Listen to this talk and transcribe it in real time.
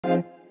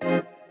Hey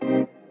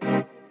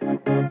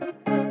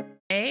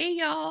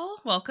y'all,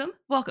 welcome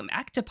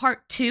back to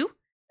part 2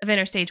 of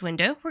Interstage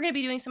Window. We're going to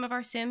be doing some of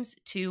our Sims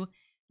 2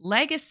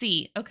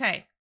 Legacy.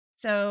 Okay,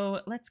 so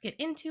let's get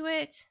into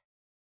it.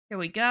 Here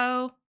we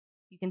go.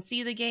 You can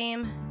see the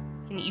game.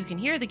 You can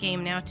hear the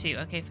game now too.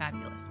 Okay,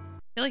 fabulous.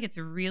 I feel like it's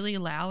really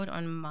loud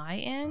on my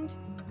end.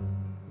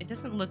 It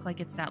doesn't look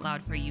like it's that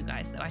loud for you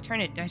guys though. I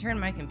turned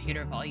my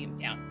computer volume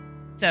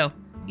down. So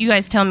you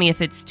guys tell me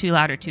if it's too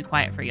loud or too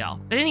quiet for y'all.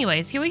 But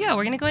anyways, here we go.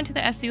 We're going to go into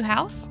the SU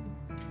house.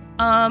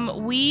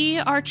 We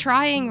are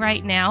trying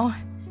right now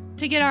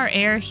to get our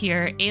heir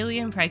here,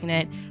 alien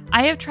pregnant.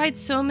 I have tried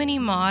so many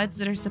mods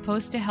that are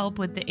supposed to help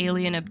with the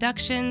alien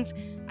abductions.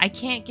 I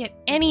can't get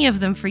any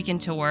of them freaking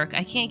to work.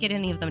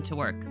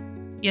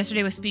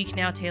 Yesterday was Speak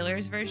Now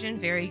Taylor's version.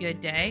 Very good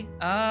day.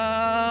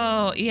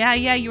 Oh, yeah,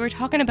 you were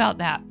talking about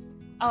that.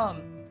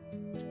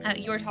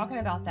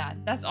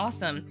 That's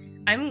awesome.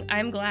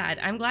 I'm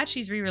glad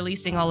she's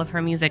re-releasing all of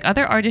her music.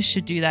 Other artists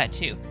should do that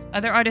too.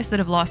 Other artists that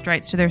have lost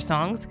rights to their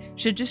songs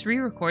should just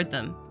re-record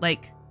them.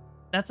 Like,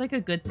 that's like a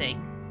good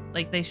thing.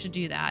 Like, they should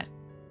do that.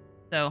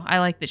 So I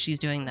like that she's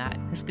doing that.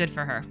 It's good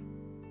for her.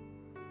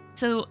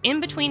 So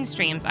in between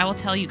streams, I will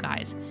tell you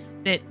guys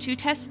that to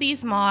test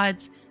these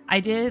mods,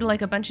 I did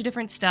like a bunch of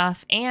different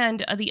stuff.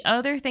 And the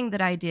other thing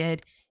that I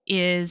did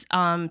is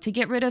to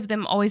get rid of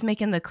them always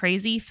making the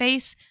crazy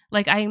face.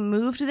 Like, I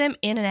moved them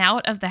in and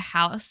out of the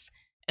house,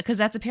 because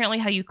that's apparently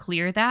how you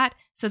clear that.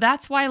 So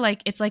that's why,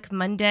 like, it's like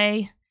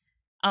Monday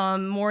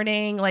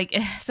morning. Like,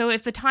 so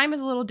if the time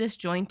is a little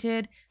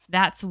disjointed,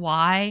 that's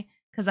why.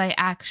 Because I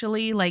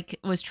actually, like,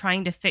 was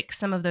trying to fix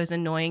some of those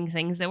annoying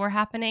things that were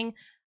happening.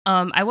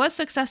 I was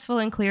successful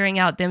in clearing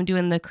out them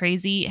doing the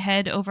crazy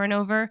head over and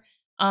over.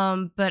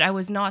 But I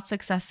was not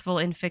successful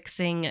in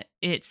fixing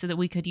it so that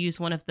we could use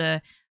one of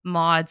the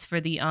mods for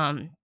the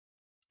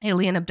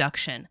alien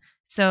abduction.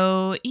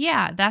 So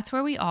yeah, that's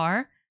where we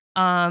are.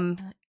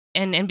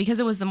 And because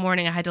it was the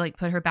morning, I had to like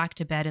put her back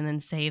to bed and then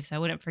save, so I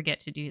wouldn't forget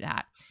to do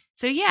that.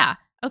 So yeah,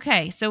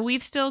 okay. So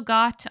we've still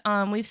got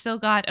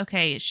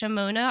okay,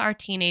 Shamona, our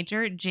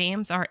teenager,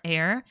 James, our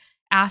heir,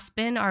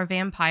 Aspen, our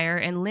vampire,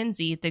 and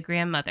Lindsay, the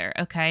grandmother.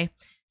 Okay,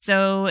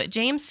 so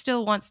James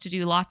still wants to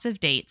do lots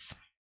of dates.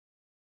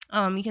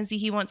 You can see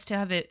he wants to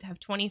have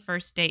 20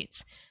 first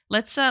dates.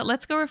 Let's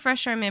go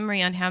refresh our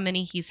memory on how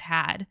many he's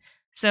had.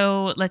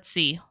 So let's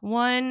see,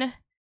 1,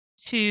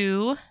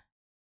 2.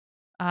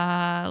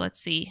 Let's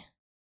see.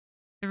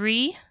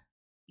 3.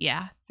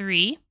 Yeah,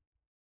 3.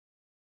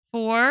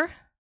 4,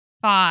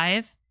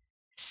 5,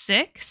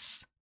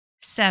 6,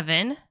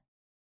 7,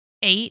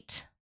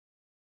 8,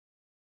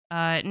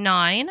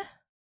 9,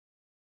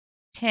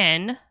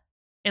 10,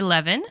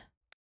 11.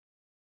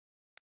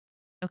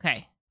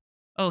 Okay.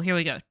 Oh, here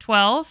we go.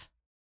 12,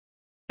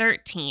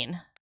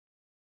 13,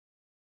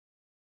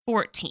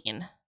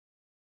 14,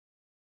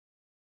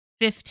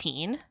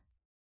 15,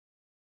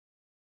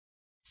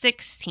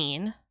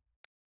 16.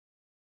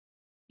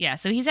 Yeah,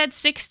 so he's had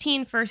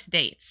 16 first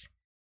dates.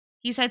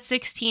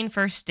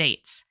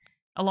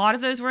 A lot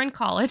of those were in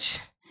college,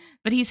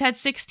 but he's had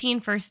 16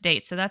 first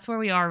dates. So that's where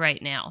we are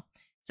right now.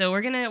 So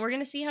we're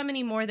gonna see how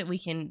many more that we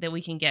can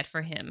get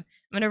for him.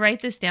 I'm gonna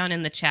write this down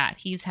in the chat.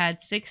 He's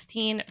had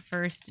 16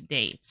 first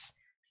dates.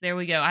 So there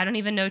we go. I don't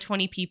even know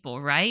 20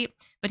 people, right?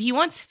 But he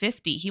wants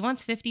 50. He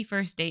wants 50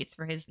 first dates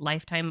for his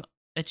lifetime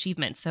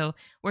achievement. So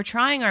we're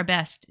trying our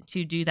best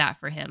to do that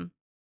for him.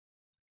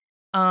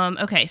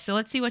 Okay, so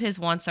let's see what his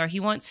wants are.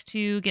 He wants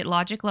to get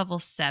logic level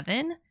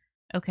 7.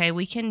 Okay,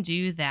 we can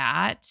do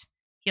that.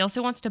 He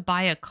also wants to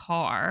buy a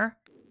car.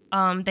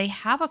 They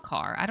have a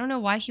car. I don't know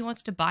why he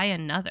wants to buy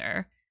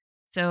another.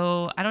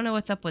 So I don't know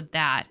what's up with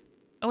that.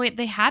 Oh wait,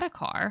 they had a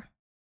car.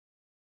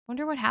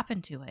 Wonder what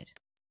happened to it.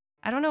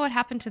 I don't know what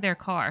happened to their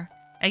car.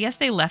 I guess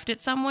they left it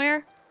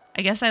somewhere.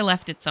 I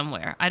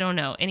don't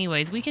know.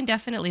 Anyways, we can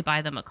definitely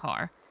buy them a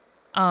car.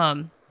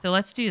 So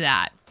let's do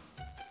that.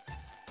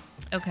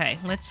 Okay,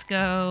 let's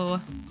go.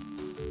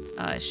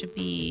 It should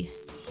be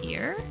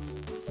here.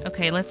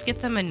 Okay, let's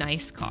get them a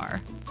nice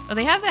car. Oh,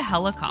 they have the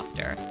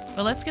helicopter,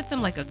 but let's get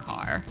them like a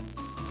car.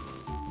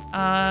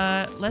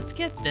 Let's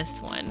get this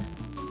one.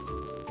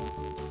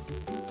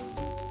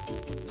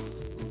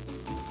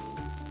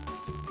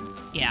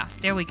 Yeah,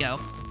 there we go.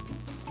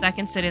 That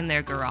can sit in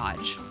their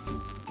garage.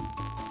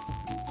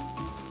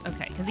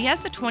 Okay, because he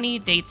has the 20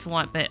 dates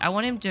want, but I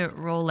want him to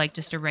roll like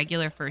just a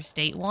regular first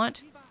date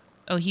want.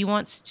 Oh, he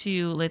wants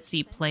to, let's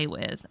see, play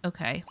with.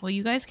 Okay, well,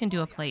 you guys can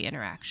do a play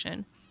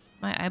interaction.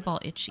 My eyeball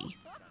itchy.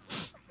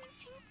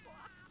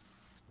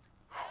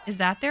 Is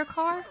that their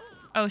car?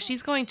 Oh,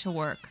 she's going to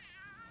work.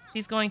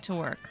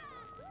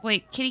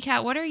 Wait, kitty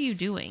cat, what are you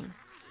doing?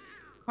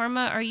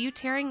 Karma, are you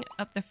tearing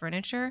up the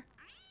furniture?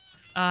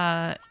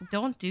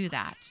 Don't do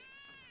that.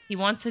 He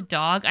wants a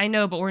dog. I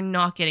know, but we're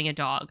not getting a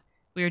dog.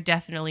 We are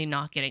definitely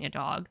not getting a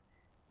dog.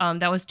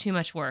 That was too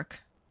much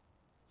work.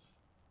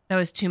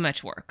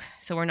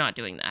 So we're not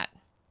doing that.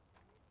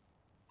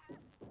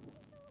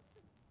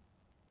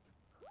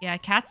 Yeah,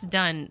 Cat's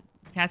done.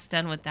 Cat's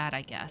done with that,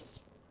 I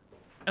guess.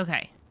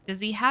 Okay. Does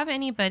he have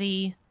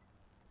anybody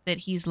that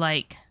he's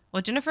like,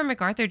 well, Jennifer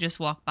MacArthur just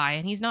walked by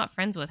and he's not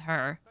friends with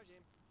her.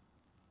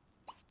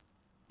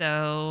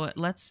 So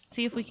let's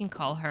see if we can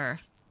call her.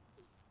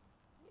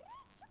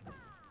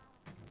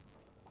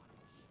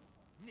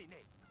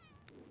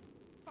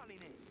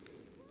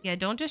 Yeah,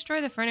 don't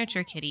destroy the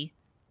furniture, kitty.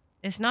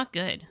 It's not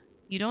good.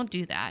 You don't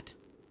do that.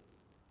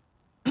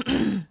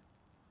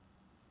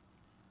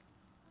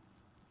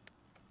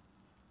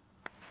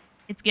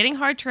 It's getting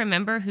hard to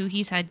remember who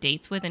he's had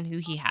dates with and who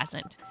he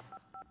hasn't.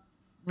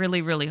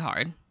 Really, really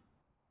hard.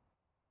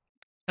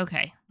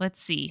 Okay,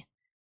 let's see.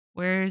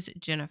 Where's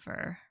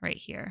Jennifer? Right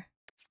here.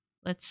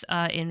 Let's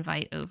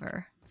invite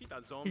over.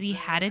 Has he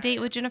had a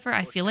date with Jennifer?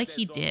 I feel like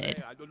he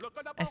did.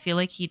 I feel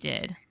like he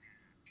did.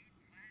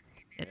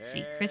 Let's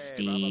see.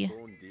 Christy.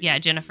 Yeah,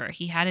 Jennifer.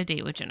 He had a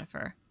date with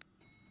Jennifer.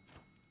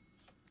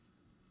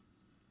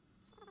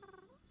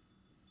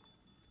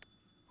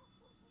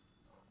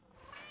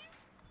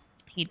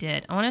 He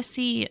did. I want to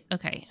see.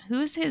 Okay,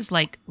 who's his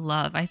like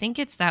love? I think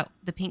it's the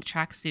pink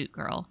tracksuit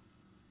girl.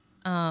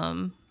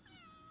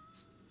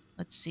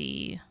 Let's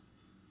see.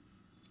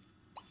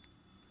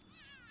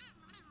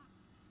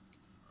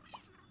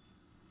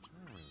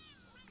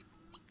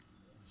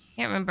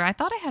 Can't remember. I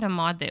thought I had a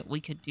mod that we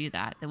could do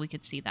that we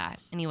could see that.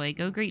 Anyway,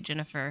 go greet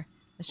Jennifer.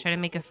 Let's try to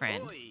make a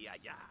friend.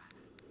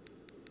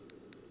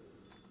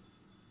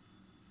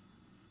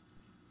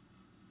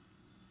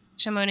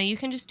 Shamona, you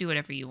can just do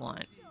whatever you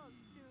want.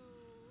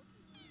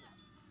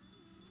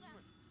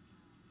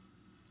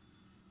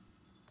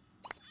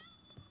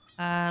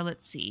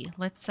 Let's see.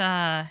 Let's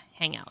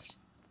hang out.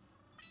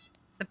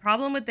 The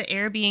problem with the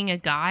heir being a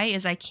guy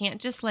is I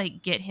can't just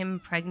like get him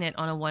pregnant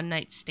on a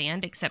one-night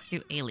stand except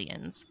through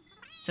aliens.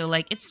 So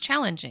like it's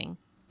challenging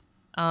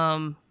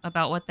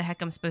about what the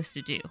heck I'm supposed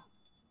to do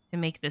to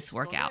make this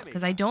work out,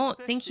 because I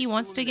don't think he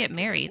wants to get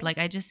married. Like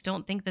I just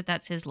don't think that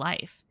that's his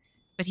life.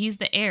 But he's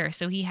the heir,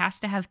 so he has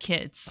to have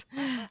kids.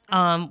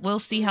 We'll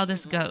see how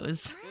this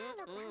goes.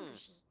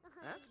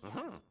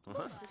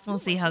 We'll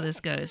see how this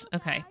goes.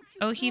 Okay.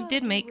 Oh, he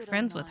did make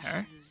friends with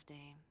her.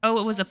 Oh,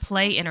 it was a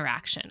play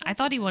interaction. I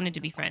thought he wanted to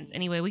be friends.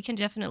 Anyway, we can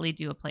definitely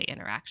do a play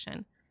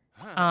interaction.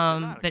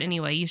 But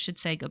anyway, you should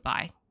say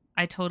goodbye.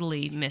 I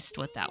totally missed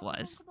what that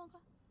was.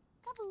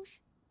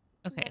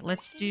 Okay,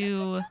 let's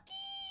do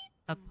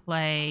a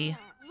play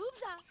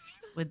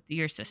with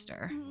your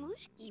sister.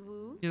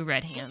 Do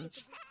red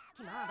hands.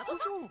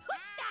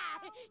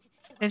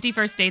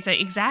 51st dates.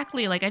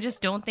 Exactly. Like, I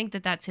just don't think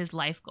that that's his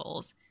life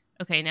goals.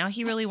 Okay, now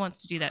he really wants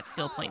to do that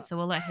skill point, so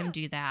we'll let him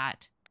do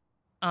that.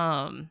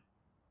 We'll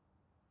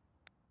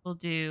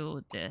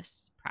do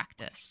this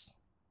practice.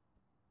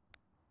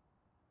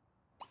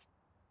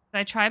 So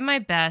I tried my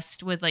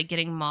best with like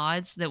getting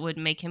mods that would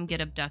make him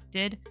get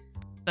abducted,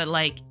 but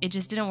like it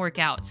just didn't work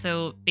out.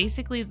 So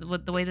basically,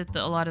 the way that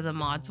a lot of the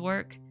mods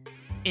work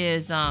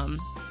is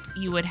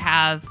you would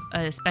have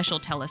a special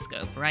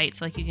telescope, right?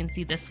 So like you can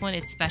see this one,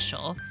 it's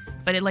special,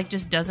 but it like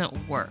just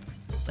doesn't work.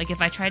 Like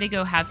if I try to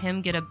go have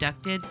him get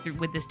abducted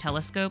with this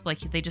telescope, like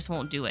they just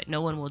won't do it.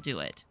 No one will do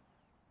it.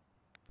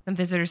 Some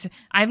visitors.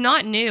 I'm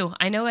not new.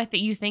 I know that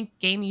you think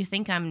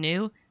I'm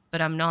new,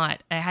 but I'm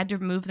not. I had to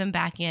move them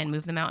back in,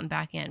 move them out and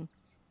back in.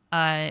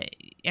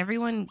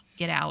 Everyone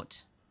get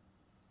out.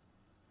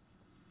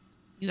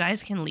 You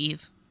guys can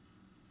leave.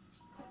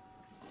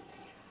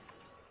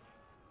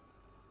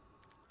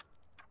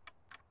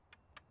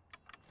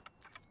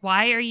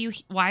 Why are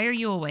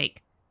you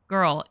awake?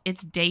 Girl,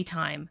 it's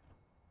daytime.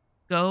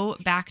 Go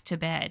back to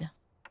bed.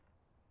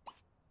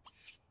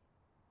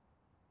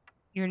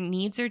 Your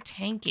needs are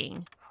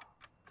tanking.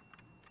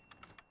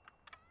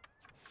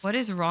 What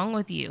is wrong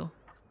with you?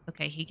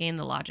 Okay, he gained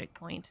the logic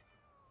point.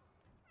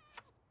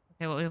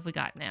 Okay, what have we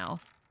got now?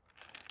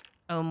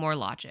 Oh, more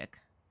logic.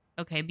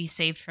 Okay, be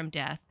saved from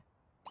death.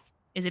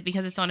 Is it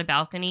because it's on a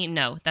balcony?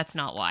 No, that's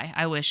not why.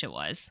 I wish it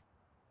was.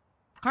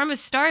 Karma's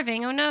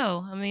starving. Oh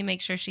no. Let me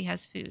make sure she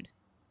has food.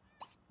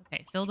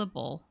 Okay, fill the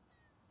bowl.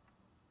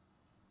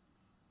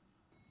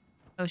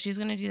 Oh, she's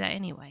gonna do that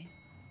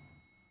anyways.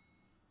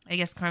 I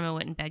guess Karma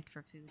went and begged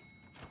for food.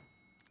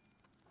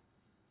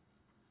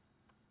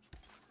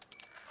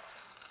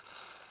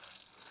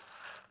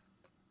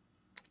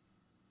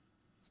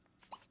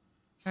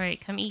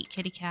 Alright, come eat,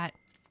 kitty cat.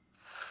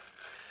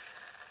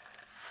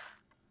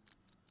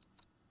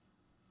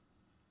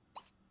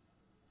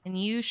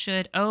 And you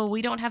should... Oh,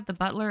 we don't have the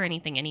butler or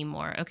anything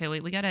anymore. Okay,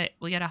 wait, we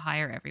gotta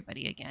hire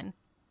everybody again.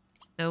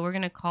 So we're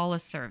gonna call a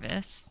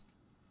service.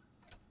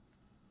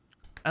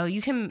 Oh,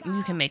 you can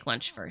make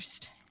lunch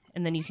first.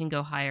 And then you can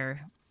go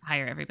hire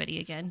everybody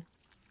again.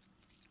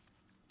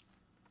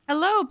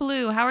 Hello,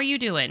 Blue. How are you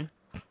doing?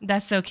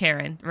 That's so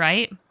Karen,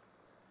 right?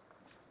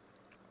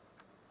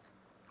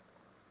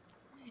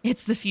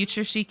 It's the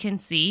future she can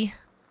see.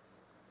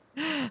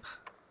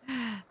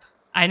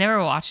 I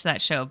never watched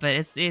that show,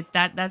 but it's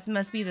that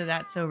must be the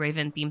That's So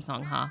Raven theme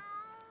song, huh?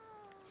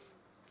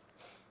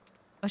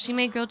 Oh, she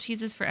made grilled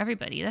cheeses for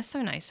everybody. That's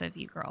so nice of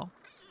you, girl.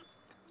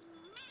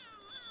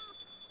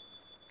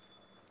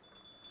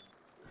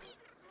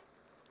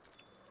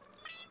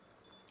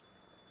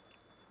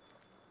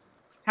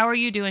 How are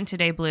you doing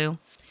today, Blue?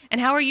 And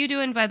how are you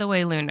doing, by the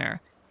way,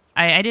 Lunar?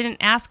 I didn't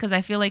ask because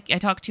I feel like I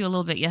talked to you a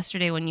little bit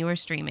yesterday when you were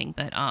streaming,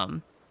 but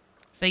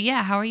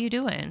yeah, how are you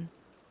doing?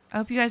 I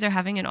hope you guys are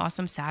having an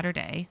awesome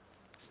Saturday.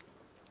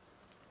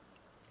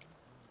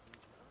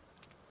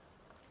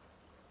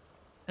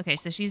 Okay,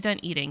 so she's done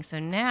eating, so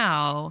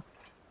now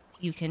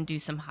you can do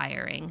some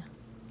hiring.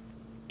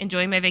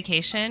 Enjoying my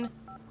vacation?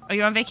 Oh,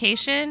 you're on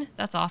vacation?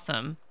 That's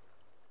awesome.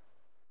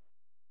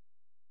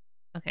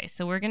 Okay,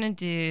 so we're gonna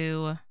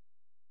do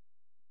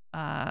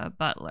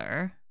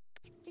butler.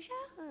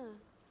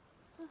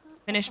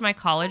 Finish my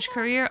college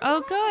career?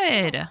 Oh,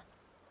 good.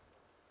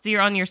 So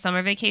you're on your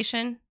summer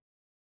vacation?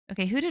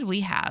 Okay, who did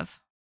we have?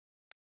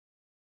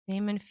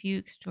 Damon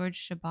Fuchs,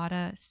 George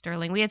Shibata,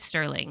 Sterling. We had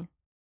Sterling.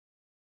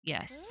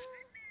 Yes.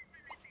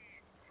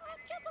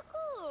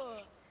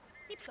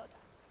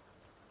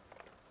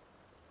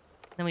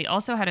 Then we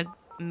also had a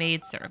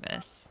maid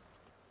service.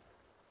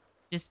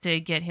 Just to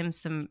get him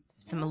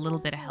a little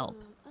bit of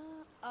help.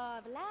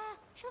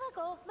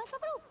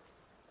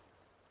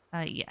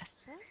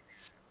 Yes.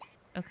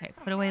 Okay,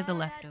 put away the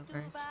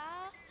leftovers.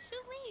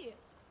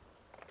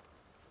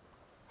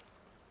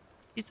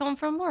 She's home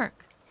from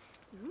work.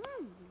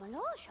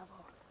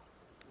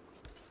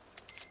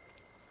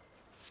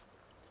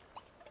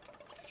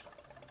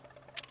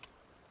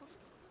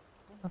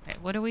 Okay,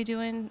 what are we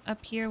doing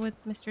up here with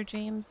Mr.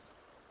 James?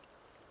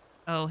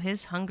 Oh,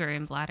 his hunger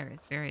and bladder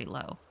is very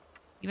low.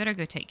 You better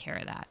go take care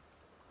of that.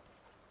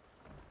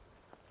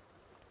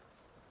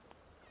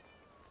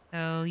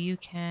 So you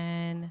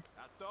can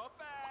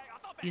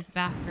use the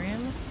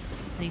bathroom,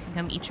 so you can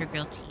come eat your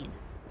grilled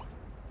cheese.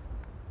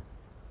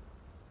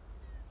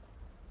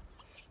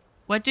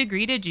 What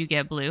degree did you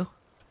get, Blue?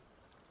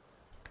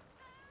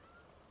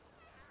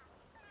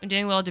 I'm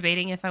doing well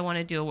debating if I want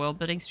to do a world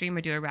building stream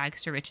or do a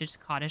Rags to Riches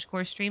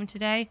cottagecore stream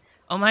today.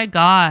 Oh my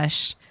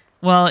gosh.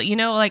 Well, you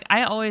know, like,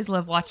 I always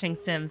love watching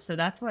Sims, so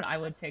that's what I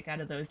would pick out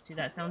of those two.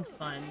 That sounds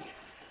fun.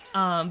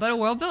 But a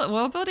world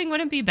building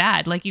wouldn't be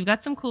bad. Like, you've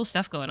got some cool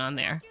stuff going on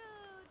there.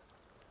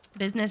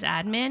 Business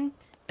admin?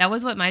 That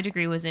was what my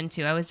degree was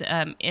into. I was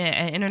in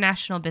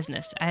international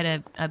business. I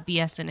had a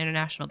BS in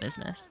international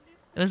business.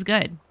 It was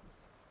good.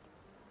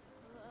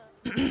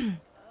 It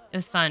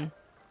was fun.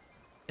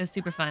 It was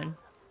super fun.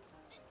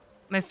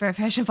 My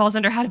profession falls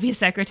under how to be a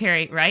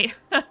secretary, right?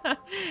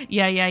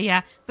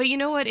 Yeah. But you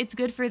know what? It's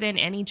good for then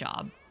any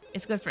job.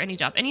 It's good for any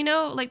job. And you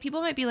know, like,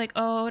 people might be like,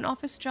 oh, an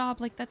office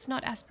job, like, that's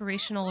not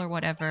aspirational or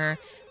whatever.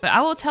 But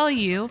I will tell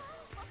you,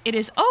 it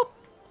is.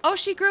 Oh,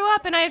 she grew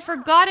up and I had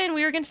forgotten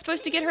we were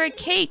supposed to get her a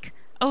cake.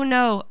 Oh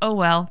no. Oh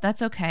well,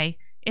 that's okay.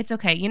 It's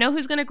okay. You know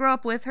who's going to grow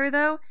up with her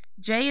though?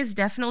 Jay is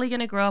definitely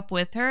going to grow up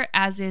with her,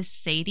 as is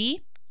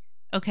Sadie.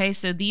 Okay,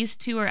 so these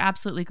two are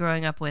absolutely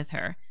growing up with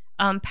her.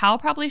 Pal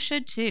probably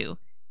should too.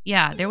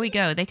 Yeah, there we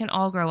go. They can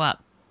all grow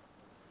up.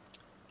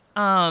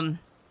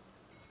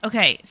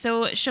 Okay,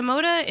 so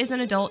Shamona is an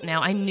adult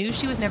now. I knew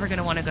she was never going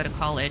to want to go to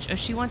college. Oh,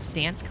 she wants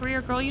dance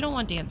career? Girl, you don't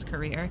want dance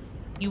career.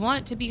 You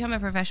want to become a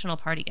professional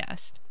party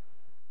guest.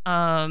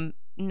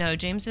 No,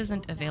 James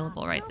isn't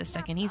available right this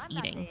second. He's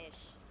eating.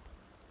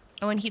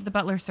 Oh, and the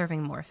butler's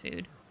serving more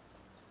food.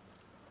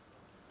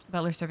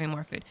 Butler's serving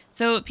more food.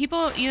 So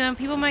people, you know,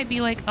 people might be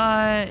like,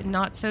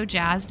 not so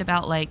jazzed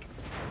about, like,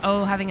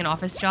 oh, having an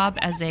office job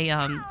as a,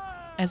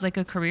 as like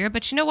a career.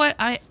 But you know what?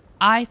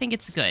 I think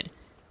it's good.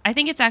 I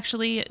think it's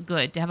actually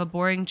good to have a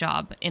boring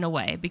job in a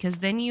way, because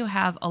then you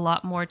have a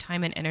lot more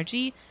time and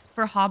energy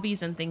for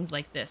hobbies and things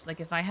like this. Like,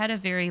 if I had a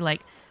very,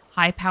 like,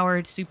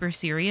 high-powered, super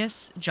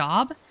serious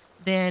job,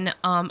 then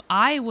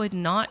I would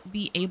not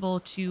be able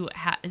to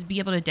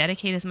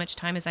dedicate as much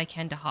time as I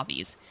can to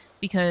hobbies.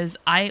 Because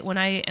when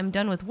I am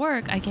done with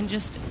work, I can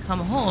just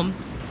come home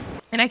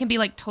and I can be,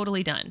 like,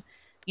 totally done.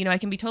 You know, I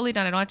can be totally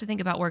done. I don't have to think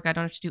about work. I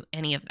don't have to do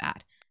any of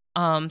that.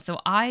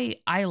 So I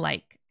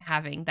like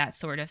having that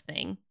sort of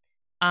thing.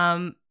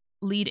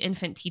 Lead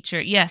infant teacher.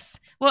 Yes.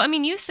 Well, I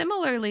mean, you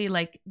similarly,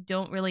 like,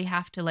 don't really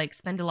have to, like,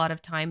 spend a lot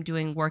of time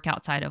doing work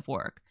outside of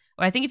work.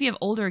 Well, I think if you have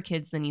older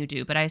kids, then you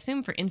do. But I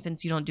assume for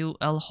infants, you don't do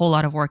a whole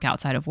lot of work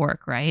outside of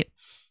work, right?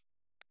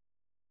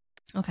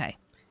 Okay.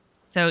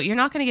 So you're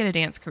not going to get a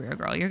dance career,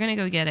 girl. You're going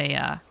to go get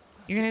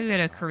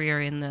a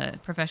career in the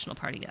professional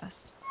party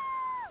guest.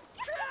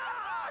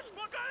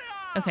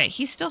 Okay,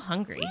 he's still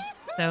hungry,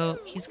 so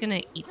he's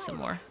going to eat some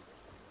more.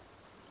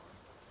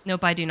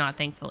 Nope, I do not,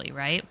 thankfully,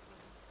 right?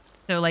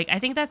 So, like, I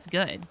think that's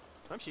good.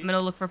 I'm going to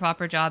look for a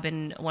proper job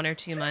in 1 or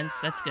 2 months.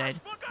 That's good.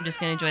 I'm just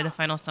going to enjoy the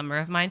final summer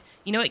of mine.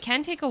 You know, it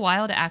can take a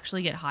while to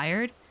actually get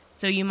hired,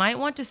 so you might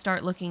want to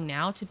start looking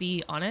now, to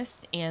be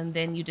honest, and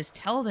then you just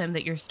tell them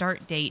that your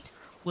start date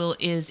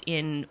is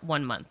in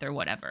 1 month or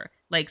whatever.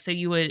 Like, so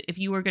you would, if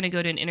you were going to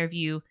go to an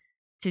interview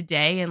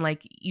today and,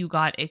 like, you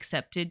got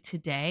accepted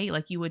today,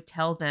 like, you would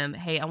tell them,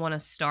 hey, I want to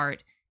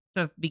start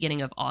the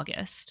beginning of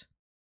August.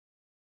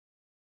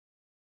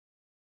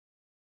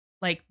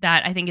 Like,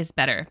 that I think is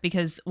better,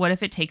 because what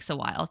if it takes a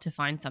while to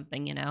find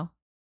something, you know?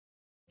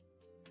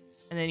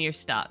 And then you're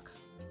stuck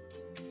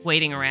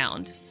waiting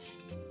around.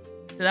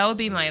 So that would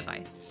be my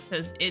advice.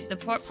 because the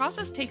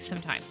process takes some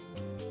time.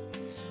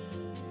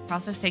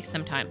 Process takes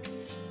some time.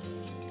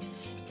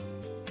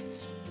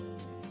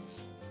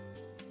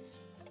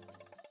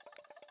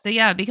 So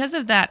yeah, because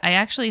of that, I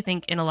actually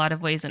think in a lot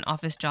of ways an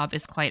office job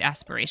is quite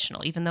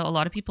aspirational, even though a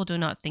lot of people do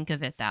not think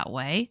of it that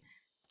way.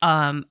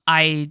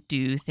 I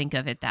do think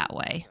of it that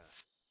way.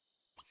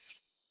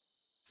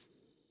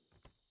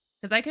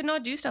 Because I could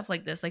not do stuff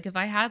like this. Like if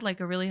I had like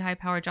a really high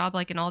power job,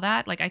 like and all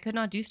that, like I could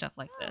not do stuff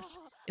like this.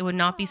 It would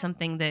not be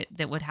something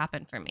that would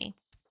happen for me.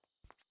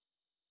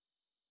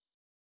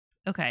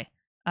 Okay.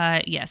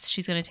 Yes,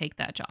 she's gonna take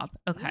that job.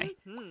 Okay.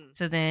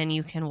 So then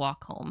you can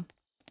walk home.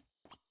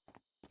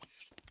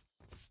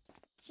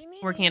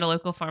 Working at a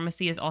local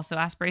pharmacy is also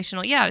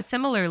aspirational. Yeah,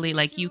 similarly,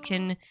 like you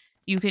can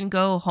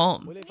go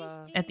home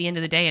at the end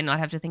of the day and not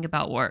have to think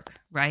about work,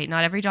 right?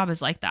 Not every job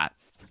is like that.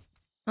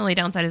 Only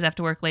downside is I have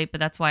to work late, but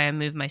that's why I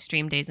move my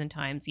stream days and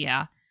times.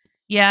 Yeah.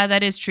 Yeah,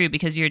 that is true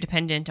because you're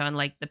dependent on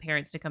like the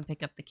parents to come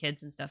pick up the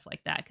kids and stuff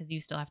like that because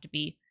you still have to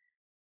be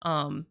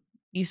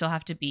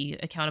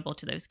accountable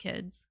to those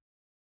kids.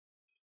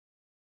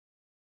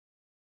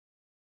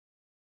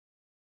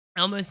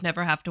 I almost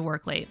never have to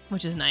work late,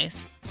 which is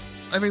nice.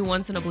 Every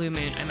once in a blue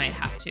moon, I might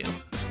have to,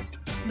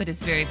 but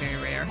it's very,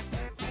 very rare.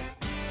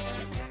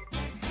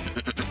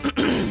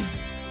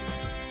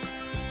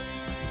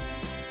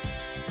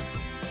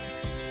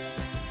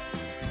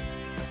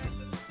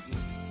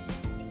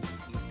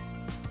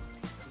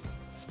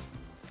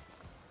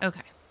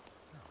 Okay.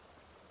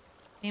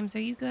 James, are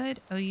you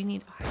good? Oh, you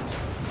need...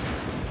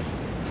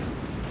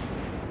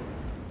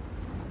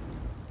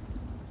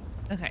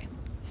 Okay.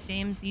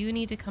 James, you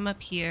need to come up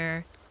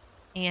here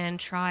and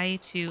try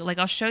to... Like,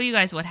 I'll show you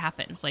guys what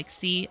happens. Like,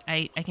 see,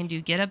 I can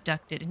do get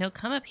abducted. And he'll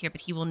come up here,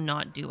 but he will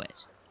not do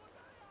it.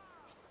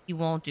 He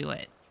won't do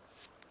it.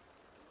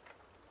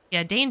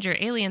 Yeah, danger.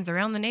 Aliens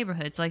around the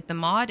neighborhood. So, like, the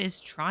mod is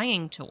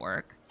trying to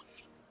work.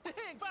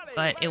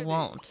 But it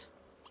won't.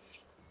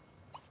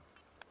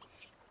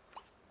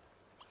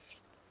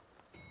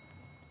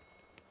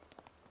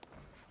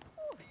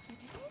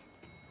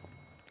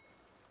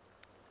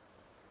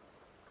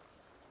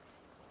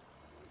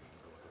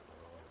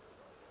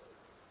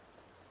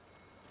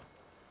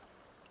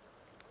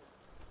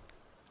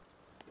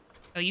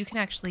 Oh, you can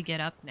actually get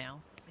up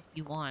now, if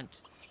you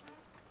want.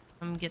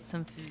 Come get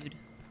some food.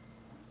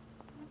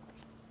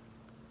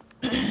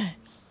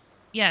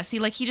 Yeah, see,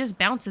 like, he just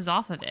bounces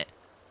off of it.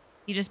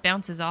 He just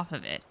bounces off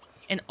of it.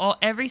 And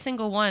every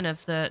single one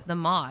of the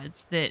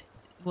mods that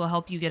will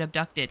help you get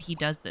abducted, he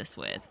does this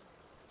with.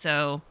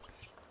 So,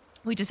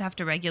 we just have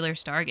to regular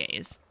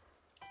stargaze.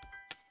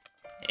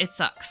 It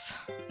sucks.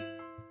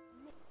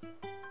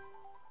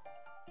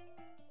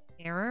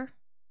 Error?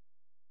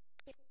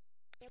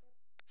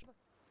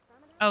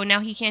 Oh,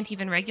 now he can't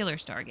even regular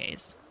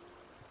stargaze.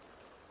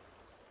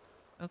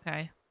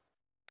 Okay.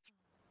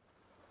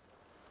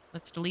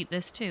 Let's delete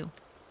this too.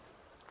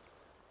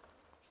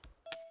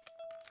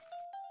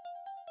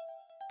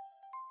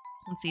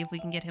 Let's see if we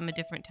can get him a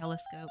different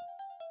telescope.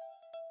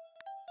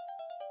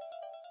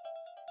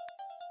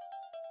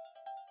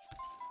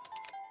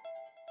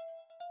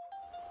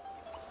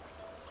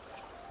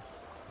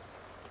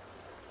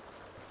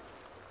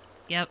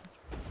 Yep.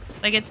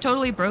 Like, it's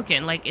totally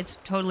broken. Like, it's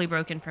totally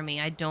broken for me.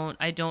 I don't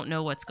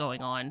know what's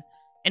going on.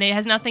 And it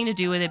has nothing to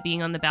do with it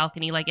being on the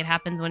balcony. Like, it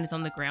happens when it's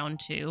on the ground,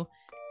 too.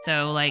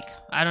 So, like,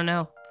 I don't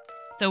know.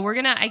 So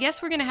I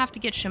guess we're gonna have to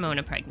get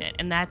Shamona pregnant.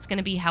 And that's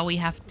gonna be how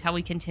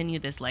we continue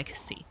this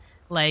legacy.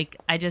 Like,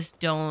 I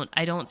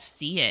don't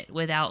see it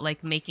without,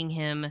 like, making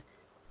him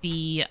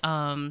be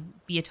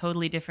a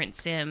totally different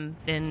sim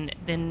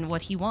than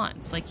what he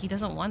wants. Like, he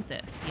doesn't want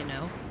this, you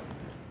know?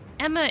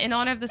 Emma, in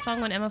honor of the song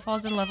When Emma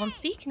Falls in Love on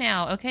Speak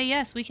Now. Okay,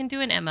 yes, we can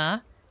do an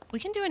Emma. We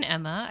can do an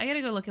Emma. I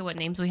gotta go look at what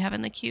names we have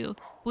in the queue.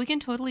 We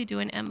can totally do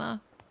an Emma.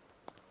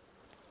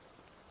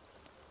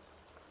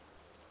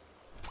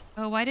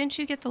 Oh, why didn't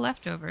you get the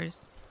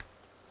leftovers?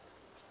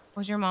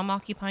 Was your mom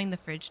occupying the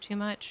fridge too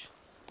much?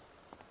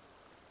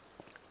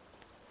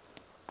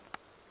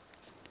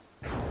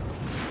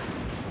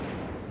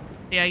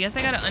 Yeah, I guess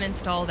I gotta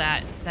uninstall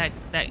that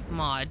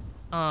mod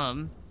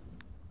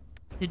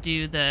to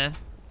do the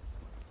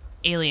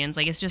aliens.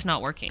 Like, it's just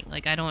not working.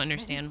 Like, I don't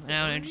understand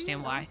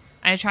why.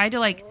 I tried to,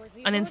 like,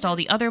 uninstall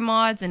the other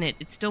mods and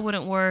it still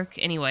wouldn't work.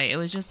 Anyway, it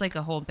was just like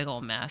a whole big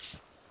old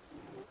mess.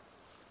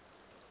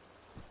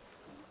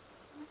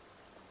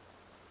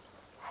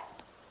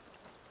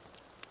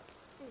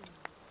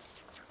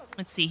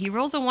 Let's see, he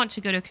rolls a want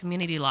to go to a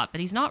community lot,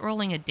 but he's not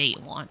rolling a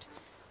date want.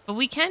 But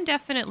we can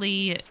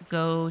definitely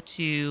go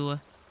to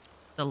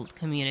the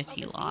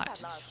community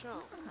lot.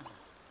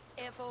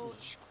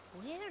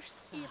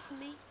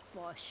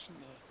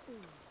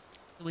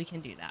 We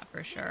can do that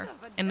for sure.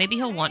 And maybe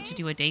he'll want to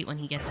do a date when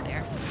he gets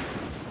there.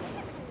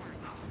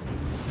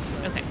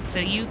 Okay, so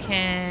you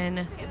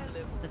can...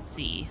 Let's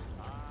see.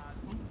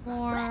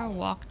 Or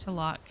walk to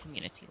lot,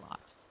 community lot.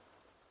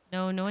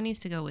 No one needs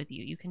to go with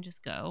you. You can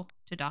just go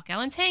to Doc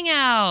Allen's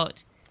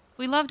Hangout.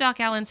 We love Doc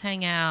Allen's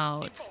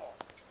Hangout.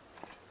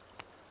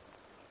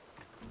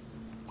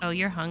 Oh,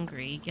 you're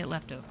hungry. Get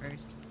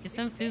leftovers. Get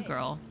some food,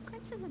 girl.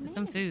 Get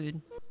some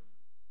food.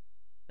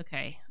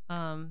 Okay.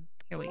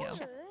 Here we go.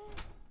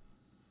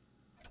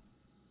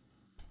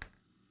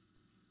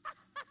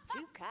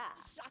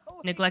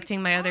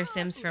 Neglecting my other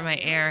Sims for my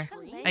heir.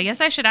 I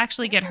guess I should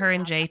actually get her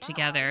and Jay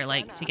together,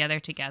 like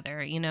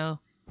together, you know?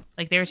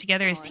 Like they were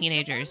together as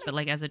teenagers, but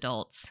like as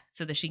adults,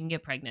 so that she can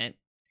get pregnant.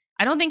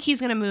 I don't think he's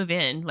gonna move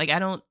in. Like I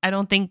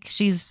don't think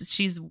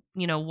she's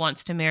you know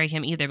wants to marry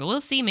him either. But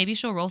we'll see. Maybe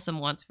she'll roll some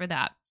wants for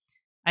that.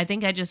 I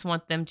think I just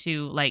want them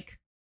to like.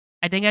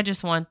 I think I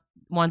just want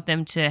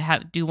them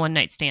to do one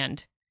night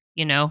stand.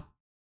 You know.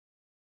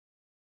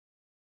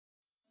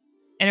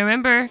 And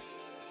remember,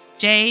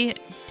 Jay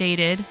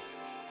dated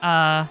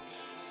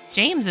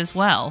James as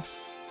well.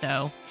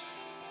 So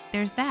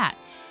there's that.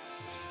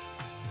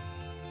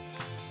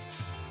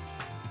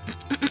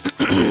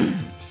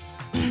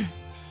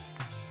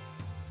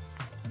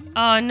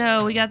 Oh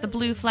no, we got the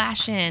blue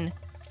flashing.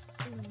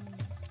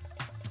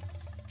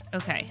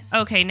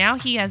 Okay, now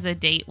he has a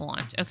date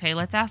want. Okay,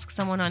 let's ask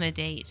someone on a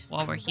date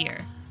while we're here.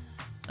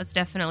 Let's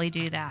definitely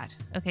do that.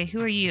 Okay,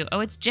 who are you? Oh,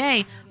 it's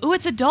Jay. Oh,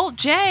 it's adult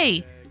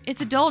Jay. It's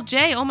adult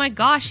Jay. Oh my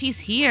gosh, he's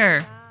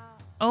here.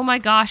 Oh my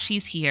gosh,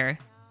 he's here.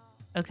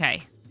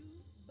 Okay.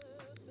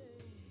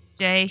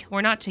 Jay,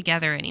 we're not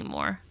together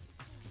anymore.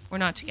 We're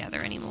not together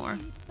anymore.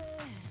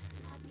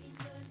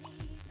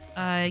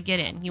 Get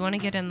in. You want to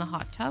get in the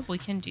hot tub? We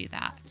can do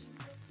that.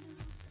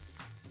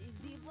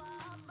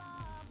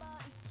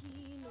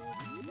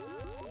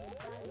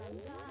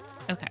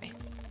 Okay.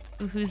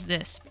 Ooh, who's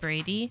this?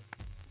 Brady?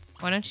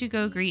 Why don't you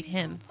go greet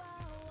him?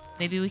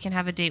 Maybe we can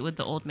have a date with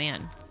the old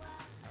man.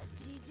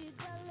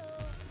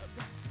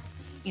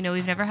 You know,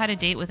 we've never had a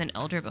date with an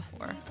elder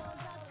before.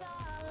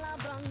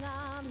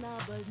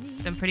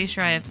 So I'm pretty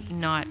sure I have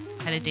not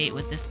had a date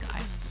with this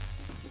guy.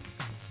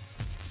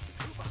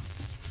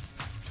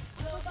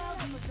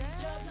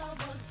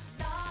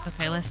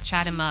 Okay, let's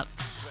chat him up.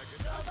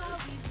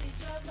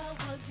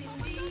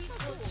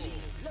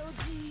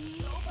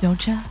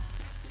 Don't ya?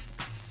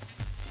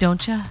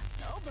 Don't ya?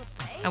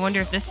 I wonder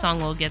if this song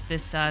will get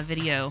this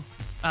video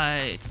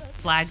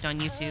flagged on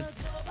YouTube.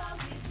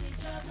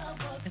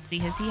 Let's see,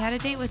 has he had a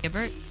date with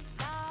Gibbert?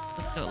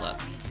 Let's go look.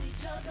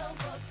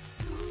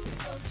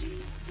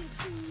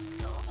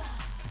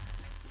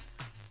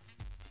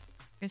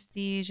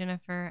 Chrissy,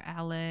 Jennifer,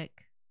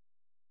 Alec.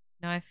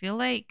 No, I feel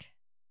like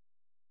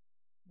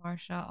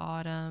Marsha,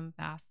 Autumn,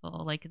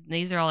 Vassal. Like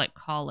these are all at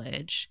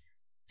college,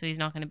 so he's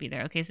not going to be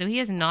there. Okay, so he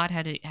has not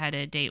had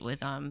a date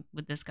with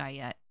this guy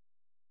yet.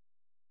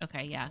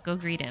 Okay, yeah, go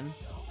greet him.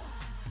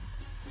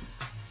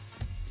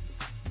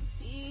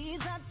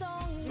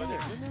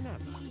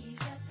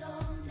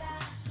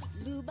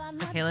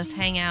 Okay, let's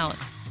hang out.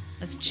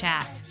 Let's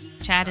chat.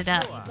 Chat it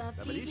up.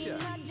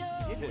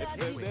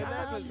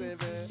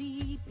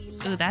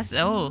 Ooh, that's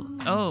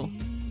oh.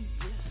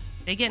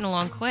 They getting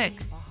along quick.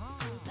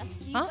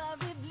 Huh?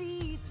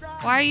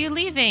 Why are you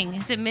leaving?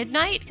 Is it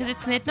midnight? Because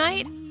it's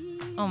midnight?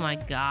 Oh my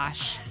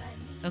gosh.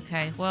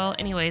 Okay, well,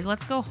 anyways,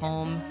 let's go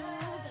home.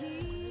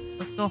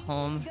 Let's go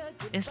home.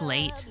 It's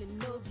late.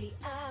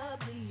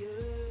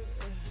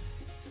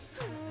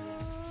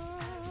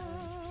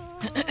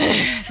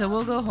 So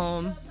we'll go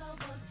home.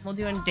 We'll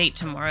do a date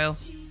tomorrow.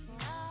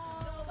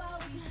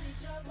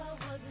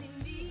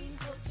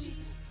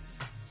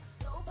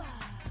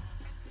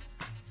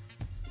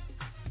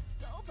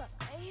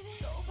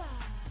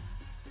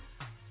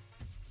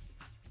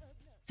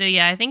 So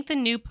yeah, I think the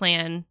new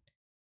plan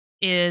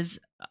is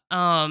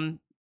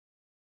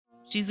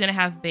she's gonna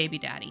have baby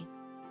daddy.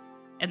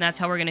 And that's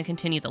how we're gonna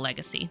continue the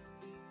legacy.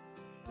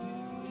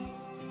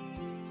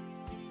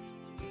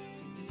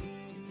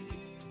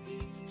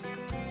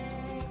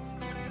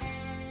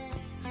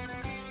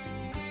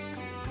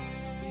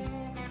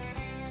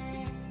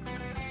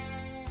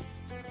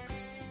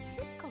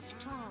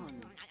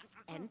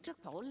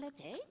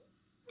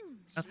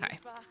 Okay.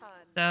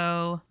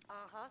 So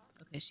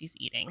okay, she's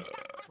eating.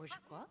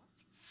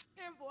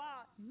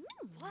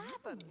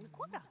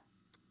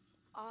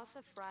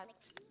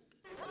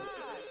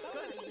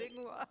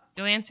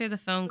 Go answer the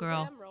phone,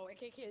 girl.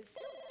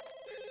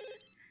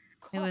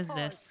 Who is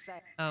this?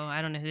 Oh,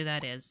 I don't know who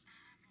that is.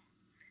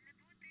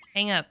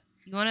 Hang up.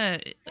 You wanna...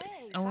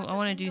 I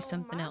wanna do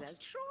something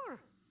else.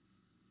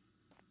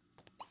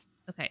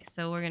 Okay,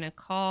 so we're gonna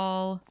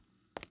call...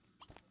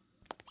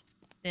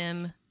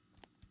 Sim.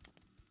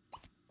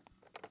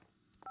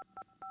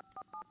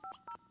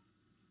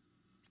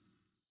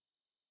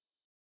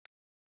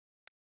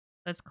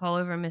 Let's call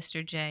over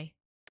Mr. J.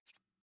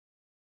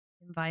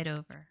 Invite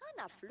over.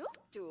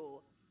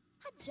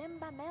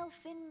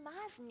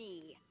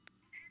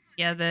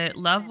 Yeah, the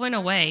love went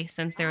away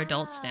since they're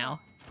adults now.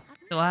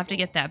 So we'll have to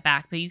get that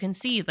back. But you can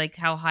see like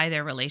how high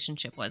their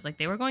relationship was. Like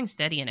they were going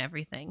steady and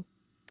everything.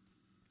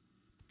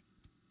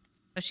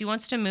 But she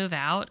wants to move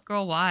out?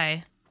 Girl,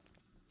 why?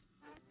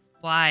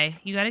 Why?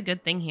 You got a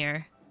good thing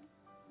here.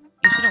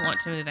 You shouldn't want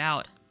to move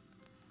out.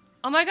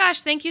 Oh my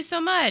gosh, thank you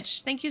so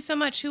much. Thank you so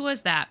much. Who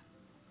was that?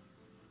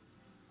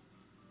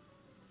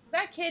 Is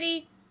that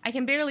Kitty? I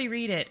can barely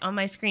read it on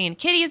my screen.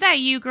 Kitty, is that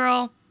you,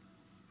 girl?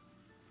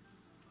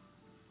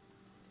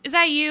 Is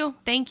that you?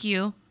 Thank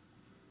you.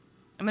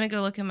 I'm gonna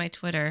go look at my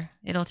Twitter.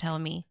 It'll tell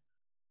me.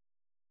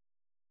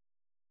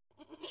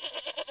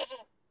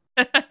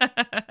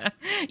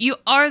 You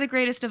are the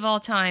greatest of all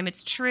time.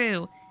 It's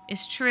true.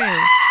 It's true.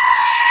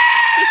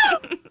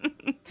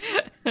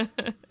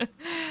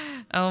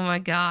 Oh my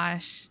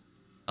gosh.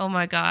 Oh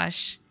my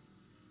gosh.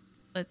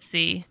 Let's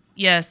see.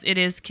 Yes, it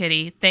is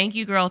Kitty. Thank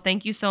you, girl.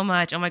 Thank you so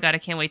much. Oh my god, I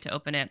can't wait to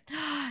open it.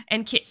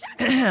 And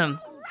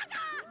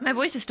my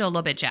voice is still a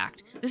little bit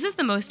jacked. This is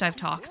the most I've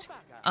talked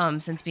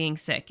since being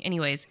sick.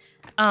 Anyways,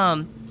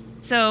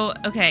 so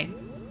okay.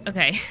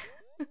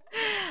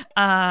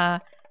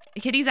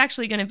 Kitty's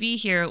actually going to be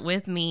here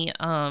with me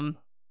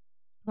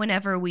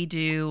whenever we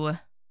do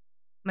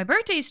my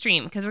birthday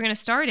stream, because we're going to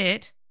start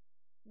it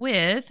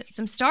with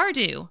some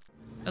Stardew.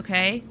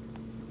 Okay?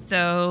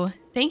 So,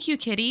 thank you,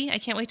 Kitty. I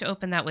can't wait to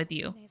open that with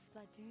you.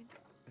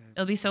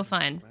 It'll be so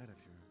fun.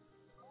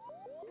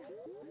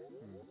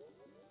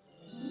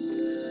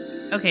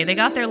 Okay, they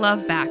got their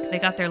love back. They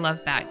got their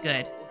love back.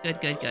 Good. Good.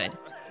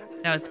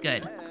 That was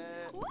good.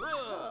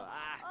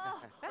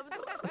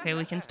 Okay,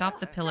 we can stop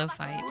the pillow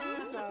fight.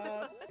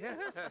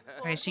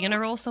 Alright, is she gonna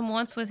roll some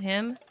once with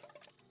him?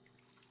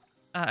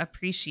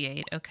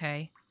 Appreciate.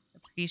 Okay.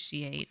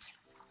 Appreciate.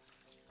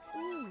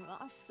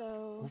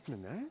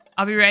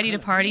 I'll be ready to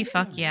party.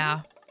 Fuck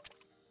yeah.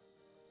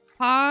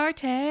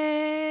 Party!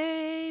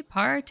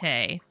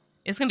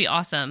 It's gonna be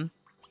awesome.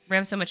 We're gonna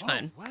have so much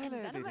fun. I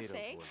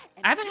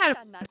haven't had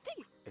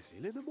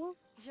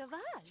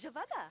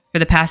for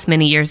the past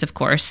many years, of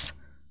course.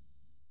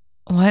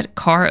 What?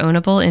 Car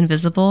ownable?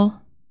 Invisible?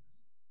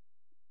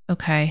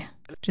 Okay.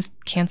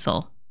 Just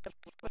cancel.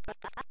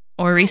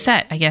 Or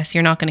reset. I guess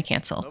you're not gonna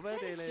cancel.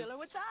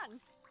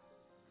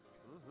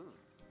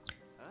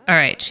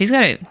 Alright, she's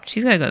gotta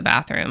go to the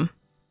bathroom.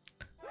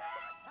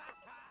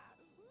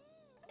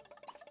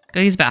 Go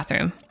use the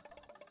bathroom.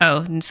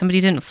 Oh, somebody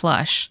didn't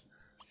flush.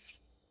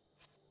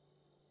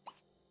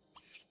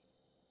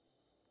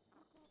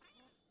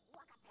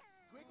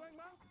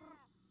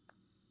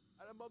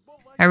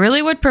 I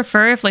really would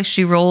prefer if like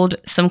she rolled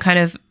some kind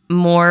of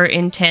more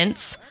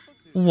intense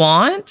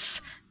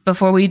wants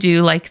before we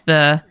do like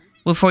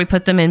before we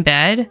put them in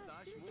bed.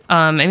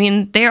 I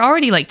mean, they're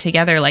already like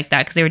together like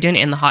that because they were doing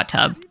it in the hot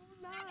tub.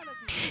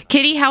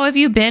 Kitty, how have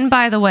you been,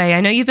 by the way?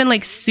 I know you've been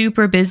like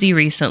super busy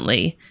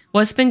recently.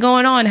 What's been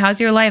going on? How's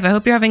your life? I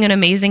hope you're having an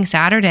amazing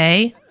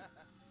Saturday.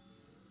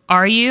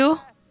 Are you?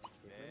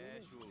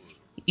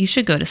 You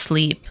should go to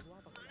sleep.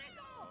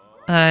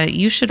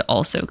 You should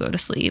also go to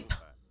sleep.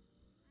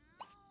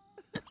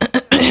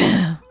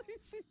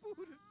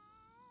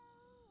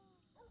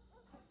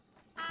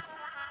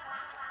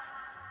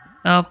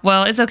 Oh,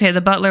 well, it's okay. The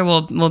butler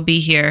will be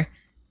here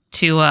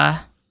to,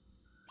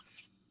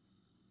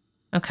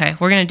 Okay,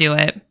 we're gonna do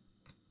it.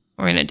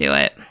 We're gonna do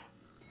it.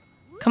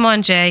 Come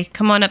on, Jay.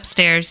 Come on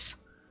upstairs.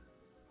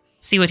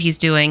 See what he's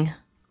doing.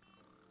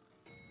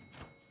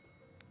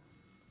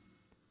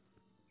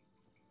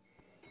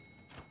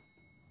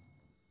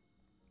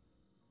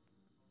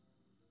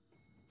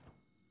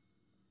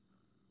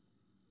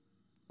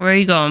 Where are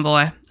you going,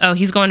 boy? Oh,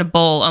 he's going to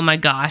bowl. Oh my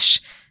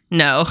gosh.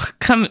 No.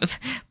 Come,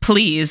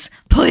 please.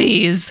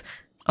 Please.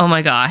 Oh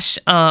my gosh.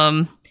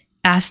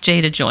 Ask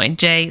Jay to join.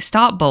 Jay,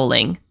 stop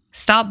bowling.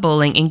 Stop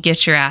bowling and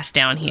get your ass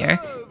down here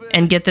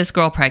and get this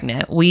girl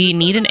pregnant. We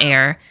need an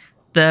heir.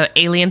 The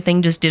alien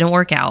thing just didn't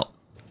work out.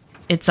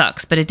 It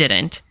sucks, but it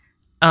didn't.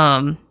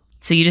 So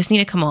you just need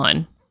to come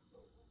on.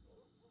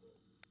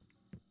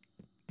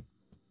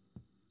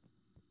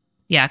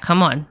 Yeah,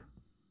 come on.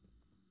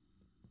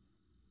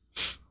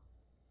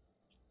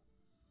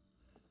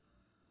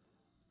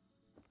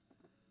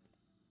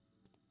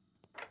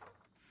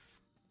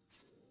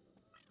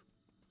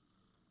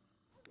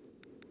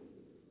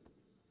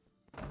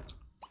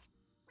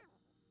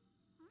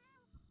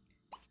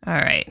 All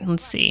right,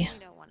 let's see.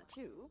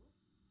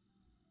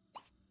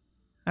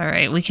 All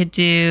right, we could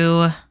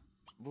do...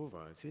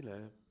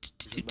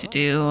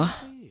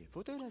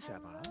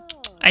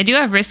 I do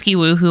have Risky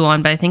Woohoo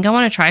on, but I think I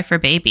want to try for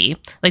Baby.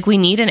 Like, we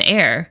need an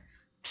heir,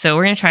 so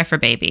we're going to try for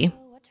Baby.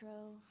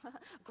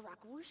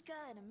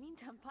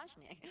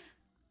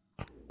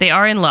 They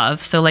are in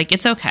love, so, like,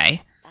 it's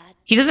okay.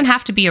 He doesn't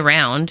have to be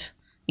around.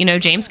 You know,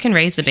 James can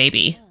raise a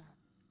baby.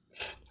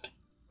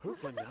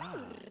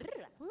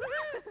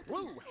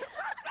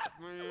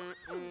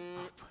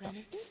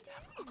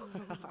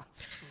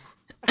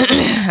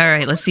 All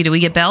right, let's see. Do we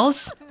get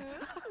bells?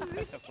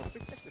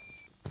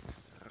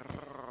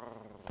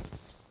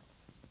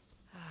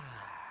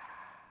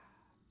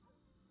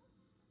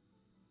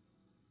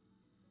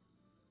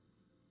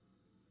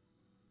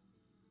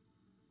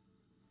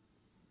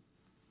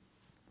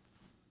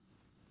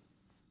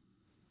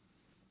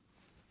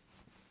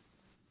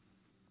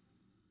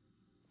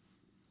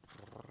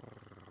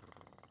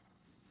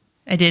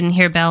 I didn't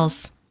hear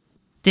bells.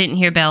 Didn't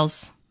hear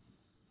bells.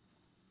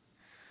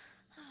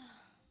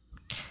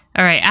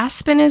 All right,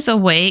 Aspen is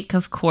awake,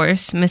 of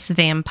course, Miss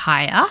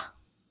Vampire.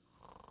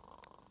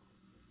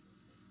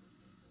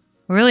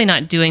 We're really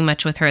not doing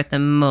much with her at the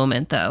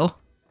moment, though.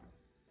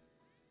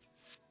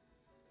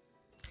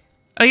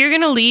 Oh, you're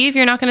gonna leave?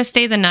 You're not gonna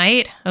stay the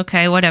night?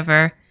 Okay,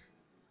 whatever.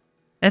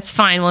 That's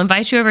fine. We'll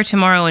invite you over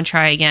tomorrow and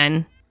try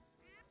again.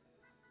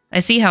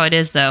 I see how it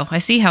is, though. I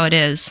see how it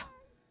is.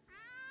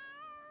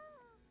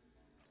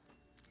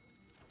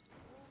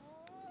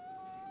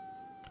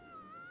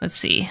 Let's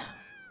see.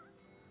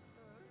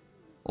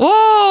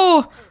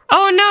 Whoa!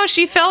 Oh no,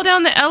 she fell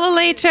down the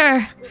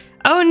elevator!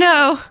 Oh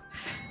no!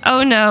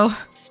 Oh no.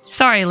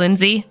 Sorry,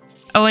 Lindsay.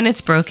 Oh, and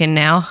it's broken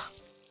now.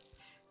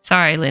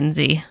 Sorry,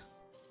 Lindsay.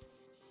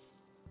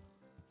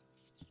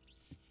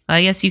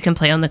 I guess you can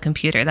play on the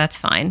computer, that's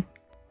fine.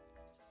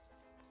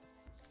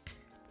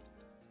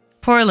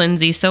 Poor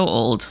Lindsay, so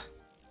old.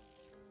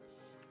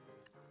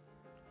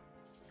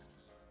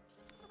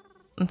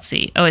 Let's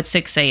see. Oh, it's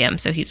 6 a.m.,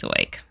 so he's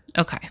awake.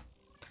 Okay.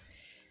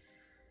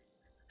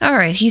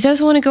 Alright, he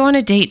does want to go on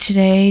a date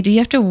today. Do you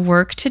have to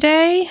work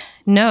today?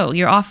 No,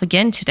 you're off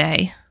again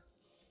today.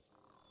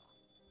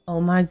 Oh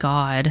my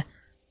god.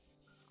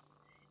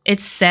 It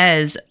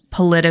says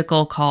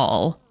political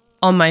call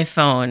on my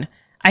phone.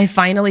 I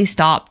finally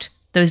stopped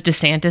those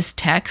DeSantis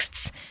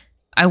texts.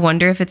 I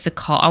wonder if it's a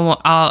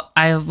call.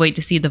 I'll wait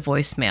to see the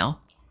voicemail.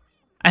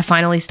 I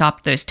finally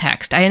stopped those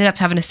texts. I ended up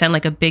having to send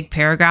like a big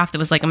paragraph that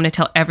was like, I'm going to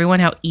tell everyone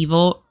how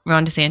evil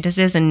Ron DeSantis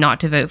is and not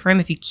to vote for him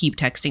if you keep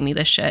texting me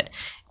this shit.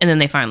 And then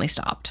they finally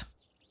stopped.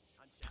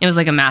 It was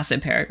like a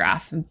massive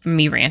paragraph,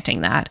 me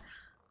ranting that.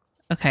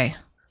 Okay,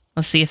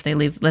 let's see if they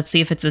leave. Let's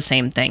see if it's the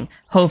same thing.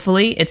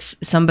 Hopefully it's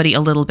somebody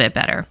a little bit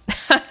better.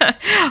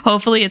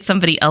 Hopefully it's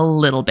somebody a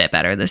little bit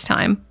better this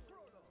time.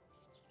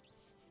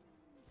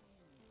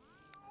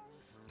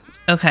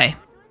 Okay.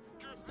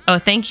 Oh,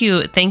 thank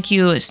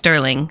you,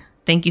 Sterling.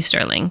 Thank you,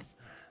 Sterling.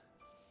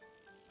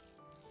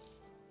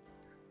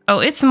 Oh,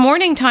 it's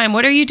morning time.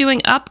 What are you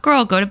doing up,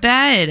 girl? Go to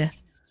bed.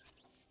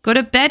 Go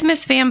to bed,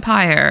 Miss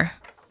Vampire.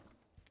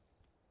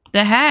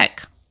 The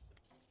heck?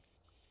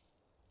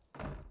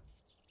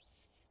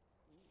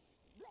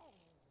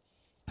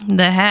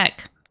 The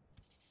heck?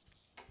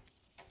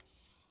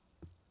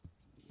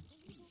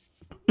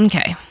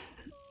 Okay.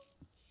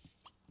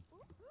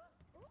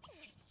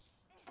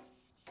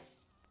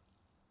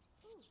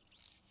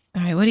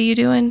 All right, what are you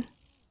doing?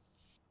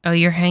 Oh,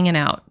 you're hanging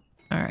out.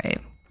 All right.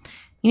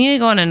 You need to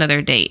go on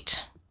another date.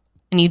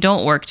 And you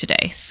don't work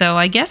today. So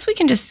I guess we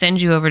can just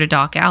send you over to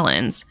Doc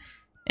Allen's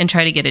and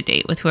try to get a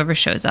date with whoever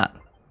shows up.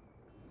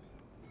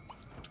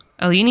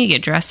 Oh, you need to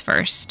get dressed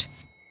first.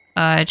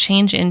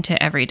 Change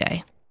into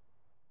everyday.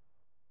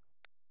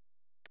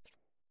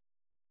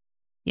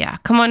 Yeah,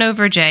 come on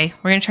over, Jay.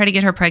 We're going to try to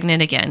get her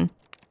pregnant again.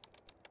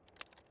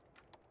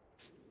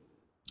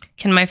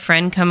 Can my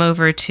friend come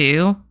over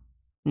too?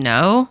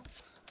 No.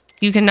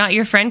 You cannot,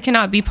 your friend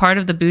cannot be part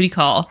of the booty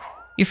call.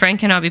 Your friend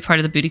cannot be part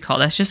of the booty call.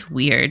 That's just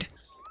weird.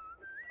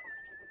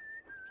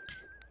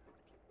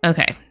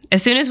 Okay.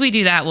 As soon as we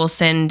do that, we'll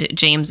send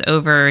James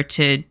over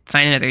to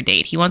find another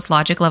date. He wants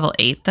logic level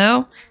 8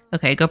 though.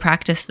 Okay, go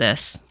practice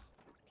this.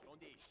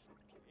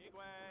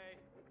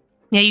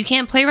 Yeah, you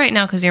can't play right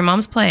now because your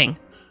mom's playing.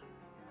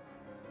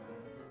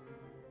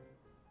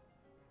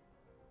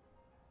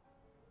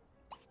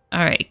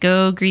 All right,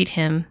 go greet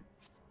him.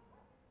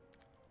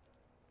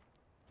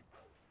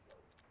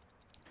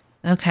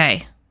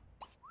 Okay.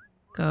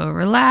 Go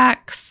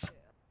relax.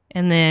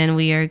 And then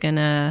we are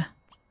gonna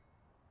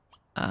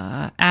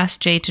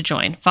ask Jay to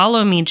join.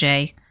 Follow me,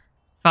 Jay.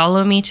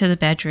 Follow me to the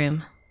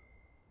bedroom.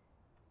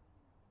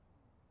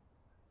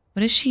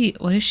 What is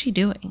she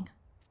doing?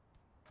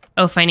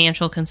 Oh,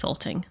 financial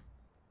consulting.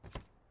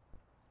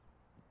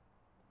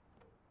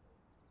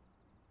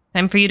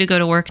 Time for you to go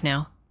to work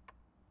now.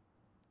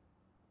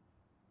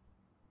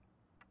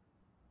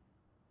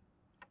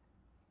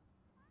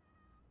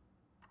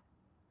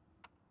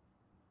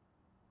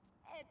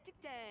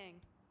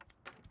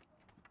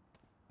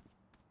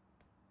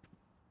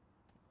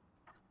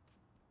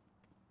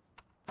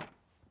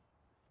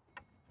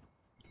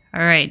 All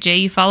right, Jay,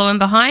 you following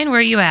behind? Where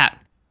are you at?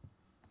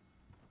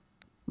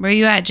 Where are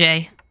you at,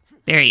 Jay?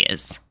 There he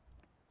is.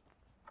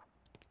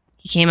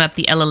 He came up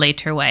the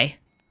elevator way.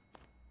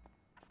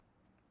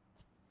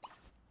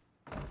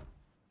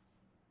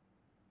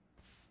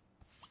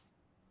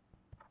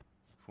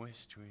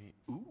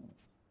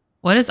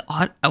 What is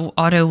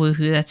auto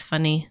woohoo? That's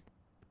funny.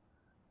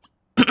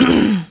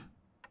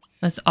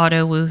 That's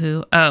auto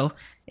woohoo. Oh,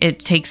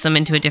 it takes them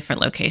into a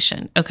different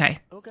location. Okay.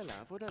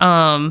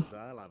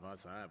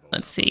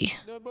 Let's see.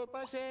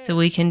 So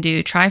we can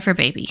do try for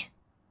baby.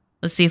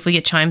 Let's see if we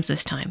get chimes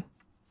this time.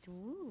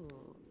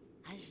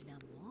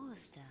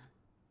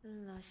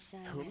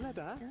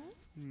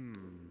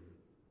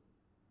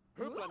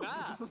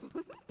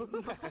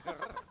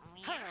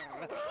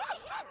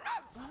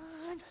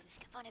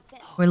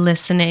 We're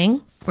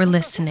listening. We're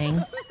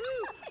listening.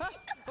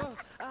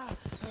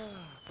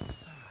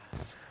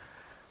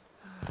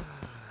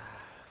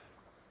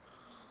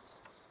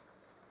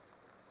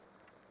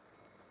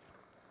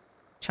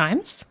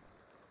 Chimes?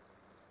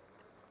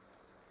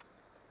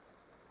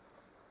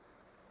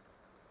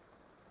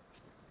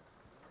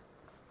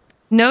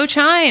 No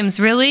chimes,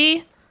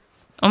 really?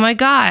 Oh my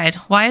god,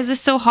 why is this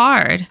so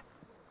hard?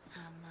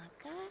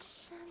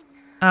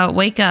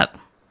 Wake up.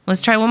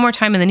 Let's try one more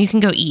time and then you can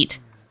go eat.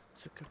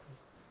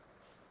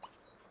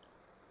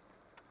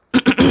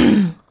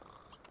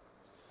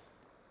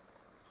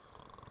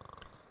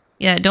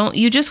 Yeah,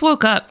 you just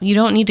woke up. You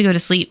don't need to go to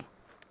sleep.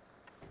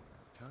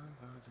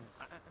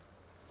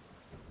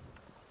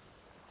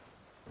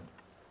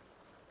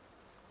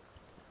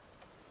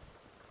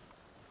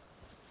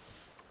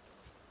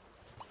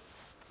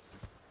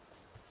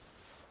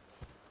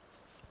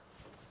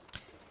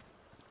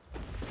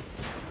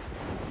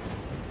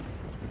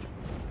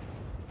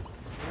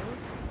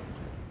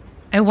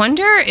 I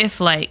wonder if,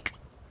 like,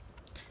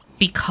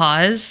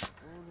 because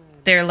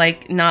they're,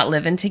 like, not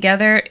living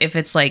together, if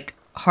it's, like,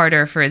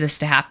 harder for this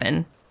to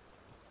happen.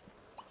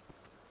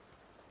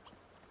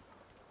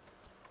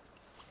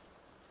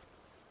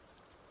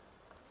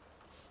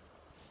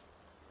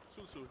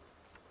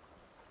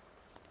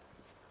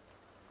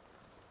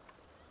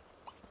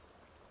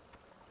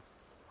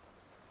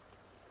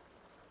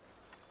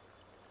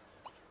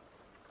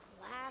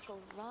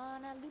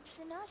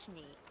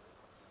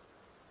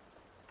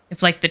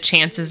 If, like, the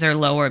chances are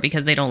lower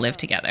because they don't live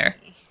together.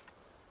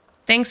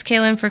 Thanks,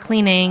 Kaylin, for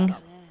cleaning.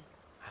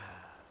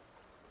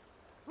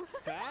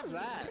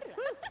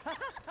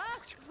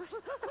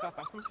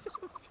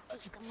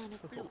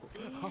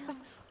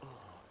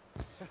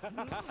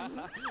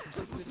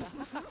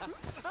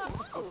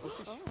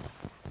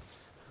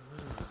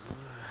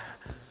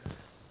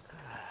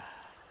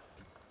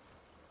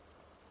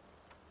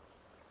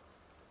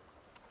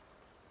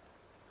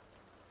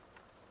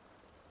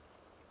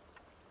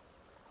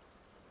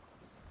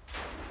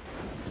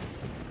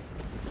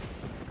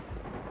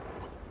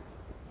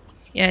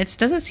 Yeah, it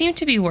doesn't seem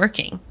to be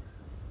working.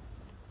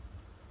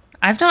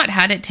 I've not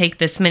had it take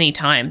this many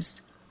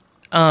times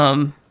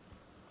for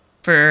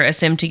a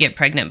sim to get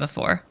pregnant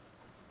before.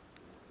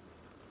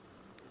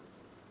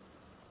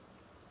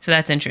 So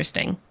that's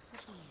interesting.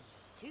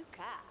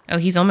 Oh,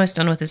 he's almost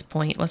done with his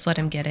point. Let's let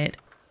him get it.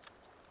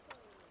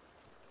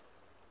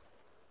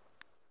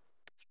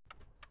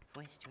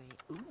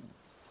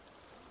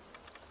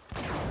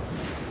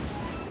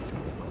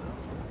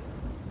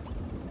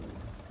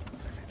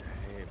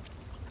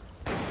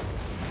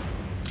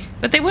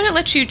 But they wouldn't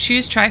let you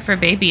choose try for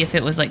baby if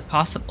it was, like,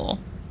 possible.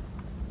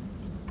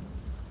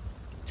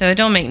 So it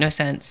don't make no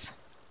sense.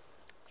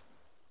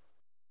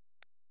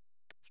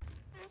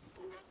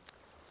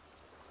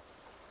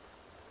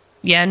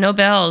 Yeah, no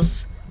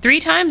bells. 3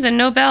 times and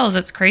no bells.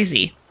 That's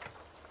crazy.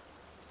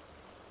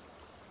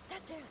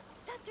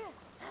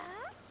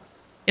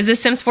 Is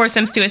this Sims 4,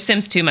 Sims 2? It's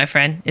Sims 2, my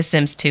friend. It's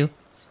Sims 2.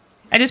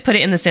 I just put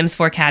it in the Sims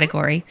 4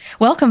 category.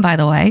 Welcome, by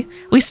the way.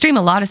 We stream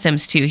a lot of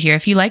Sims 2 here.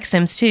 If you like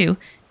Sims 2,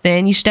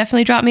 then you should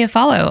definitely drop me a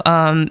follow,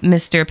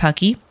 Mr.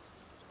 Pucky.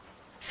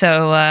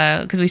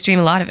 So, because we stream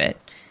a lot of it.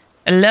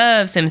 I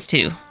love Sims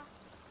 2.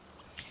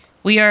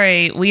 We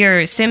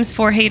are Sims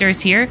 4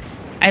 haters here.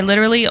 I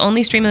literally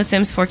only stream in the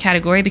Sims 4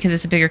 category because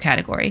it's a bigger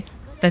category.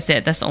 That's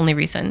it. That's the only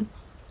reason.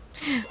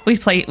 We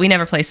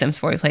never play Sims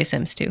 4. We play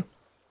Sims 2.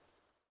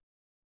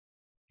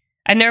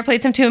 I've never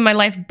played Sims 2 in my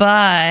life,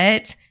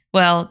 but,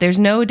 well, there's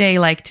no day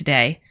like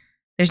today.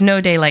 There's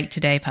no day like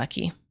today,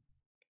 Pucky.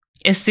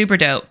 It's super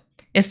dope.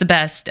 It's the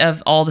best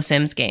of all the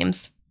Sims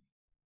games.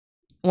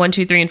 1,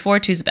 2, 3, and 4.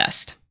 2's the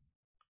best.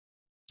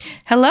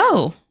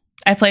 Hello.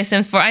 I play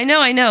Sims 4. I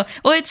know.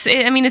 Well,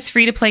 it's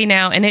free to play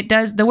now, and it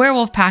does. The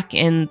werewolf pack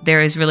in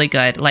there is really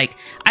good.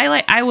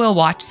 I will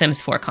watch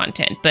Sims 4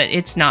 content, but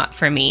it's not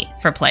for me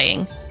for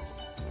playing.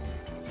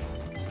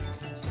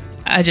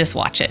 I just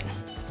watch it.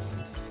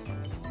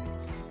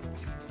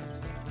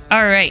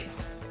 All right.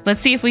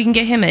 Let's see if we can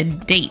get him a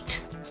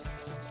date.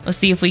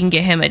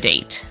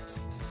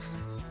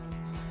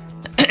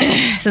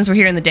 Since we're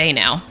here in the day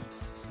now.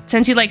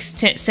 Since you like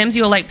Sims,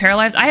 you will like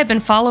Paralives. I have been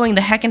following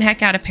the heck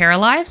out of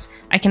Paralives.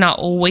 I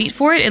cannot wait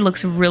for it. It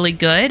looks really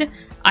good.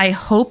 I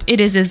hope it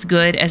is as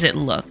good as it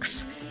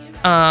looks.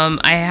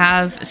 I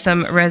have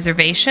some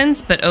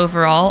reservations, but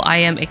overall I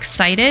am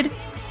excited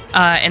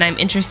and I'm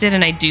interested,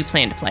 and I do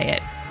plan to play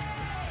it.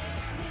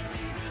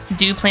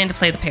 Do plan to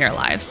play the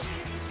Paralives.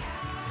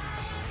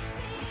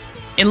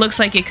 It looks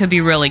like it could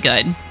be really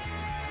good,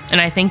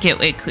 and I think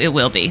it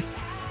will be.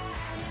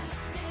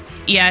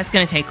 Yeah, it's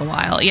going to take a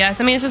while.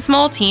 Yes, I mean, it's a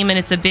small team and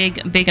it's a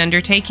big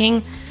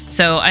undertaking.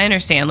 So I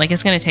understand, like,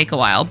 it's going to take a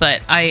while,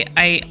 but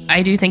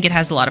I do think it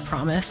has a lot of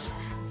promise.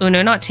 Oh,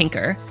 no, not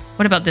Tinker.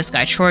 What about this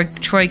guy?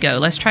 Troy Go.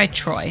 Let's try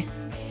Troy.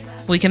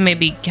 We can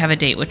maybe have a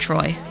date with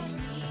Troy.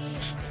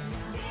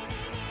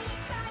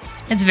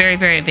 It's very,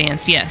 very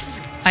advanced.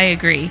 Yes, I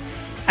agree.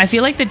 I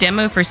feel like the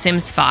demo for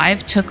Sims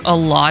 5 took a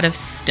lot of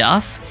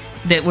stuff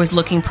that was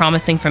looking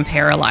promising from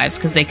Paralives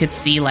because they could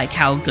see, like,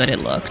 how good it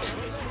looked.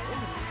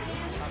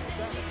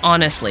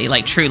 Honestly,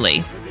 like,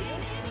 truly.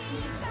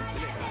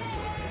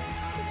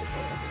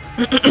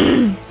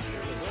 Have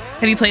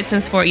you played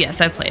Sims 4?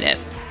 Yes, I've played it.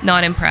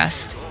 Not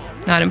impressed.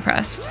 Not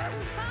impressed.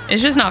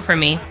 It's just not for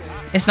me.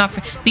 It's not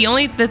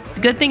the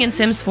good thing in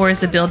Sims 4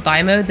 is the build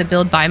buy mode. The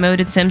build buy mode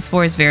in Sims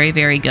 4 is very,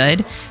 very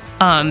good.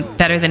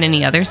 Better than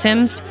any other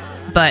Sims,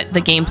 but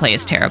the gameplay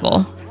is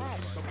terrible.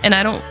 And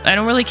I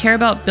don't really care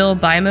about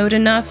build buy mode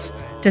enough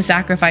to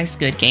sacrifice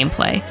good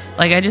gameplay.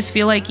 Like, I just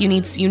feel like you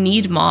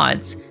need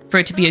mods for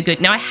it to be a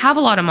good. Now I have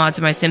a lot of mods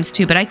in my Sims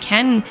 2, but I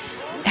can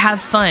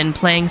have fun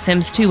playing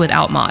Sims 2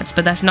 without mods,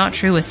 but that's not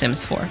true with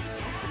Sims 4.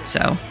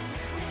 So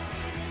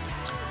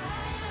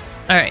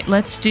all right,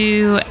 let's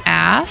do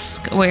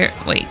ask. Wait,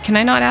 can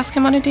I not ask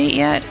him on a date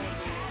yet?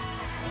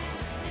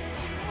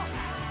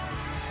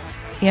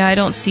 Yeah, I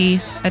don't see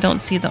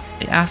the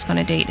ask on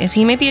a date. Is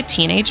he maybe a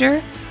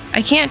teenager?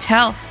 I can't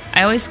tell.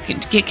 I always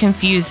get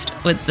confused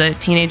with the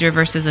teenager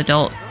versus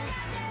adult.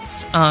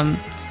 So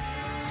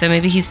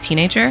maybe he's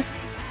teenager?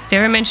 Did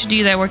I ever mention to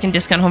you that I work in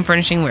discount home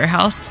furnishing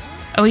warehouse?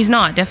 Oh, he's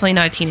not. Definitely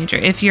not a teenager.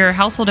 If your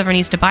household ever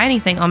needs to buy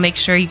anything, I'll make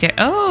sure you get...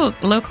 Oh,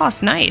 low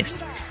cost.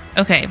 Nice.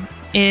 Okay.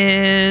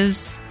 Can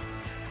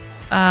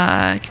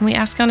we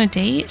ask on a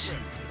date?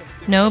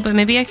 No, but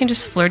maybe I can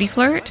just flirty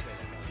flirt?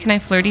 Can I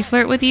flirty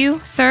flirt with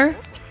you, sir?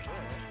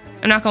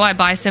 I'm not gonna lie,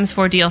 buy Sims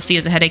 4 DLC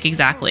is a headache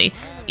exactly.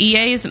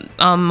 EA's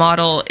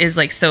model is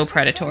like so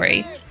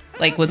predatory,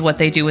 like with what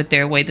they do with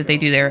their way that they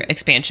do their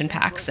expansion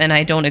packs, and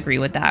I don't agree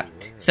with that.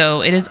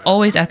 So it is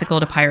always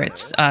ethical to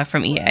pirates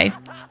from EA,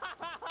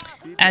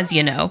 as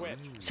you know.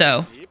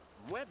 So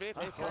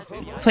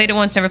played it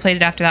once, never played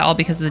it after that, all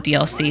because of the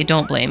DLC.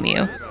 Don't blame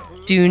you.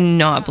 Do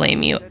not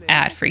blame you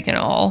at freaking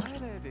all.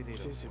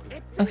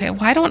 Okay,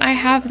 why don't I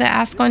have the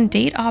ask on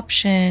date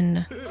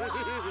option?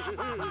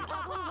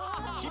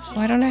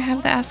 Why don't I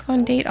have the ask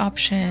on date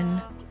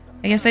option?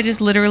 I guess I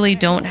just literally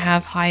don't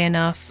have high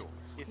enough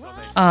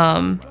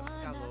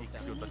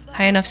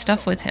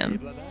stuff with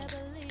him.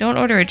 Don't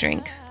order a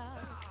drink.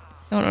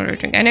 Don't order a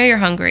drink. I know you're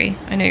hungry.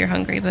 I know you're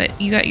hungry, but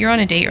you're on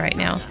a date right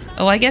now.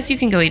 Oh, I guess you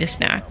can go eat a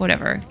snack.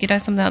 Whatever. Get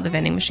us something out of the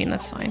vending machine.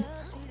 That's fine.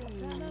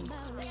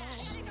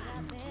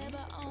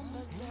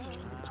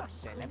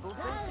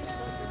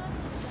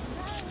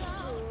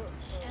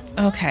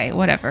 Okay,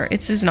 whatever.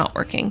 This is not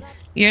working.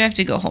 You're gonna have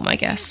to go home, I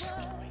guess.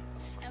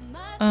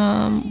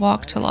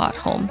 Walk to lot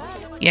home.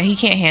 Yeah, he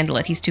can't handle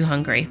it. He's too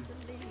hungry.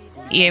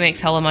 EA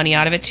makes hella money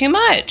out of it. Too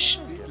much!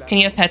 Can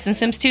you have pets in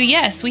Sims 2?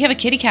 Yes, we have a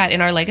kitty cat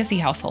in our legacy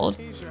household.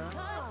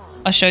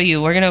 I'll show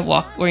you. We're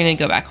gonna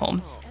go back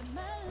home.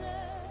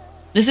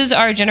 This is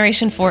our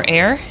Generation 4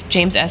 heir,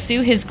 James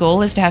Esu. His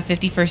goal is to have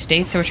 50 first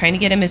dates, so we're trying to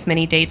get him as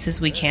many dates as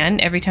we can.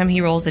 Every time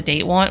he rolls a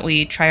date want,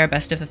 we try our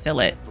best to fulfill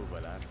it.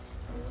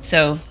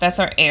 So that's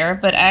our heir,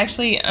 but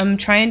I'm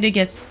trying to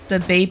get the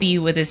baby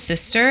with his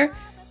sister.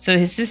 So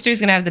his sister's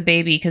gonna have the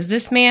baby, because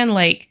this man,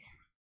 like,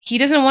 he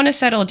doesn't want to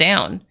settle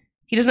down.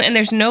 He doesn't, and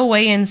there's no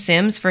way in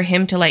Sims for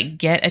him to, like,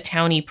 get a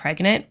townie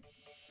pregnant.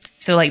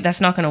 So, like,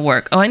 that's not gonna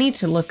work. Oh, I need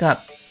to look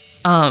up,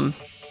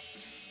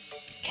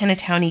 can a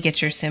townie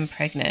get your Sim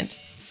pregnant?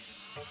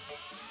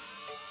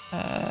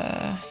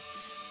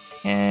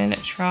 Can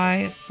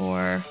try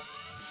for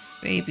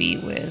baby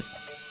with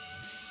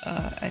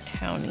a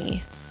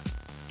townie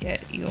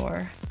get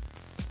your...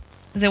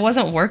 Because it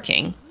wasn't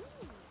working.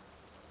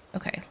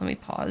 Okay, let me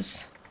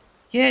pause.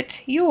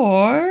 Get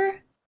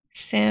your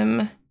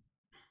Sim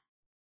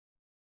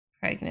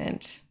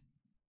pregnant.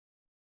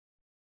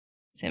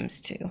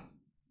 Sims 2.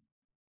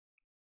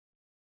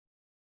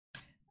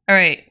 All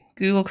right,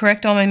 Google,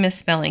 correct all my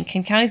misspelling.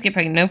 Can counties get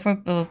pregnant? No, blah,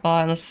 blah,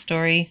 blah, unless the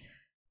story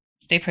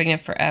stay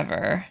pregnant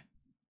forever.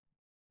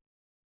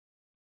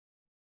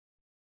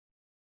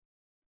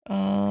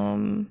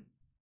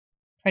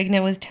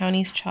 Pregnant with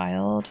townie's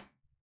child.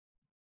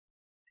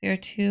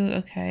 02,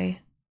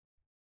 okay.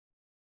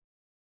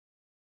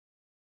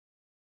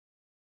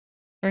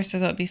 First I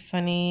thought it'd be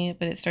funny,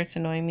 but it starts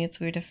annoying me. It's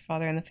weird if a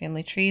father in the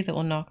family tree that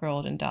will not grow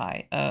old and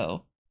die.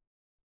 Oh.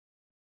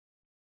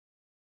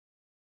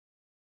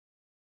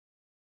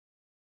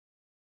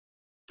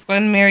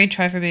 Unmarried,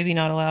 try for baby,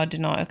 not allowed, did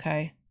not,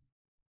 okay.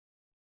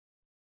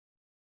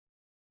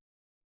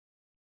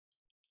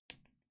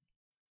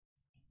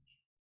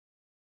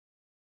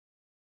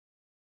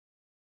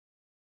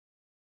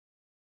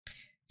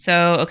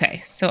 So,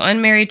 okay. So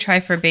unmarried, try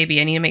for baby.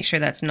 I need to make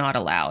sure that's not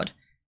allowed.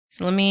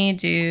 So let me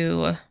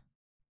do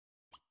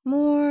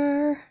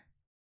more.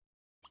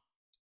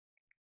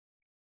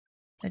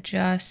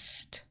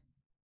 Adjust.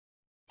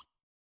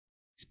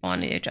 Spawn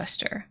the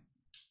adjuster.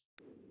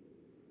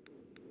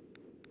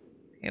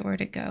 Okay, where'd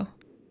it go?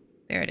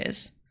 There it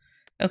is.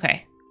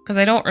 Okay, because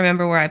I don't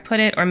remember where I put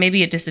it, or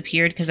maybe it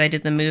disappeared because I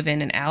did the move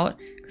in and out,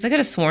 because I could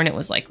have sworn it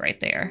was like right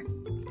there.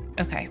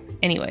 Okay,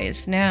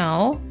 anyways,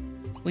 now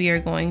we are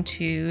going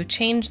to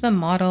change the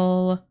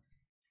model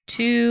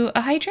to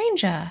a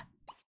hydrangea.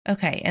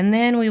 Okay, and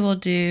then we will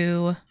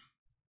do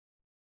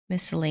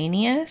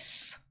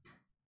miscellaneous.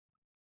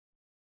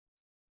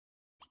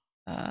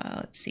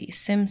 Let's see,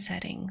 sim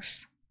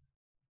settings.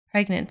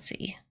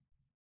 Pregnancy.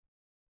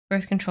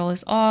 Birth control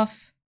is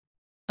off.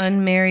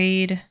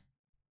 Unmarried.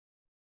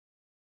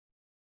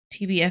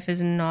 TBF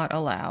is not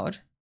allowed.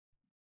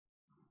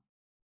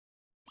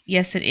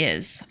 Yes, it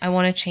is. I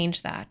want to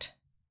change that.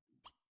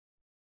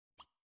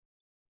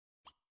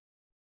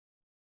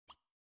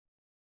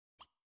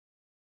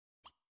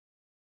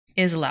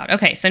 is allowed.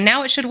 Okay, so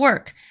now it should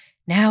work.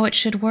 Now it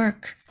should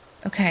work.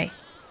 Okay,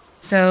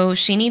 so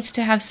she needs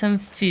to have some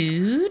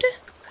food.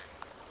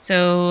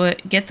 So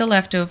get the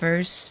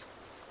leftovers.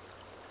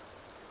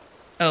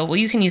 Oh, well,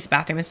 you can use the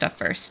bathroom and stuff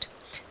first.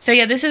 So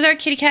yeah, this is our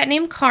kitty cat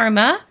named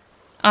Karma.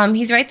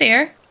 He's right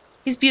there.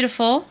 He's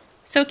beautiful.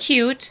 So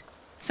cute.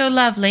 So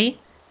lovely.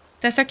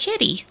 That's our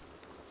kitty.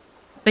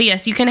 But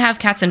yes, you can have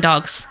cats and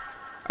dogs.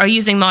 Are you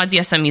using mods?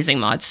 Yes, I'm using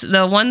mods.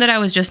 The one that I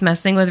was just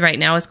messing with right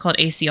now is called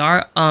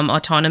ACR,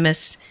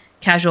 Autonomous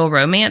Casual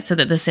Romance, so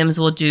that the Sims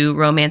will do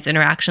romance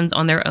interactions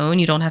on their own.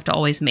 You don't have to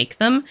always make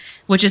them,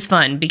 which is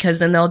fun because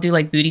then they'll do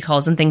like booty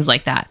calls and things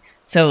like that.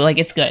 So like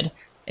it's good.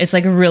 It's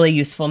like a really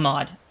useful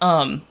mod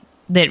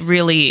that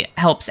really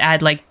helps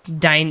add like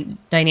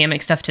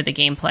dynamic stuff to the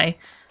gameplay.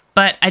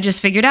 But I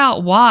just figured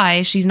out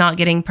why she's not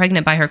getting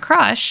pregnant by her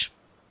crush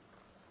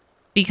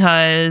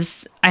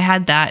because I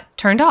had that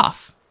turned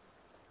off.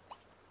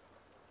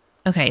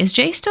 Okay, is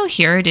Jay still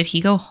here or did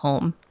he go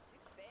home?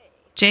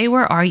 Jay,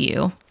 where are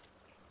you?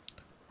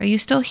 Are you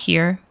still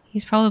here?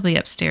 He's probably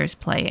upstairs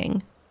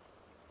playing.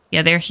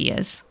 Yeah, there he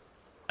is.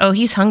 Oh,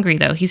 he's hungry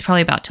though. He's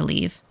probably about to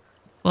leave.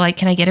 Well,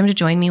 can I get him to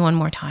join me one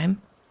more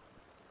time?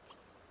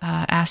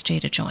 Ask Jay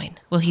to join.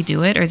 Will he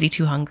do it or is he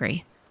too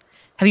hungry?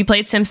 Have you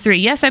played Sims 3?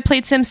 Yes, I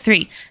played Sims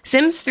 3.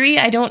 Sims 3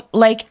 I don't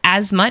like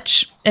as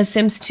much as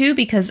Sims 2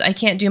 because I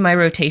can't do my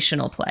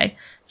rotational play.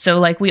 So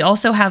like we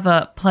also have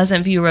a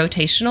Pleasant View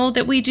rotational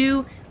that we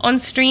do on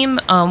stream.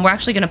 We're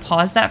actually going to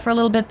pause that for a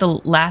little bit. The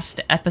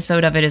last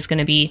episode of it is going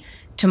to be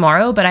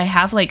tomorrow, but I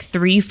have like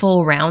 3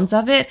 full rounds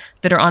of it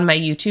that are on my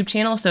YouTube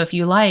channel. So if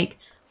you like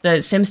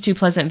the Sims 2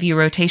 Pleasant View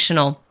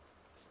rotational,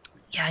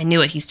 yeah, I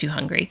knew it. He's too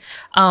hungry.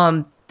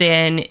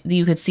 Then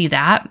you could see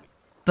that,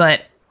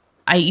 but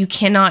you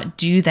cannot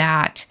do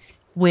that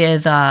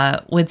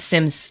with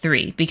Sims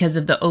 3 because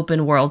of the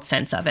open world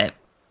sense of it.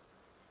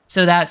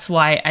 So that's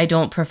why I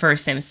don't prefer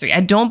Sims 3. I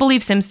don't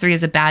believe Sims 3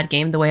 is a bad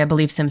game the way I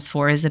believe Sims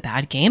 4 is a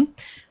bad game,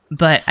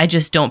 but I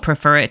just don't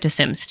prefer it to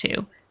Sims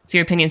 2. So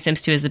your opinion,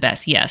 Sims 2 is the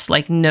best? Yes,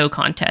 like no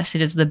contest.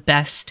 It is the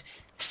best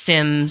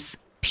Sims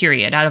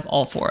period out of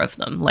all 4 of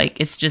them.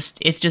 Like it's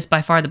just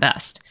by far the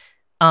best.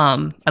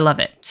 I love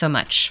it so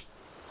much.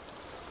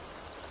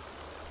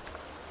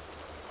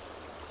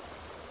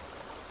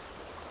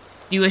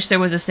 Do you wish there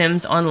was a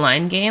Sims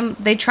online game?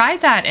 They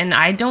tried that and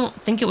I don't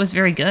think it was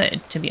very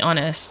good, to be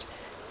honest.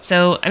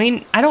 So, I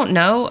mean, I don't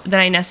know that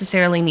I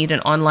necessarily need an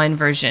online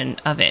version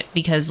of it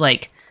because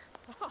like,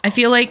 I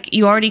feel like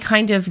you already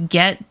kind of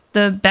get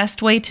the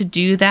best way to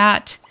do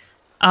that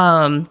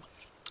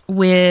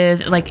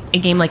with like a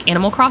game like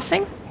Animal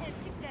Crossing.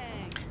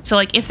 So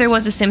like if there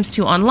was a Sims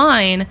 2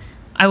 online,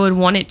 I would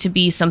want it to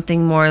be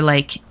something more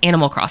like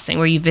Animal Crossing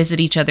where you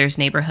visit each other's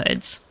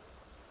neighborhoods.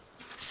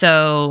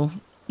 So,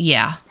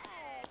 yeah.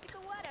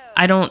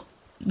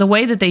 The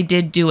way that they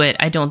did do it,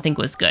 I don't think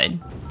was good.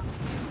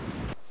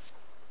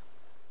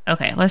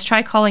 Okay, let's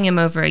try calling him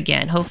over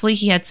again. Hopefully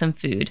he had some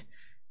food.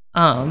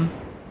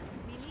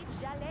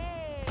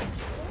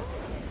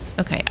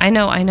 Okay, I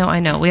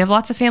know. We have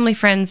lots of family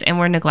friends and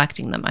we're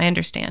neglecting them. I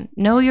understand.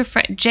 No, your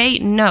friend, Jay,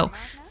 no.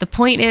 The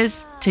point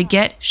is to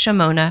get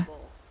Shamona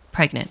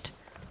pregnant.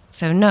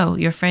 So no,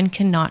 your friend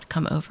cannot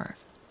come over.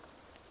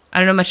 I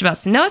don't know much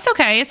about... No, it's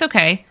okay, it's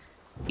okay.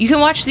 You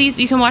can watch these,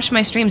 you can watch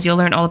my streams, you'll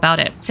learn all about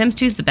it. Sims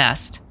 2 is the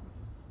best.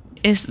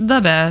 It's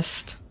the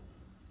best.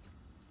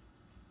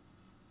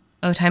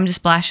 Oh, time to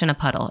splash in a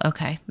puddle.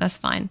 Okay, that's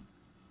fine.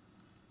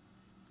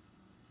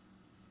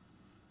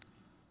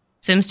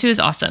 Sims 2 is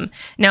awesome.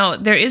 Now,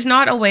 there is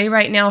not a way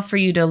right now for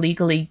you to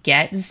legally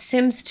get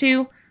Sims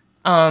 2,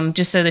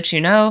 just so that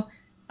you know,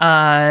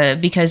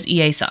 because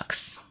EA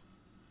sucks.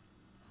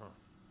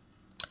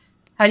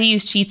 How do you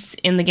use cheats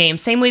in the game?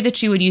 Same way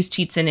that you would use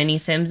cheats in any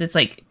Sims. It's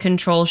like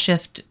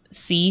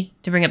Control-Shift-C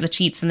to bring up the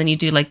cheats, and then you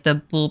do like the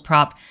bool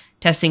prop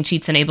testing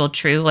cheats enabled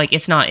true. Like,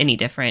 it's not any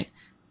different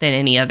than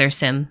any other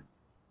Sim.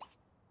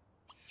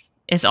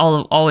 It's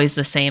always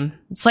the same.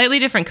 Slightly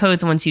different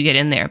codes once you get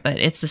in there, but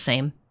it's the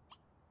same.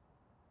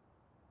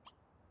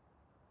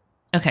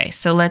 Okay,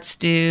 so let's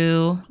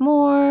do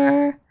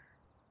more.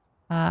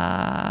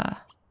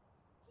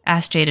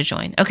 Ask Jay to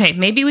join. Okay,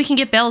 maybe we can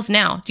get bells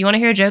now. Do you want to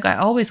hear a joke? I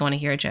always want to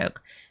hear a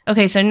joke.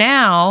 Okay, so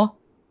now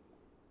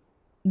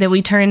that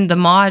we turned the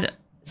mod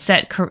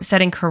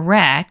setting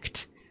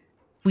correct,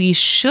 we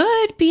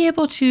should be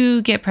able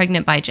to get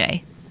pregnant by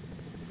Jay.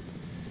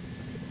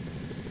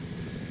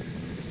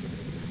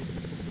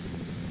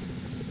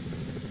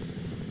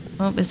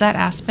 Oh, is that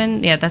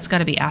Aspen? Yeah, that's got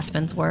to be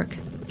Aspen's work.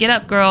 Get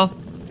up, girl.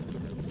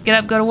 Get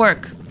up, go to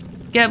work.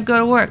 Get up, go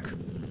to work.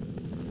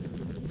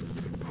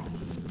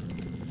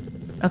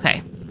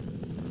 Okay.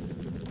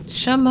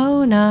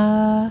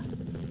 Shamona.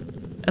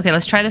 Okay,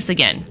 let's try this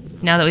again.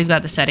 Now that we've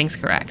got the settings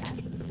correct.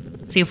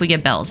 See if we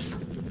get bells.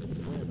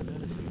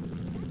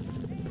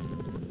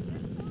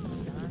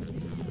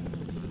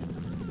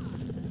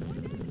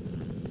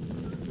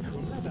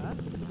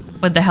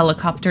 With the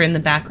helicopter in the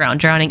background,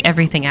 drowning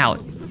everything out.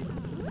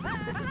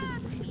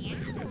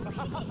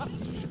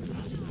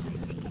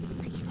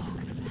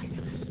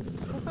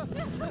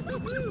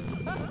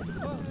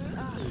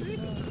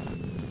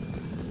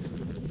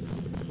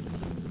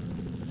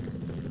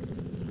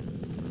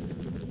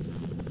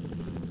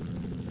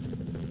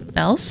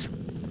 Bells?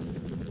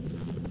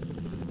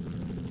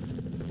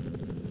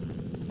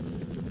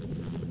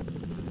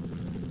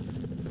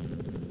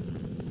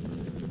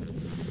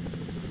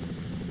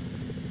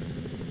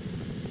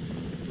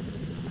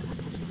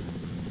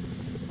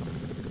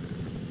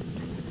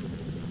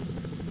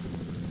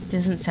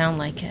 Doesn't sound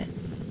like it.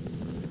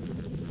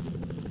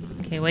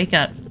 Okay, wake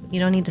up. You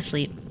don't need to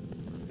sleep.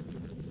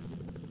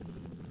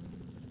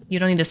 You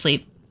don't need to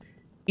sleep.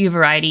 You have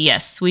variety.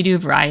 Yes, we do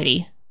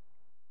variety.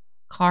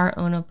 Car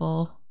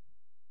ownable.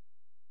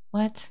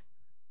 What?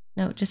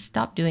 No, just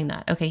stop doing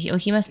that. Okay,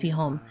 he must be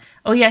home.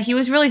 Oh yeah, he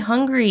was really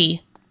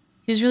hungry.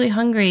 He was really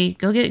hungry.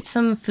 Go get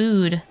some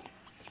food.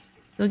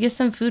 Go get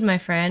some food, my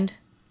friend.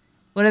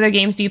 What other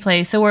games do you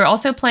play? So we're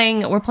also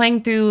playing, we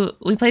played through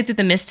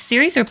the Myst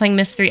series. We're playing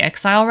Myst 3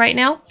 Exile right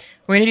now.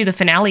 We're going to do the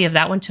finale of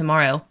that one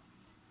tomorrow.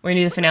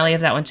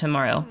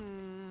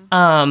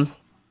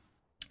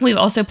 We've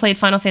also played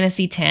Final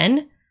Fantasy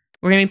X.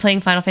 We're going to be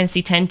playing Final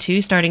Fantasy X 2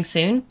 starting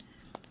soon.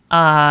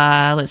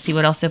 Let's see,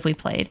 what else have we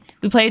played?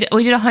 We did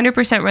a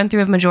 100% run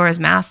through of Majora's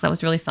Mask. That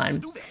was really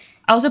fun.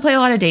 I also played a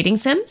lot of dating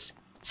sims.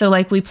 So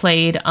like we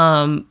played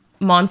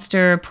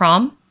Monster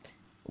Prom.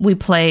 We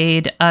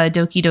played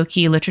Doki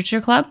Doki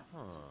Literature Club.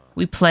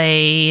 We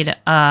played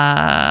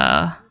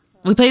the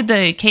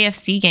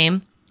KFC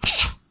game.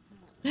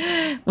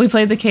 We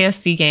played the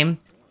KFC game.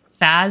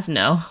 Faz,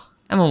 no.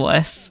 I'm a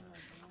wuss.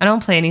 I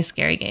don't play any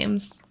scary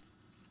games.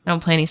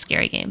 And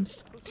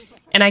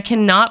I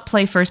cannot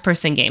play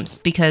first-person games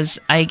because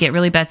I get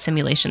really bad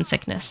simulation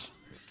sickness.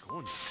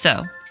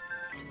 So.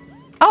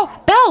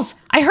 Oh, bells!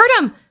 I heard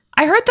them!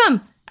 I heard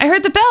them! I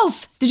heard the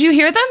bells! Did you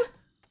hear them?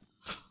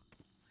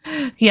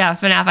 Yeah,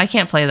 FNAF, I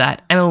can't play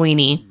that. I'm a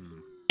weenie.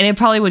 And it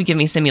probably would give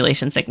me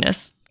simulation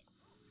sickness.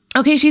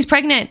 Okay, she's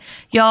pregnant.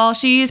 Y'all,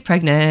 she's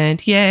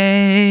pregnant.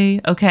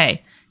 Yay.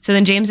 Okay. So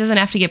then James doesn't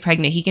have to get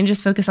pregnant. He can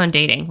just focus on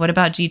dating. What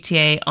about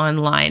GTA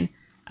Online?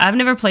 I've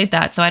never played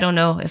that, so I don't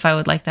know if I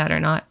would like that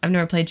or not. I've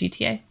never played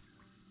GTA. I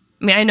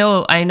mean,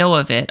 I know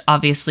of it,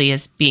 obviously,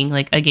 as being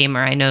like a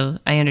gamer.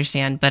 I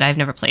understand, but I've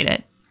never played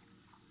it.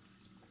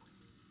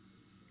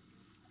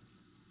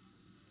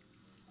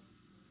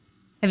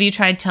 Have you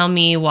tried Tell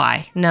Me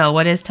Why? No,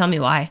 what is Tell Me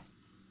Why?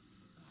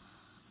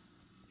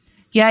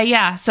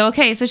 Yeah. So,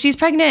 okay, so she's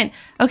pregnant.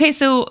 Okay,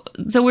 so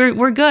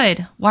we're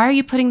good. Why are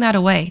you putting that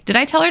away? Did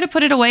I tell her to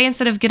put it away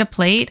instead of get a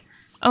plate?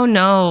 Oh,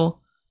 no.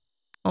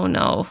 Oh,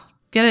 no.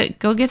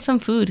 Go get some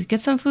food.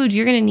 Get some food.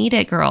 You're gonna need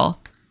it, girl.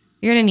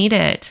 You're gonna need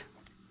it.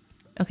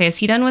 Okay, is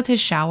he done with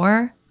his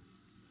shower?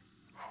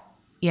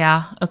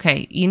 Yeah,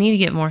 okay. You need to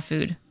get more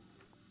food.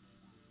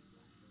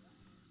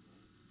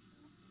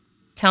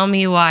 Tell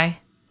me why.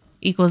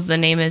 Equals the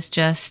name is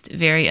just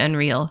very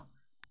unreal.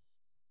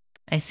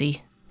 I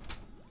see.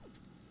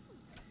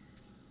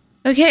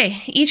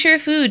 Okay, eat your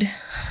food.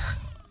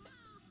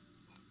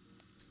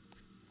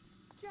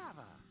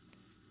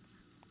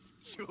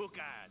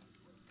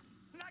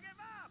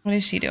 What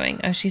is she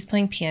doing? Oh, she's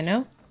playing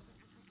piano?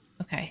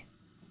 Okay.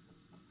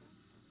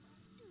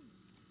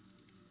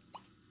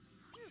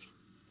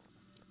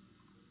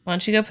 Why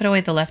don't you go put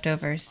away the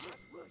leftovers?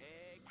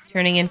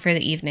 Turning in for the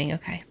evening,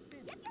 okay.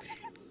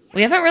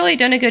 We haven't really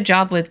done a good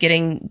job with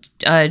getting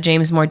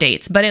James more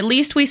dates, but at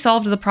least we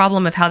solved the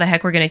problem of how the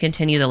heck we're going to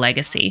continue the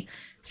legacy.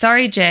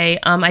 Sorry, Jay.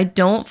 I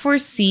don't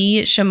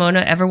foresee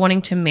Shamona ever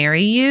wanting to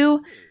marry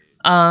you,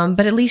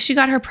 but at least you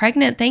got her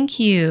pregnant. Thank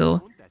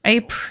you. I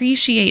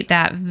appreciate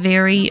that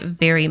very,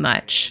 very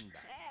much.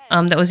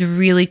 That was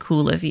really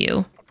cool of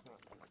you.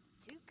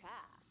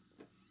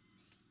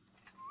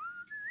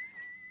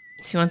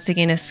 She wants to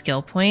gain a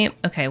skill point.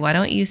 Okay, why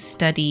don't you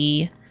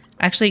study...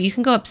 Actually, you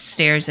can go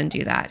upstairs and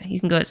do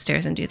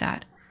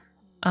that.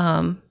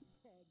 Oh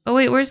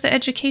wait, where's the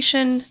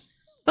education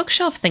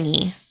bookshelf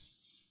thingy?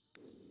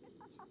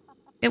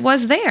 It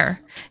was there.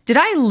 Did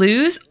I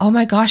lose? Oh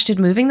my gosh, did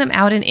moving them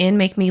out and in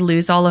make me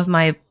lose all of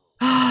my...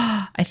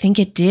 I think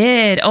it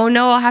did. Oh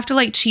no, I'll have to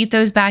like cheat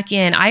those back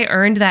in. I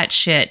earned that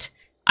shit.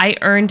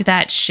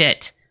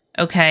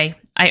 Okay,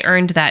 I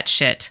earned that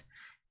shit.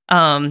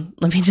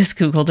 Let me just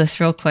Google this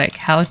real quick.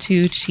 How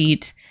to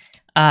cheat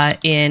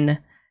in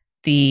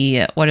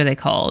the, what are they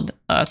called?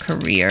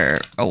 Career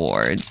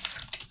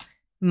awards.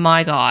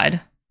 My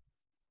God.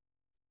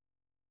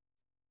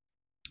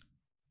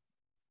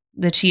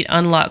 The cheat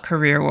unlock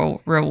career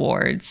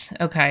rewards.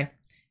 Okay.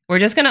 We're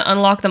just going to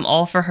unlock them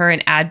all for her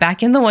and add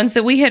back in the ones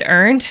that we had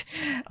earned.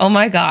 Oh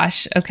my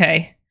gosh.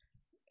 Okay.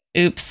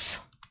 Oops.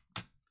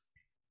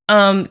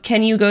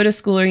 Can you go to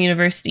school or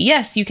university?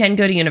 Yes, you can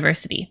go to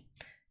university.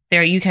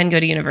 There, you can go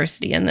to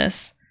university in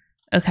this.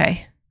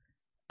 Okay.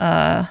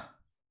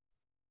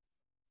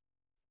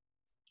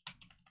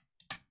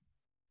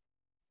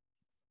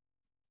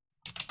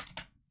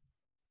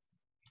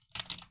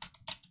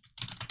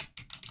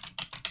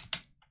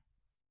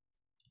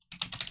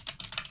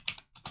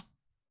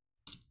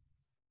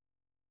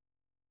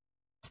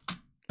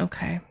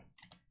 Okay.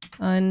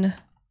 Unlock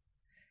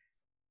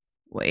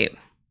Wait.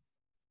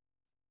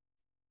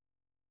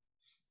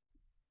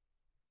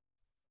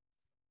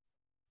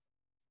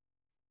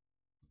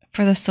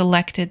 For the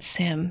selected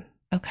sim.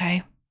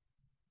 Okay.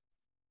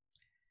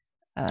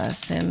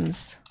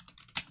 Sims.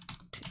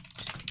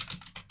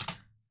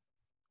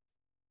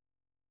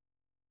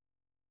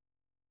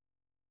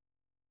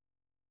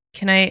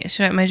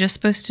 Am I just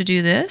supposed to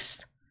do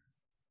this?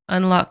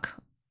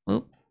 Unlock.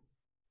 Oop.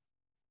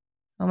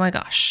 Oh my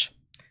gosh.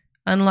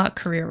 Unlock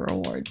career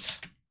rewards.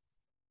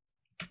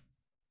 If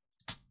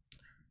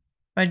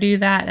I do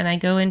that and I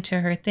go into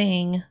her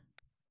thing.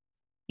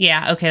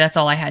 Yeah, okay, that's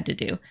all I had to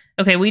do.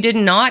 Okay, we did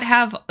not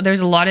have, there's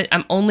a lot of,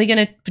 I'm only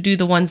going to do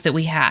the ones that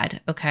we had,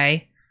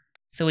 okay?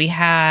 So we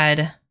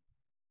had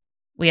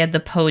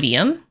the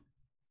podium,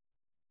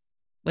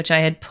 which I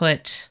had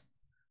put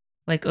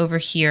like over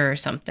here or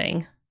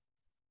something.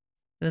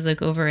 It was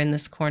like over in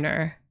this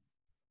corner.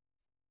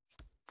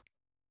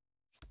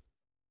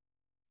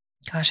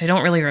 Gosh, I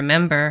don't really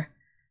remember.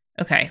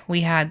 Okay,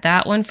 we had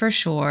that one for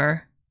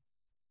sure.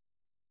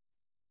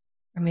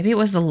 Or maybe it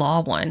was the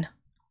law one.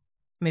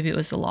 Maybe it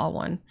was the law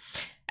one.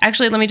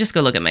 Actually, let me just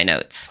go look at my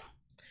notes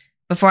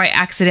before I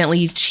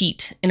accidentally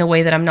cheat in a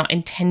way that I'm not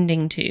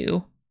intending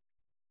to.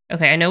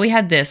 Okay, I know we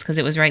had this because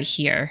it was right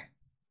here.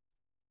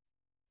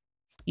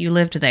 You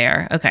lived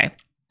there. Okay.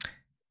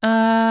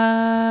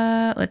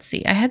 Let's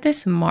see. I had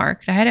this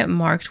marked. I had it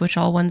marked which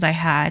all ones I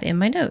had in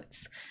my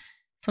notes.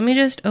 So let me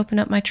just open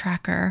up my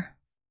tracker.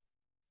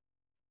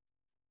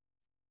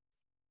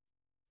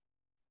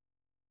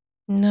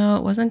 No,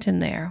 it wasn't in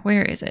there.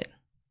 Where is it?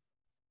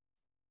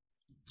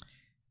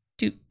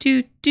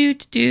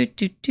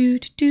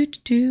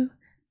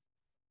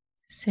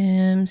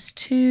 Sims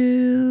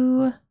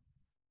 2.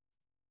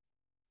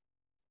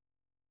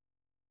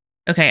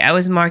 Okay, I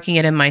was marking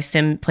it in my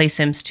Play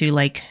Sims 2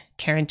 like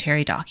Karen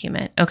Terry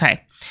document.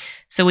 Okay,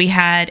 so we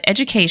had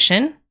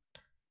education.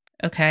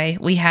 Okay,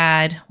 we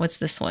had, what's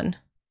this one?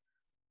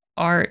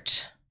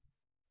 Art.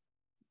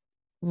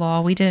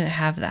 Law, we didn't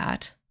have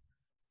that.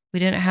 We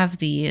didn't have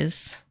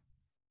these.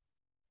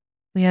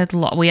 We had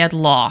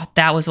law.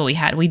 That was what we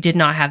had. We did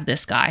not have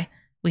this guy.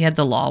 We had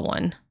the law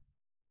one.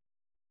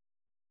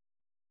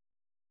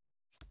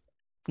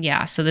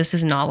 Yeah, so this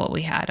is not what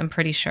we had, I'm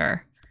pretty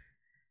sure.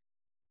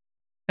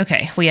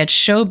 Okay, we had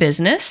show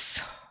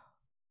business.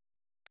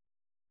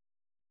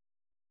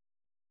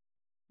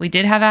 We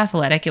did have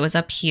athletic. It was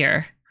up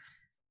here.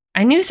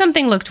 I knew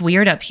something looked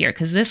weird up here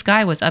because this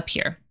guy was up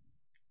here.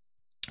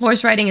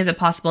 Horse riding, is it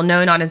possible?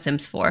 No, not in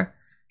Sims 4.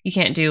 You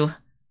can't do...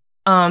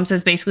 so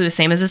it's basically the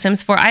same as the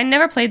Sims 4. I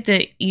never played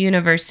the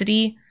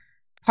university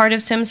part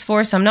of Sims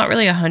 4, so I'm not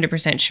really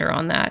 100% sure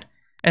on that.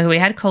 Okay, we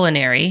had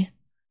culinary.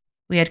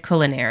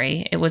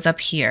 It was up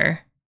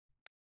here.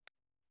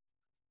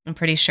 I'm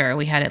pretty sure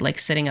we had it like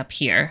sitting up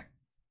here.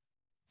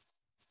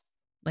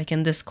 Like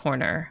in this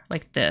corner,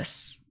 like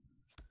this.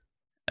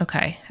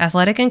 Okay,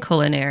 athletic and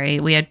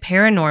culinary. We had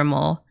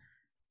paranormal.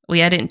 We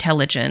had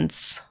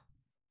intelligence.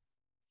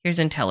 Here's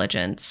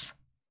intelligence.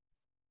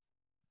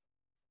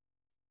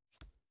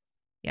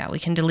 Yeah, we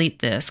can delete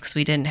this because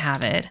we didn't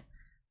have it.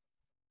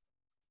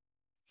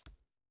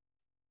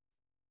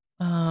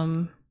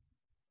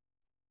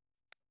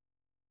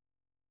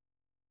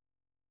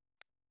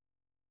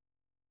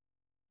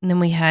 And then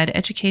we had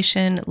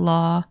education,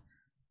 law,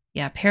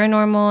 yeah,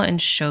 paranormal,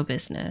 and show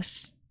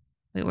business.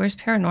 Wait, where's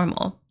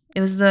paranormal?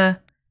 It was the...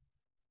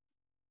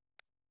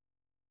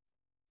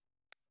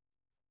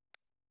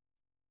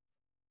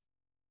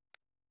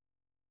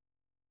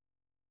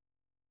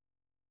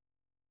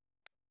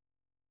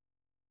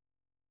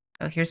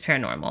 Oh, here's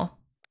paranormal.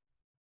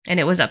 And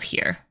it was up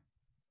here.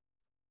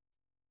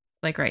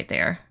 Like right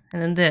there.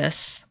 And then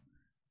this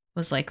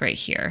was like right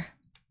here.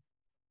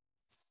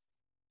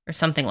 Or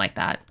something like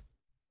that.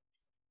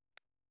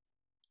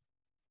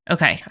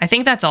 Okay, I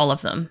think that's all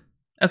of them.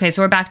 Okay,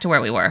 so we're back to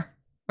where we were.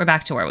 We're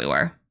back to where we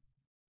were.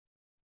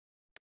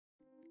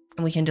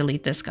 And we can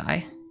delete this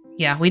guy.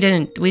 Yeah, we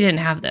didn't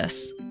have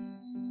this.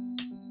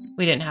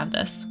 We didn't have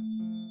this.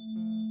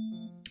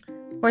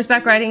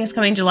 Horseback riding is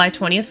coming July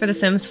 20th for The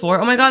Sims 4.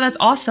 Oh my god, that's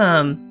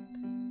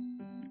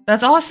awesome.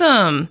 That's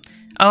awesome.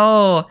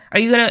 Oh, are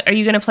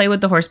you gonna play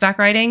with the horseback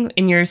riding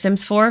in your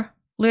Sims 4,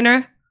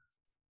 Lunar?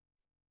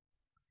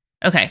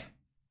 Okay.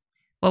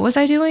 What was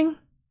I doing?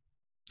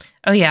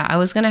 Oh yeah, I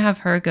was gonna have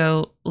her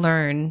go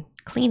learn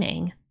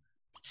cleaning.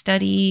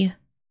 Study.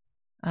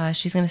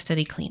 She's gonna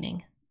study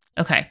cleaning.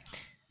 Okay.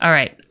 All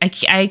right.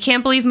 I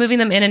can't believe moving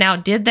them in and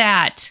out did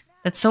that.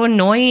 That's so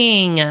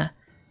annoying.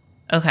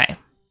 Okay.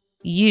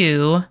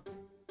 You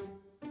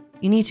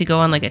need to go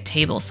on like a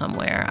table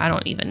somewhere. I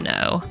don't even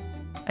know.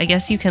 I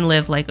guess you can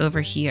live like over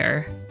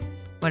here.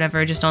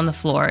 Whatever, just on the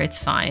floor. It's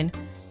fine.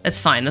 That's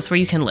fine. That's where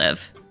you can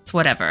live. It's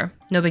whatever.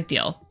 No big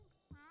deal.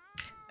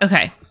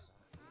 Okay.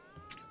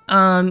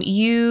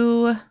 Okay.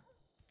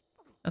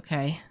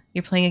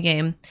 You're playing a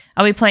game.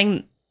 I'll be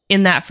playing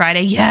in that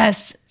Friday.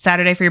 Yes!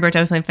 Saturday for your birthday,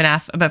 I was playing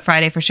FNAF, but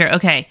Friday for sure.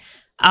 Okay.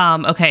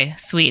 Okay,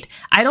 sweet.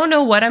 I don't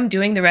know what I'm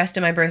doing the rest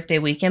of my birthday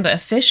weekend, but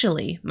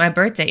officially, my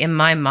birthday in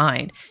my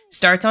mind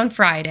starts on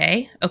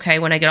Friday, okay,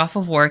 when I get off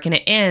of work, and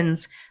it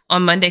ends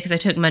on Monday because I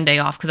took Monday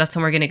off because that's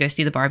when we're going to go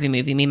see the Barbie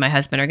movie. Me and my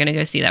husband are going to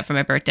go see that for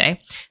my birthday.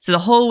 So the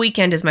whole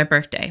weekend is my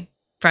birthday.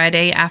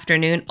 Friday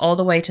afternoon all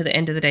the way to the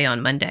end of the day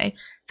on Monday.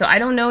 So I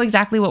don't know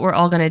exactly what we're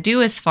all going to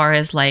do as far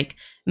as like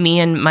me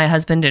and my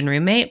husband and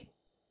roommate.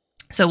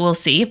 So we'll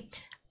see.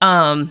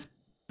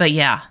 But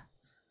yeah.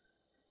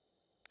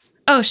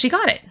 Oh, she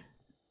got it.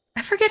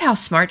 I forget how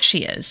smart she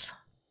is.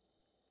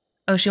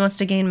 Oh, she wants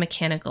to gain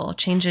mechanical.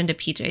 Change into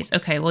PJs.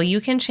 Okay, well, you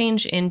can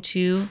change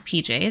into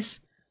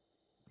PJs.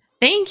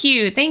 Thank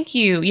you. Thank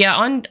you. Yeah,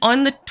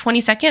 on the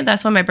 22nd,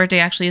 that's when my birthday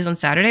actually is on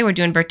Saturday. We're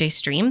doing birthday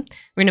stream.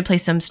 We're going to play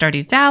some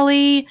Stardew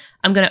Valley.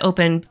 I'm going to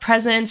open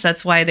presents.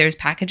 That's why there's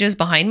packages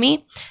behind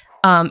me.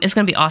 It's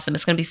going to be awesome.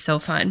 It's going to be so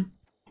fun.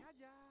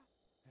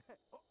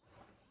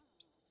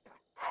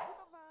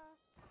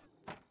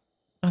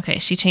 Okay,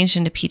 she changed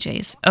into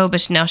PJs. Oh,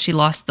 but now she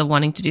lost the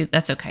wanting to do...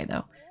 That's okay,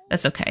 though.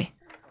 That's okay.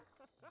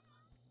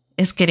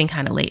 It's getting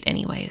kind of late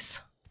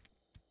anyways.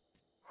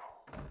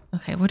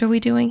 Okay, what are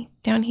we doing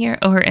down here?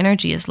 Oh, her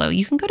energy is low.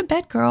 You can go to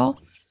bed, girl.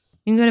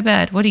 You can go to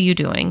bed. What are you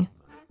doing?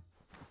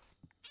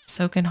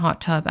 Soak in hot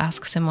tub.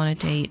 Asks him on a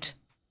date.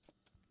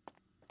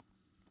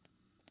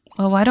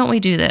 Well, why don't we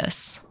do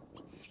this?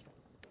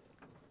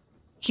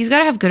 He's got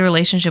to have a good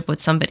relationship with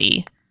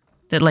somebody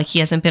that, like, he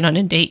hasn't been on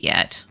a date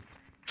yet.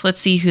 So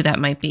let's see who that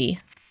might be.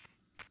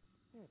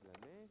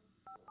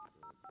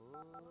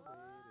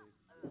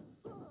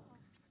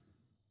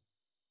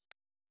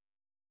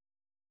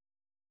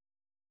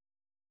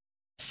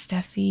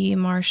 Steffi,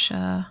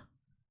 Marsha. I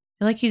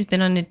feel like he's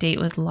been on a date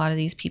with a lot of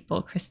these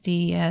people. Christy,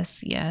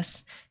 yes,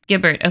 yes.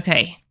 Gibbert,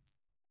 okay.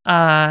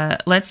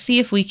 Let's see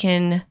if we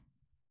can...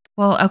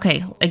 Well,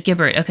 okay,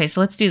 Gibbert. Okay,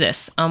 so let's do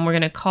this. We're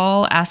going to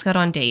call, ask out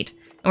on date.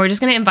 And we're just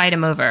going to invite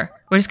him over.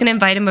 We're just going to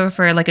invite him over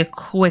for, like, a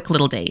quick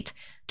little date.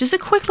 Just a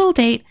quick little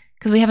date,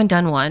 because we haven't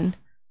done one.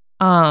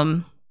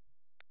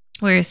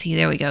 Where is he?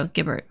 There we go,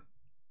 Gibbert.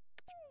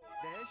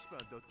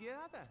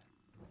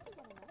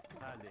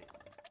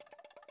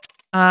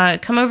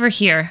 Come over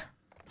here.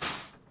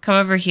 Come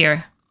over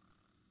here.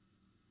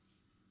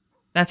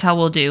 That's how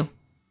we'll do.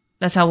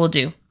 That's how we'll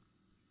do.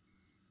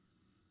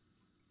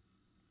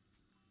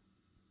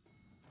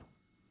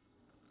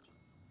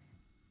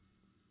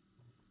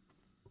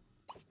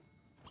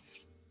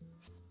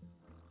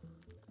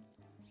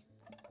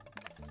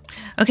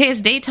 Okay,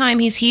 it's daytime.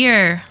 He's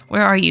here.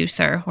 Where are you,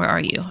 sir? Where are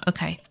you?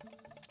 Okay.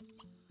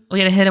 We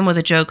gotta hit him with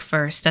a joke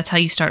first. That's how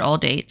you start all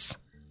dates.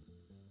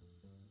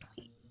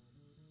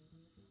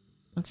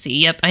 Let's see.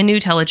 Yep, I knew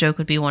tell a joke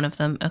would be one of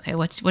them. Okay,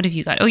 what have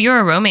you got? Oh, you're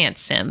a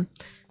romance sim.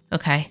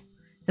 Okay.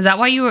 Is that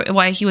why you were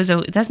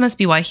that must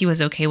be why he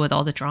was okay with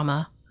all the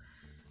drama.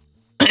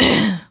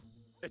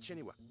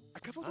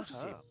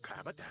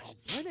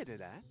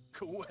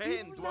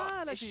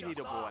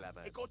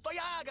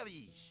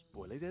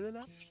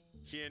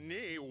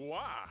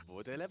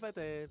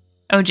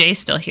 Oh, Jay's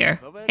still here.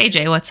 Hey,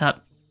 Jay, what's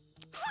up?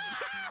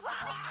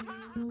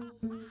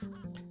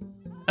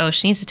 Oh,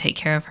 she needs to take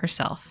care of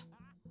herself.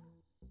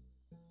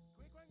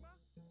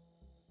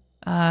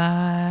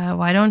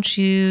 Why don't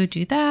you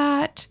do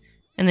that?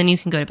 And then you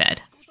can go to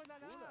bed.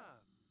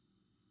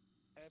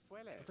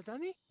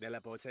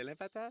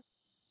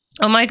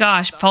 Oh my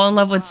gosh, fall in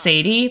love with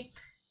Sadie?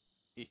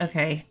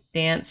 Okay,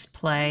 dance,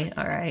 play,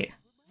 alright.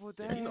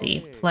 Let's see,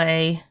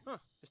 play.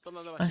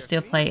 Let's do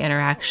a play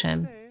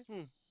interaction.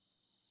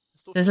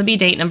 This will be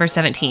date number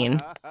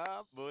 17.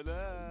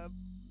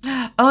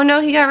 Oh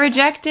no, he got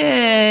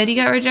rejected! He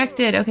got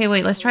rejected! Okay,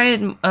 wait, let's try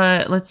it,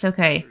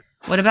 okay.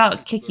 What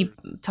about kicky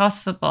toss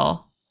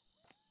football?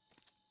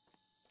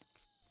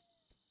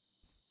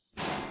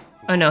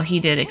 Oh no, he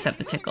did accept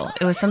the tickle.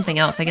 It was something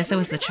else. I guess it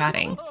was the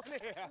chatting.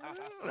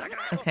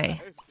 Okay.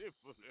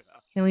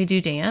 Can we do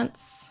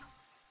dance?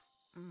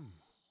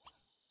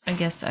 I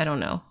guess, I don't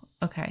know.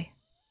 Okay.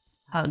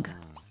 Hug.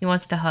 He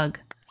wants to hug.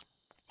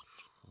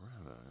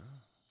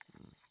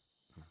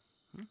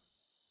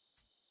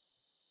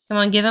 Come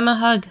on, give him a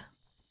hug.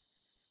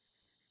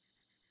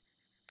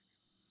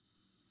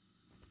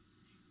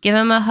 Give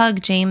him a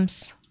hug,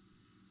 James.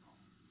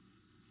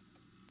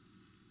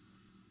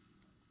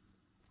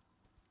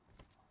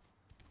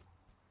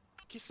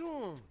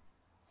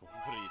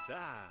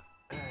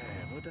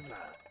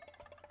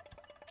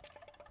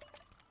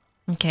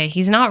 Okay,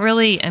 he's not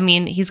really, I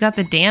mean, he's got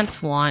the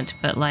dance want,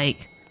 but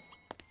like...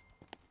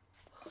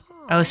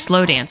 Oh,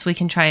 slow dance. We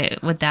can try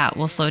it with that.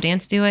 Will slow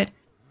dance do it?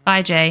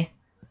 Bye, Jay.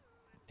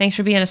 Thanks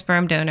for being a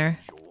sperm donor.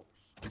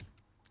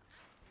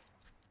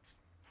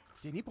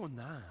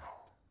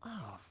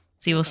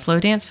 See, will slow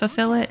dance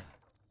fulfill it?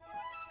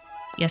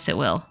 Yes, it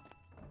will.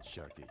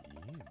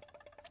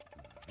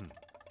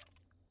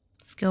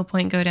 Skill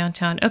point, go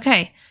downtown.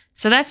 Okay,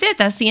 so that's it.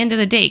 That's the end of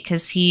the date,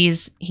 because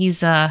he's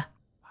not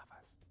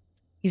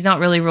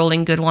really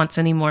rolling good wants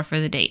anymore for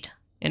the date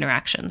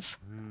interactions.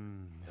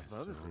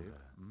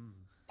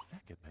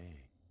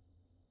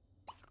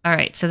 All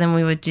right, so then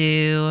we would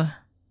do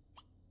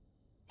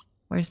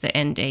Where's the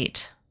end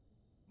date?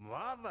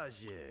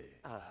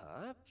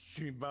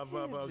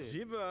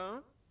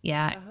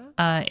 Yeah,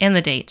 and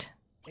the date.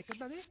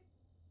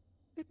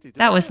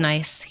 That was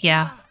nice,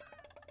 yeah.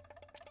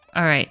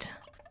 Alright.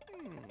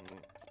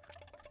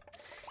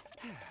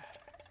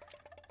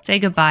 Say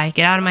goodbye.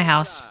 Get out of my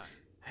house.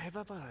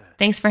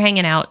 Thanks for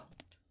hanging out.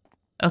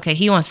 Okay,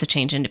 he wants to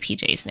change into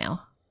PJs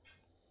now.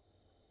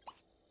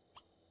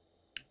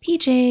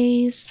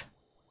 PJs.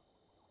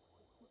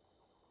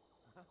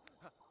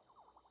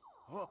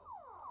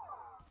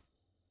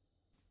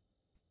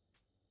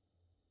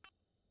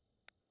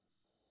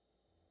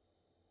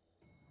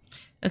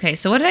 Okay,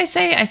 so what did I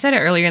say? I said it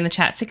earlier in the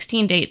chat.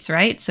 16 dates,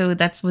 right? So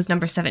that was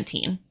number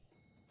 17.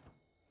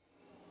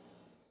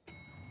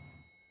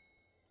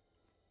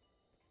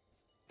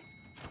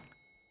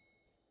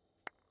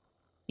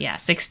 Yeah,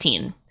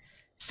 16.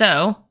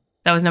 So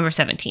that was number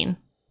 17.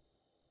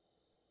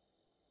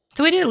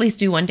 So we did at least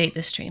do one date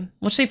this stream.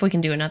 We'll see if we can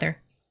do another.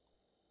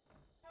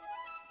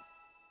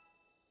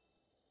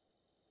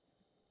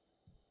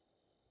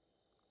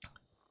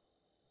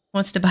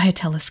 Wants to buy a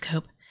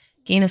telescope.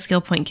 Gain a skill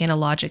point, gain a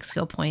logic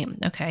skill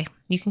point. Okay,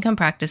 you can come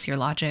practice your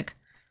logic.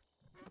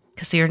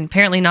 Because you're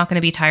apparently not going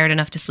to be tired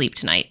enough to sleep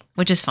tonight,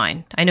 which is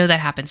fine. I know that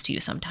happens to you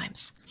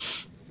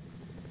sometimes.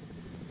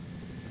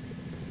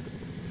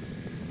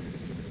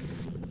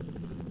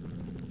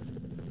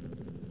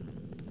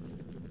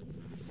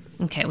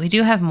 Okay, we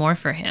do have more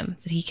for him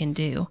that he can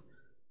do.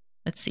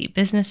 Let's see,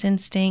 business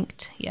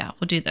instinct. Yeah,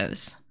 we'll do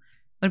those.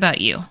 What about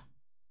you?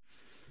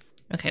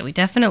 Okay, we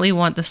definitely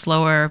want the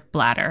slower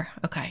bladder.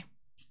 Okay.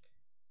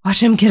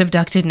 Watch him get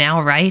abducted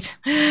now, right?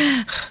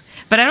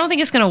 But I don't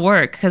think it's gonna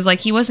work, because, like,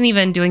 he wasn't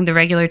even doing the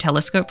regular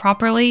telescope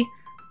properly.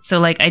 So,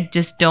 like, I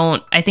just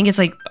don't... I think it's,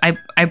 like,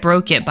 I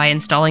broke it by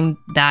installing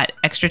that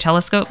extra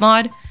telescope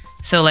mod.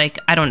 So, like,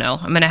 I don't know.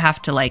 I'm gonna have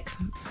to, like,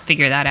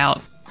 figure that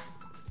out.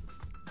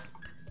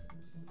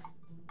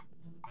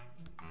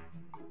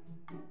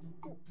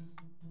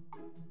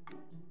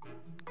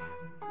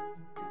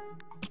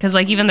 Because,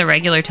 like, even the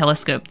regular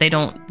telescope, they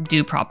don't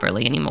do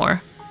properly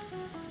anymore.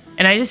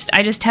 And I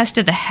just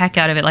tested the heck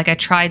out of it. Like, I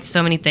tried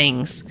so many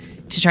things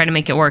to try to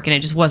make it work, and it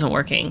just wasn't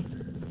working.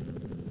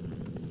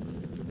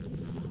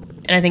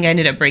 And I think I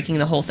ended up breaking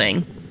the whole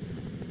thing.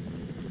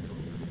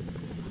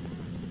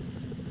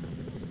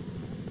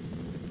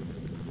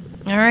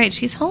 Alright,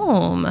 she's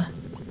home.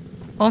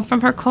 Home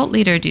from her cult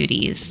leader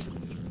duties.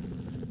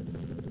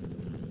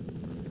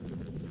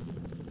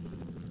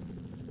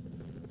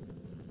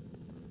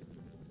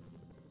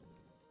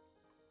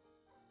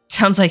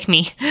 Sounds like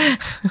me.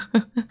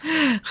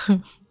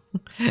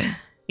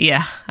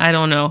 Yeah, I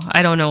don't know.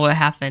 I don't know what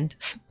happened.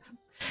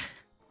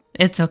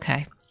 It's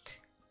okay.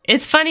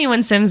 It's funny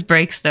when Sims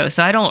breaks, though,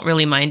 so I don't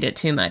really mind it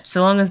too much.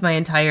 So long as my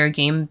entire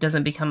game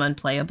doesn't become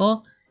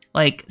unplayable.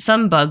 Like,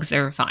 some bugs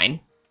are fine.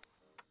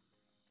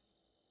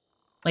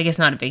 Like, it's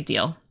not a big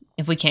deal.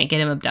 If we can't get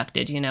him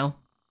abducted, you know?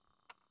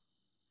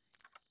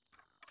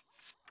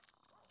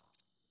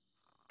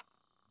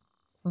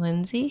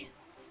 Lindsay?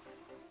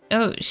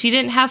 Oh, she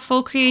didn't have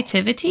full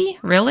creativity?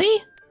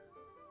 Really?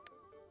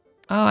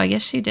 Oh, I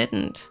guess she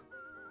didn't.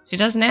 She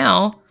does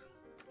now.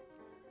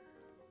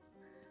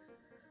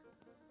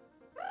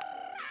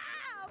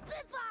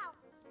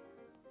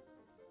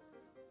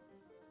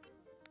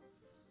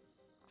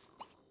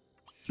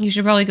 You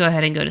should probably go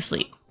ahead and go to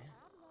sleep,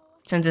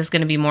 since it's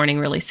going to be morning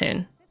really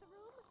soon.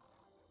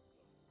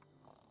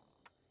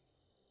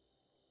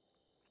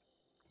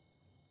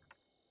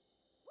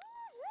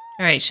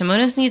 Alright,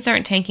 Shamona's needs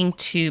aren't tanking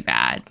too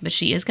bad, but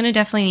she is going to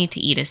definitely need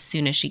to eat as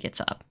soon as she gets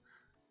up.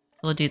 So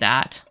we'll do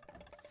that.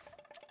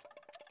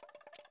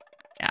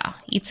 Yeah,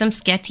 eat some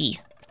sketty.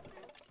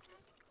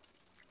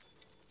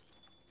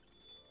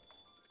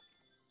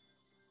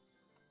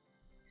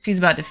 She's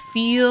about to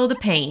feel the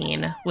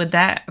pain with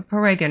that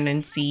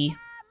pregnancy.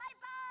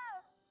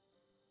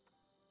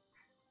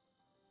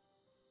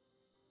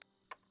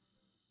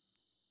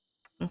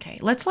 Okay,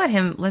 let's let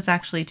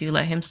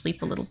him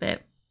sleep a little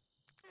bit.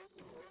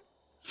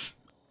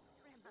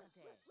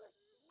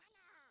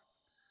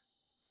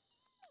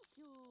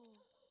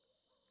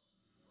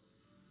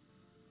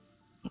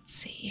 Let's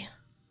see.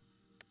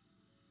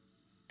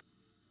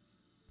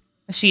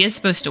 She is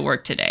supposed to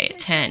work today at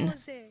 10.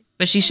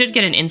 But she should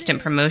get an instant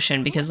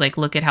promotion because, like,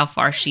 look at how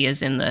far she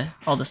is in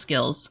all the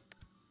skills.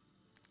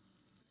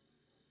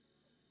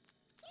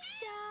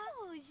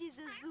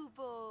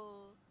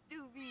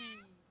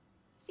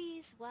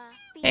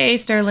 Hey,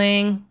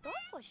 Sterling.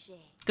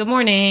 Good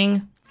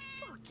morning.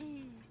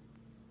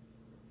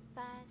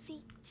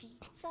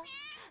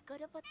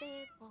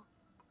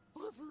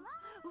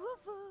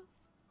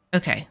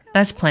 Okay,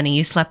 that's plenty.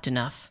 You slept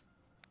enough.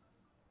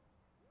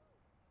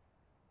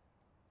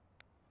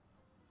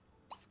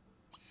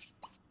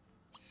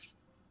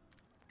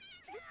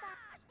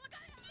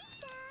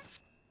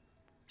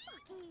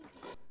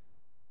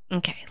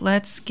 Okay,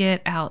 let's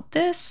get out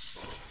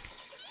this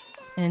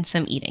and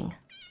some eating.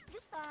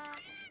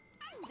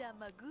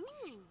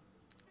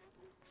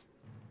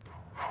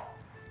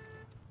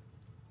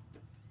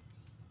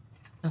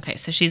 Okay,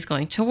 so she's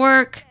going to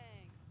work.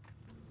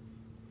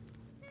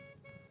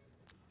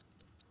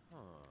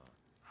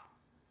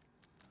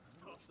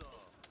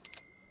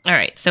 All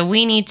right, so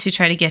we need to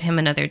try to get him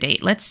another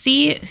date. Let's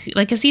see,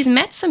 like, because he's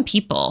met some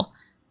people.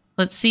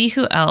 Let's see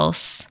who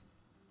else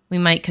we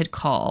might could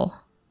call.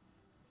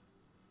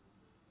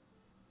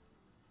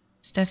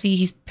 Steffi,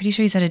 he's pretty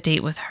sure he's had a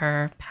date with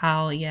her.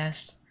 Pal,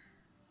 yes.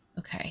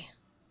 Okay.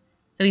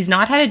 So he's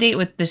not had a date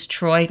with this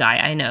Troy guy,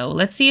 I know.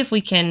 Let's see if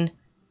we can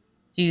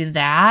do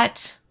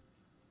that.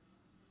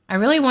 I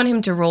really want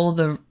him to roll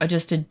the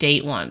just a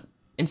date one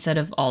instead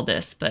of all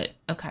this, but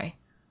okay.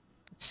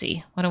 Let's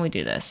see. Why don't we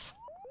do this?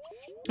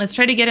 Let's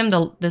try to get him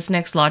this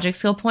next logic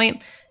skill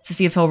point to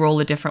see if he'll roll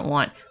a different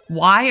one.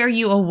 Why are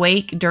you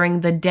awake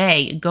during the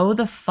day? Go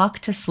the fuck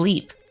to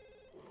sleep.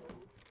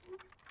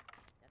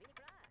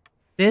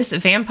 This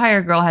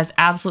vampire girl has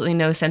absolutely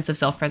no sense of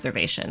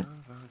self-preservation.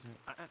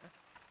 What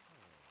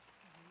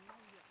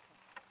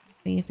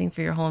do you think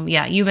for your home?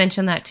 Yeah, you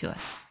mentioned that to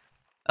us.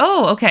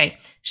 Oh, okay.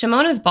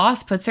 Shamona's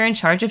boss puts her in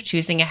charge of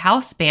choosing a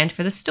house band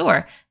for the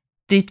store.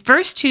 The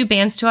first two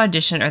bands to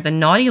audition are the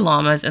Naughty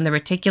Llamas and the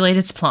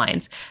Reticulated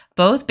Splines.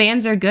 Both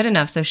bands are good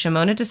enough, so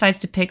Shamona decides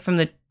to pick from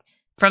the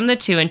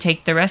two and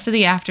take the rest of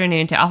the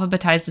afternoon to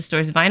alphabetize the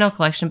store's vinyl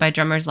collection by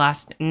drummers'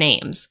 last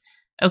names.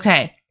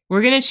 Okay,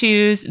 we're going to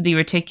choose the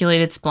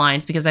Reticulated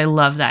Splines because I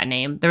love that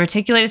name. The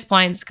Reticulated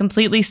Splines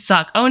completely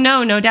suck. Oh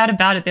no, no doubt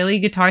about it. Their lead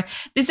guitar,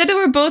 they said they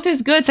were both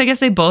as good, so I guess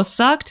they both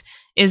sucked.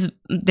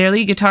 Their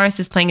lead guitarist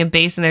is playing a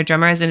bass and their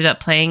drummer has ended up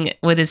playing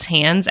with his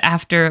hands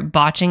after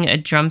botching a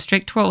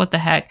drumstick twirl. What the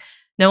heck?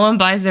 No one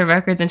buys their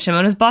records, and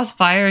Shamona's boss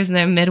fires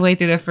them midway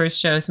through their first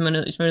show.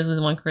 Shimona loses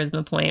 1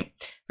 charisma point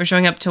for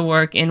showing up to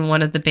work in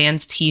one of the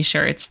band's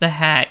t-shirts. The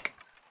heck?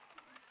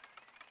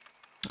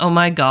 Oh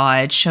my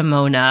god,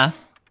 Shamona.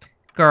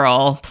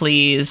 Girl,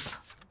 please.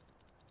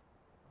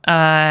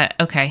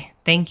 Okay.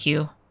 Thank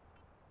you.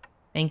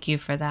 Thank you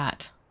for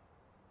that.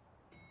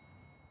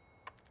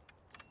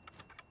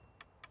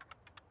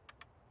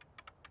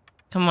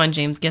 Come on,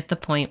 James, get the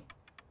point.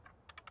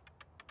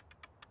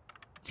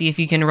 See if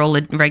you can roll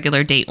a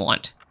regular date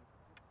want.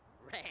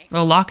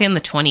 Well, lock in the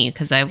 20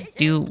 because I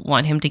do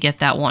want him to get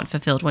that want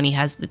fulfilled when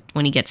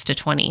he gets to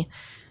 20.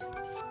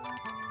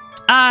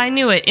 I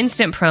knew it.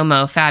 Instant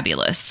promo,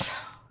 fabulous.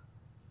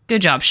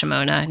 Good job,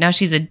 Shamona. Now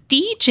she's a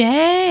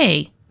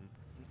DJ.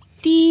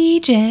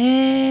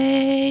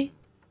 DJ.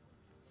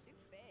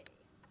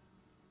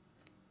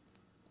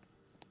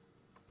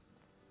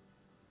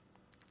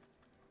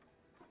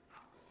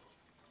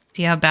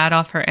 See how bad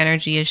off her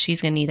energy is.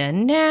 She's gonna need a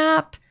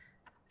nap.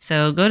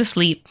 So go to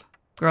sleep.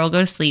 Girl,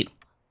 go to sleep.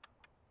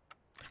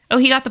 Oh,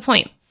 he got the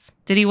point.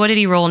 What did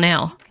he roll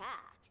now?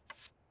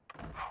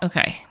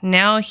 Okay,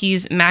 now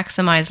he's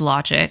maximized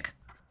logic.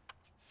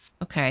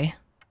 Okay.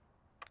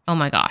 Oh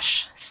my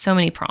gosh, so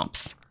many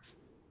prompts.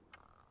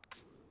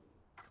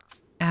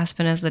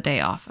 Aspen has the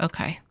day off.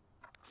 Okay.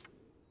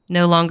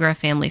 No longer a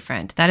family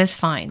friend. That is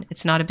fine.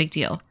 It's not a big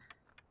deal.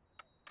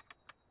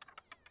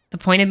 The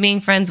point of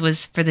being friends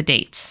was for the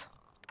dates.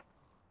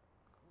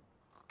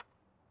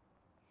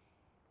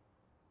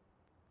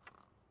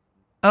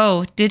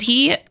 Oh, did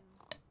he?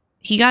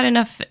 He got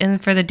enough in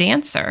for the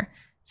dancer.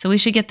 So we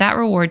should get that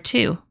reward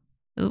too.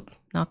 Oop,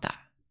 not that.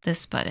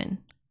 This button.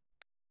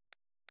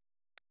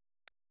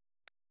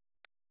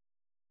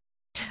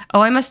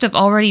 Oh, I must have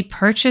already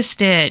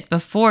purchased it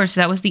before. So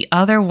that was the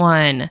other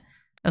one.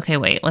 Okay,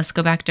 wait. Let's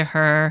go back to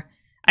her.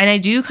 And I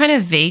do kind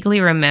of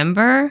vaguely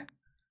remember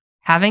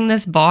having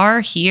this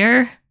bar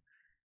here.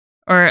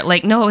 Or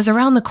like, no, it was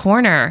around the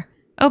corner.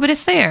 Oh, but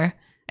it's there.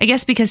 I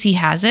guess because he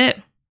has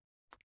it.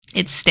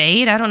 It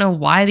stayed. I don't know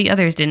why the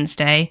others didn't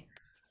stay.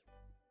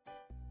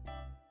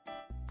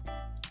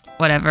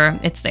 Whatever.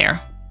 It's there.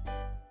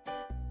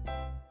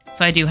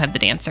 So I do have the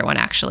dancer one,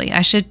 actually.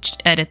 I should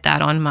edit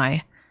that on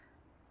my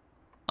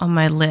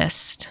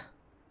list.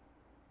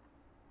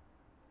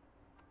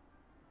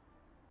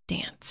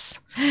 Dance.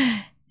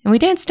 And we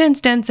dance,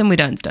 dance, dance, and we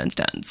dance, dance,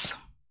 dance.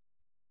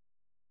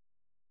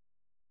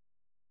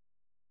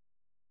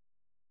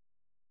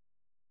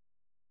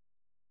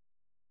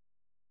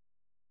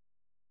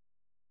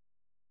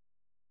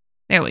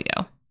 There we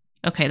go.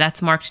 Okay,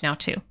 that's marked now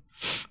too.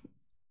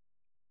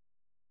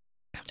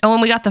 Oh,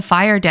 and we got the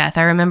fire death.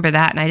 I remember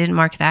that, and I didn't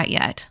mark that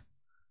yet.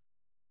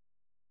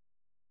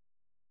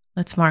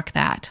 Let's mark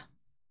that.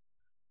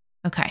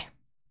 Okay.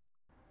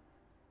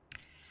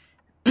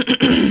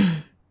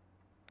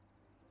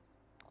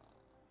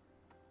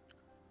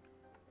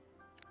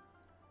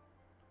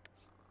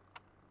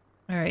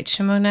 All right,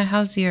 Shamona,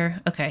 how's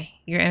your... Okay,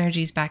 your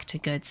energy's back to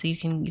good, so you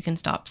can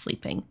stop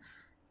sleeping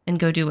and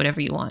go do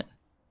whatever you want.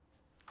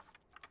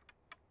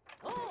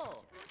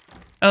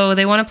 Oh,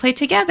 they want to play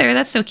together.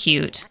 That's so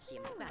cute.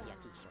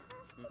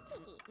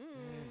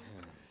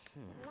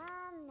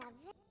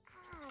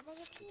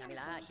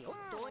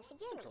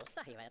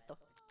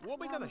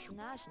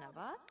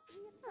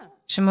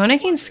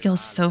 Shamona gains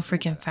skills so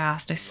freaking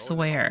fast, I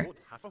swear.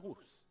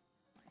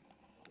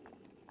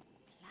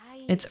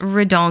 It's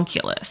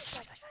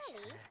redonkulous.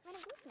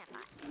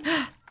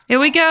 Here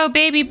we go,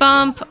 baby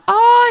bump.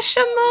 Oh,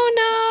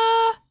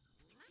 Shamona.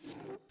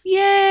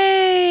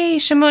 Yay.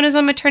 Shamona's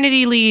on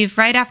maternity leave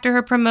right after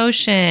her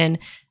promotion.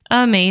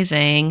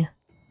 Amazing.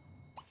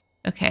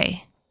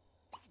 Okay.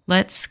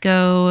 Let's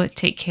go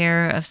take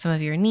care of some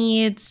of your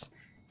needs.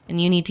 And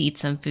you need to eat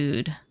some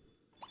food.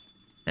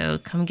 So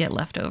come get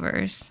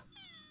leftovers.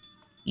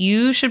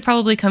 You should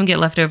probably come get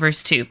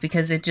leftovers too,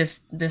 because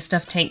this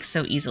stuff tanks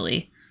so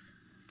easily.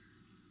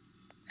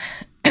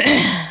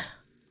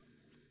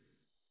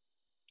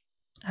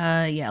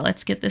 Yeah,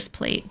 let's get this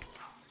plate.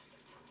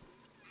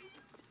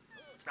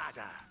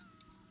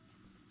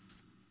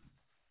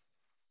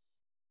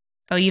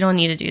 Oh, you don't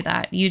need to do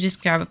that. You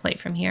just grab a plate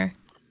from here.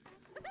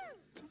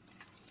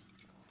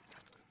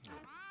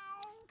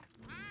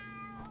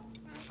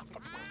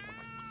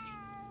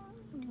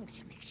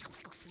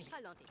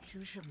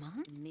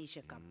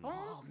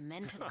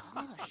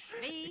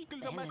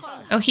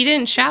 Oh, he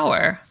didn't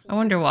shower. I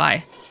wonder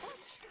why.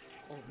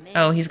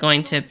 Oh, he's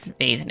going to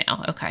bathe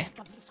now. Okay.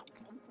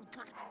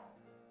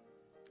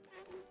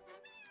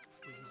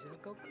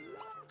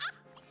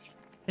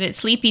 But it's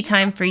sleepy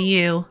time for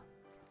you.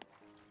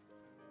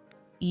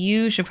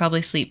 You should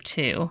probably sleep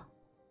too.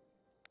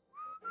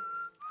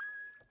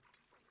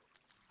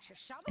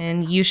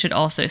 And you should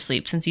also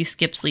sleep since you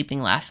skipped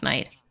sleeping last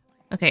night.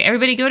 Okay,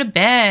 everybody go to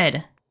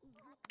bed.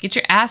 Get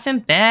your ass in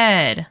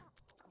bed.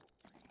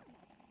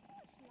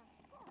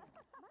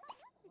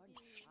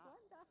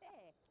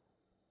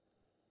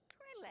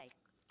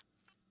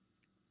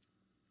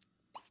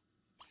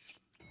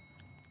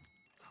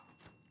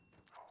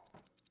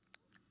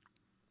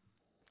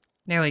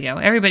 There we go.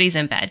 Everybody's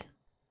in bed.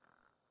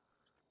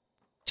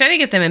 Try to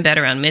get them in bed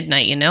around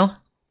midnight, you know?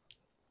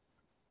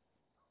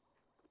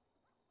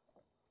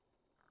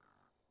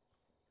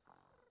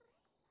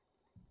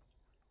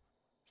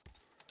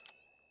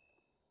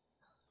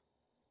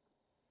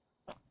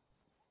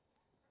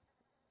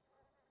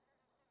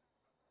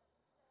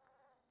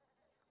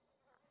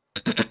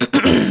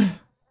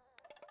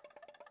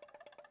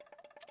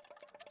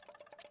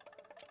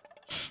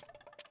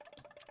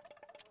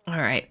 All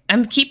right.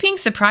 I'm keeping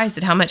surprised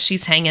at how much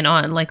she's hanging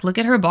on. Like, look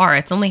at her bar.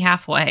 It's only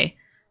halfway.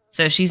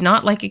 So she's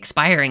not, like,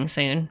 expiring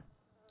soon.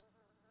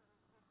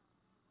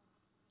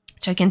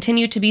 Which I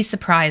continue to be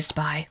surprised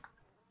by.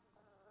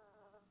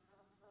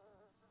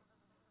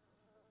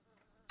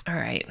 All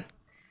right.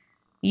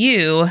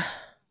 You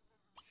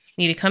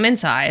need to come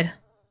inside.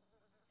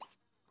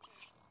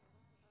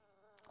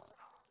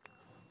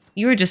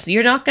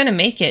 You're not going to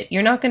make it.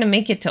 You're not going to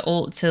make it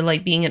to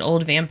like being an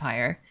old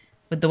vampire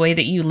with the way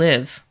that you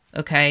live,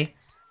 okay?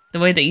 The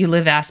way that you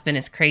live, Aspen,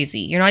 is crazy.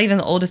 You're not even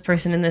the oldest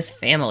person in this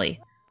family.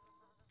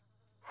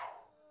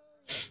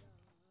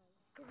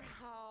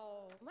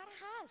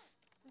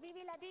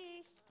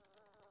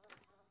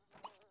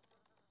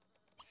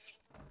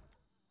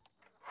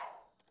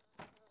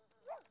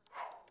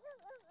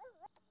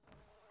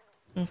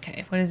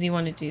 Okay, what does he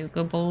want to do?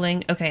 Go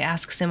bowling? Okay,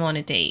 ask Sim on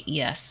a date.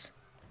 Yes.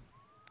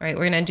 All right,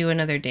 we're going to do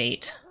another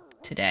date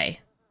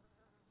today.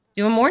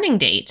 Do a morning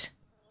date.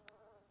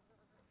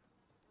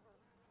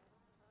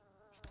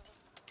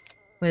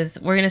 We're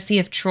going to see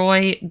if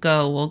Troy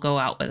will go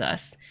out with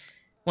us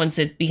once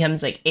it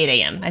becomes like 8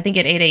 a.m. I think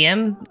at 8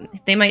 a.m.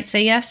 they might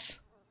say yes.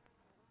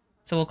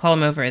 So we'll call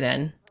him over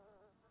then.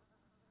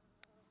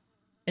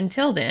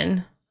 Until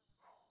then,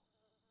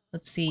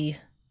 let's see.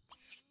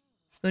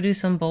 Go do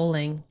some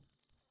bowling.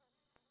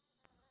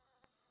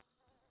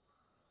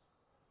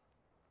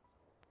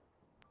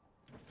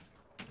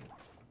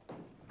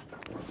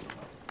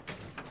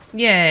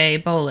 Yay,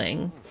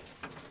 bowling.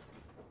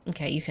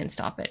 Okay, you can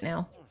stop it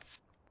now.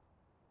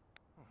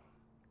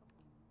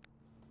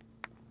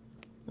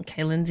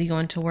 Okay, Lindsay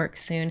going to work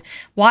soon.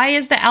 Why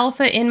is the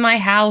alpha in my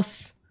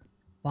house?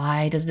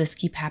 Why does this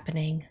keep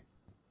happening?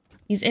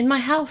 He's in my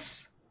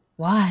house.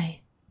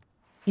 Why?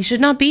 He should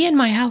not be in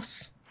my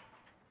house.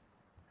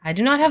 I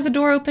do not have the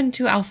door open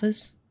to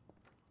alphas.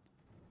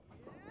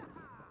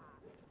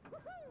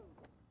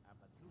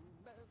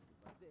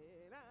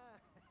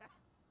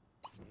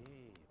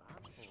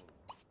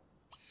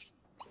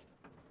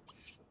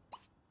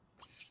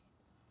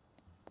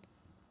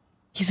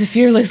 He's a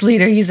fearless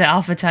leader. He's an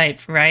alpha type,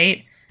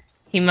 right?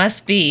 He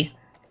must be,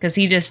 because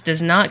he just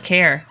does not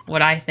care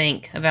what I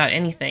think about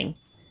anything.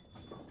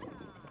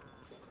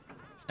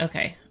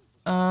 Okay.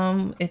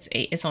 It's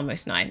 8. It's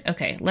almost 9.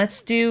 Okay,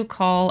 let's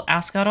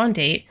ask out on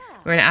date.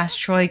 We're gonna ask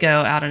Troy go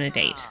out on a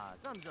date.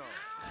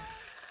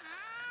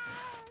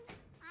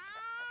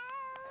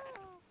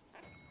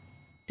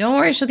 Don't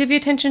worry, she'll give you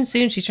attention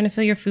soon. She's trying to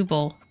fill your food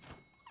bowl.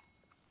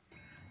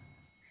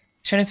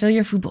 She's trying to fill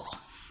your food bowl.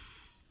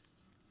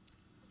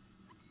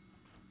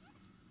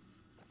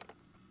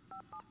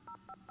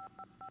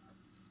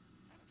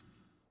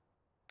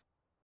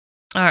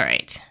 All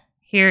right.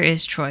 Here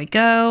is Troy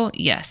go.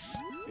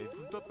 Yes.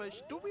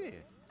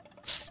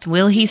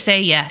 Will he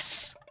say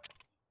yes?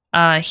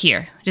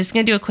 Here. Just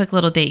gonna do a quick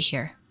little date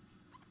here.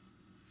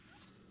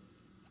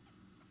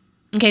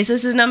 Okay, so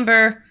this is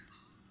number,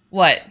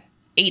 what,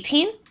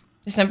 18?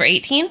 This is number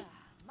 18?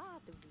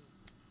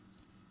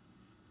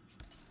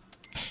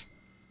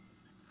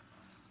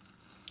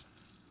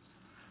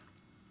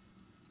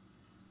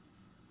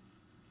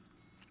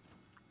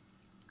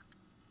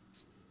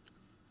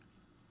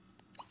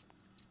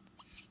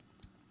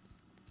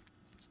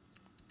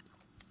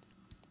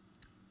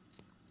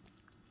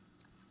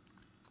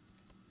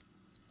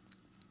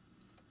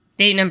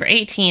 Date number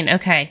 18.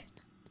 Okay.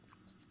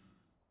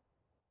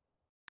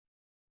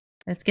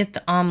 Let's get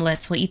the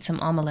omelets. We'll eat some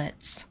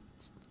omelets.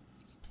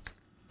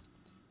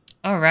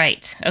 All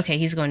right. Okay,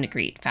 he's going to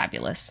greet.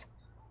 Fabulous.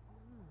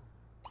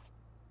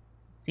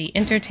 See,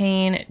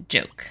 entertain,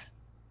 joke.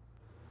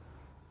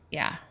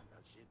 Yeah.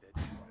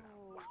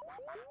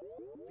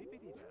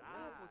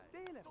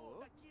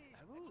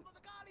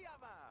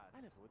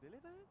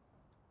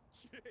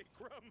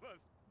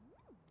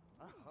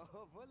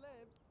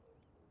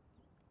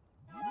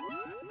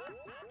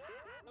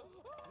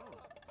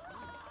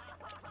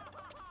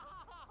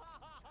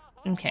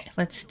 Okay,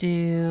 let's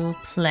do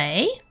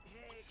play.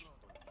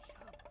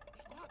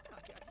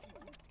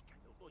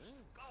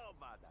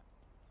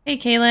 Hey,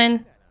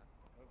 Kaylin.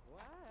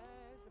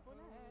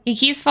 He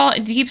keeps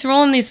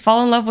rolling these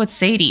fall in love with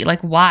Sadie.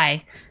 Like,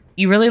 why?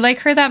 You really like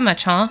her that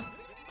much, huh?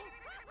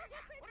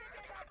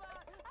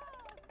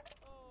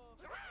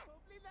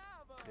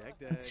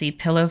 Let's see,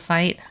 pillow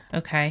fight.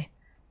 Okay.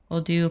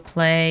 We'll do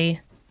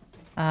play.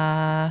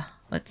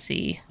 Let's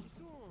see.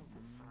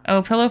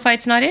 Oh, pillow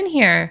fight's not in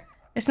here.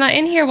 It's not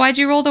in here. Why'd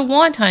you roll the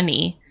wand,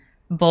 honey?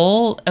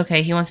 Bowl.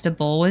 Okay, he wants to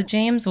bowl with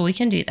James. Well, we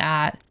can do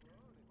that.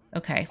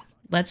 Okay,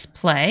 let's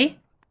play.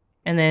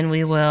 And then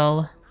we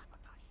will...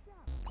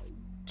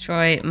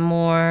 Troy,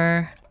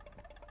 more...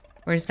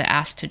 Where's the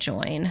ask to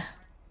join?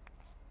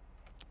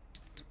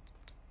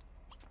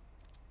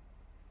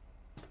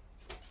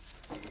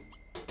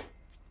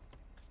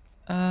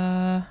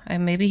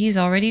 Maybe he's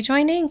already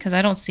joining? Because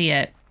I don't see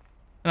it.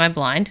 Am I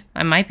blind?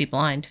 I might be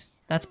blind.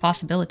 That's a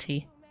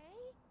possibility.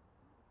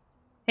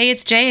 Hey,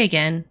 it's Jay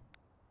again.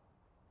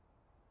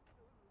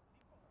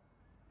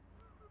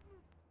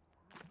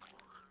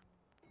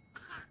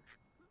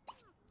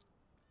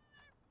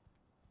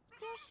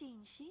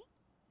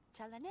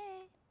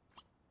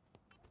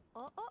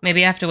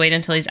 Maybe I have to wait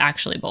until he's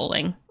actually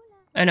bowling.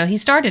 Oh no, he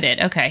started it.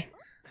 Okay.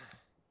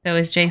 So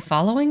is Jay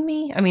following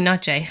me? I mean,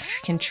 not Jay.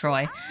 Freaking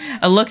Troy.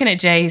 I'm looking at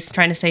Jay. He's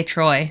trying to say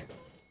Troy.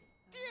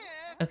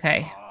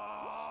 Okay.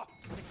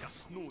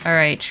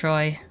 Alright,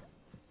 Troy.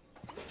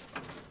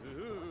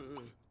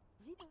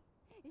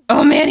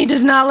 Oh man, he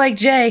does not like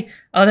Jay.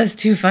 Oh, that's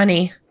too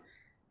funny.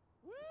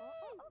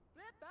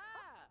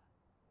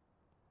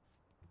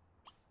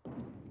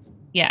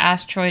 Yeah,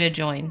 ask Troy to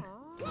join.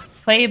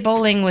 Play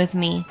bowling with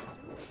me.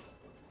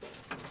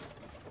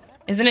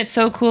 Isn't it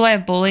so cool I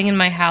have bowling in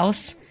my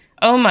house?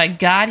 Oh my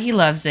god, he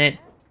loves it.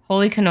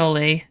 Holy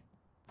cannoli.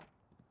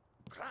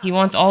 He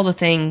wants all the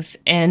things,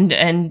 and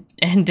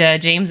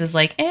James is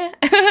like, eh.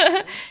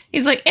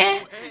 He's like,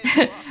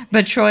 eh.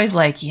 But Troy's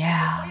like,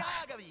 yeah.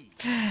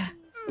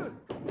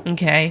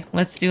 Okay,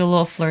 let's do a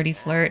little flirty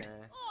flirt.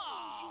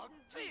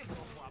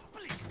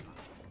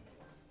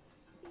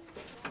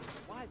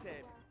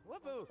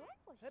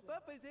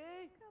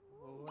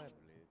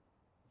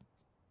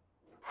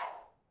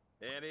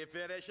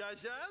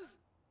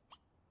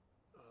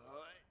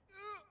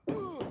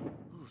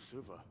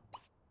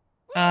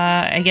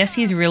 I guess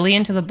he's really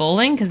into the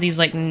bowling because he's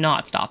like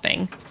not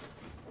stopping.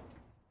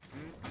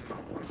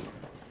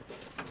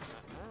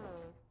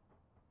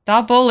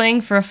 Stop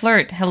bowling for a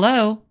flirt.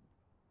 Hello?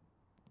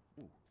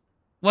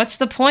 What's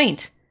the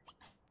point?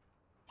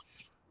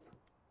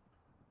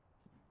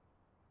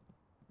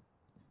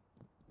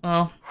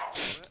 Well,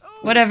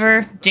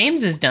 whatever.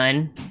 James is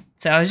done.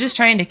 So I was just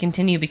trying to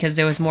continue because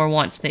there was more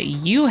wants that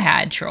you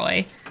had,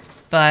 Troy.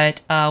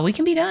 But we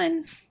can be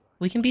done.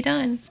 We can be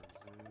done.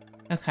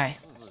 Okay.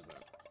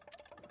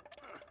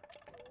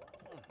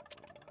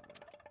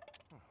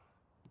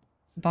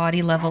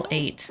 Body level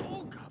 8.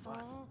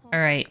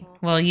 Alright.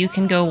 Well, you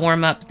can go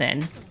warm up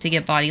then to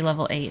get body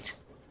level 8.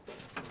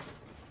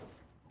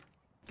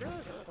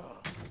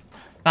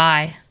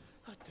 Bye.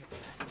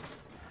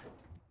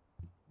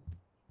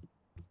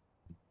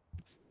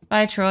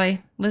 Bye, Troy.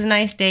 It was a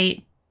nice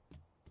date.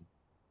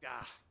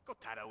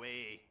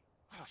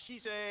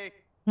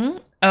 Hmm?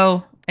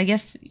 Oh, I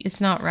guess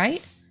it's not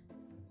right?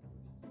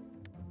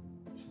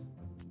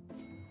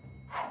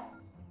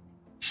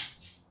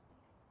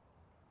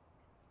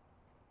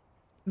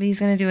 But he's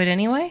gonna do it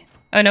anyway?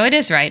 Oh, no, it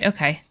is right.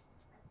 Okay.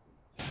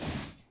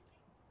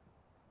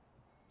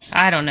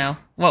 I don't know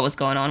what was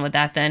going on with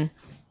that then.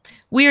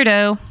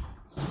 Weirdo.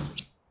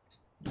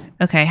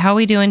 Okay, how are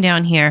we doing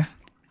down here?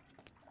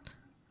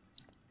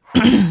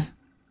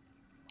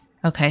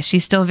 Okay,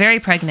 she's still very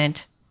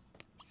pregnant.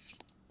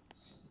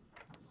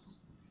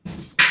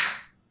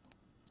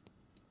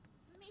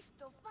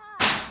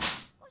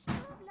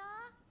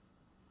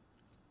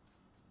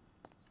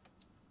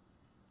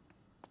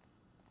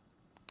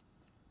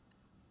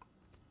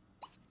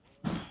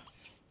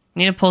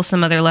 Need to pull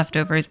some other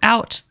leftovers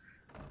out.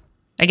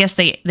 I guess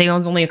they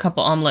owns only a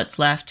couple omelets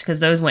left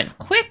because those went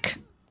quick.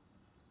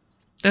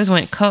 Those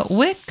went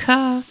quick.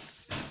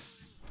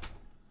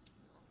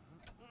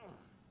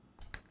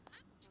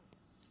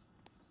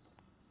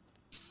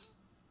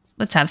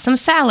 Let's have some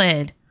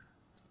salad.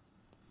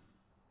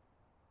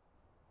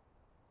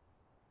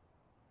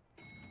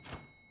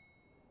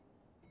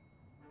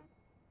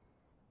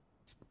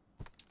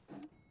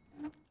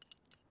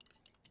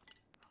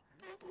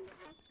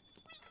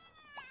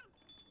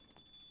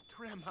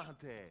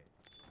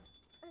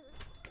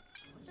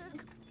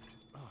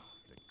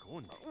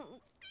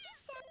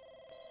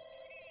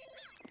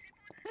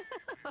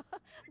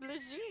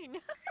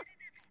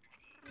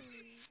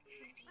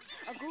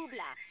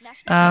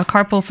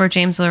 Carpool for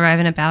James will arrive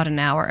in about an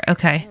hour.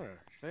 Okay.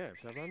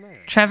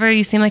 Trevor,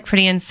 you seem like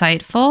pretty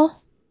insightful.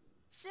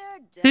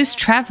 Who's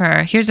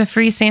Trevor? Here's a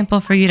free sample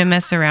for you to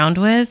mess around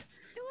with.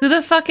 Who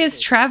the fuck is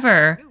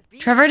Trevor?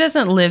 Trevor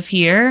doesn't live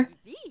here.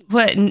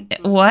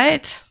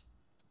 What?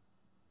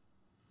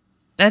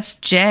 That's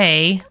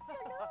Jay.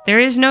 There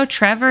is no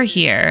Trevor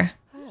here.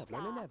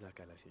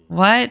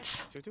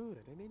 What?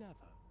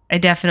 I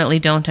definitely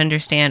don't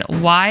understand.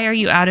 Why are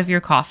you out of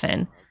your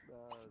coffin?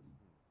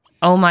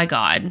 Oh my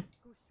god.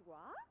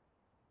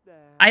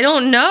 I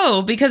don't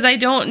know, because I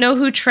don't know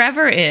who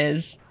Trevor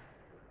is.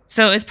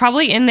 So it's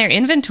probably in their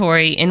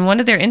inventory, in one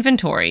of their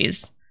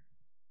inventories.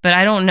 But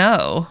I don't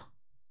know.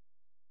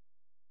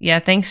 Yeah,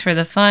 thanks for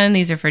the fun.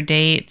 These are for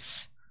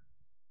dates.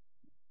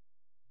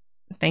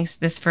 Thanks,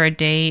 this for a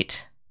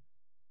date.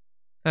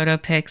 Photo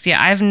pics. Yeah,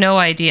 I have no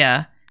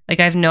idea. Like,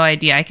 I have no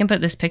idea. I can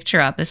put this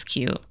picture up. It's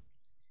cute.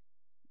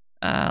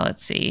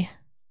 Let's see.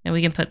 And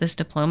we can put this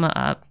diploma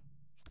up.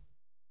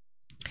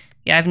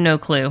 Yeah, I have no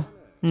clue.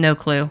 No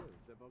clue.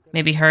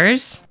 Maybe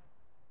hers?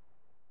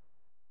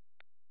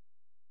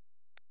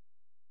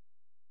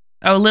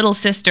 Oh, little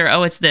sister.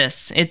 Oh, it's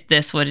this. It's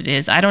this what it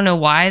is. I don't know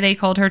why they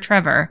called her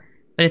Trevor,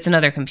 but it's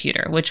another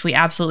computer, which we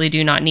absolutely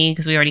do not need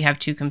because we already have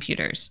 2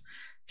 computers.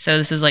 So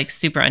this is like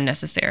super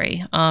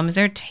unnecessary. Is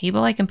there a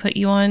table I can put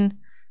you on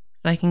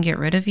so I can get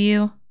rid of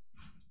you?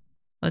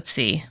 Let's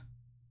see.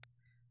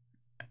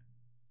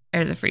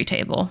 There's a free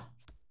table.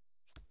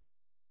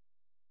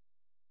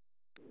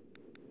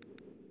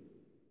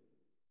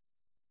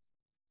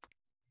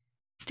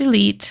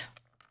 Delete.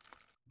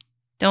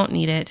 Don't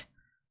need it.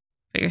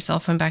 Put your cell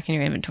phone back in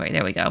your inventory.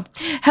 There we go.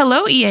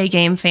 Hello, EA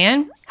Game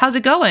Fan. How's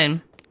it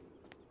going?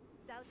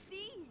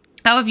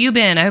 How have you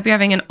been? I hope you're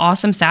having an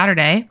awesome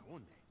Saturday.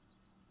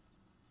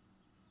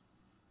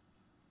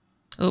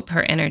 Oop,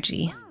 her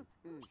energy.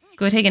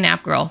 Go take a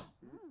nap, girl.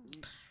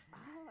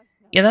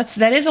 Yeah,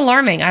 that is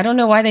alarming. I don't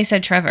know why they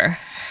said Trevor.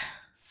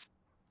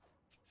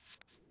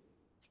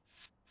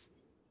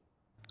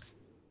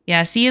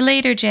 Yeah, see you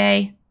later,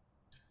 Jay.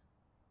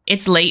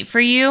 It's late for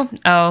you?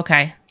 Oh,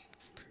 okay.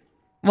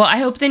 Well, I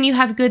hope then you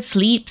have good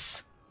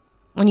sleeps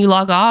when you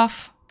log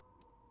off.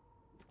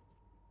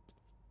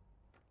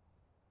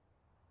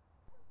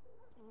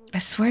 I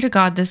swear to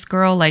God, this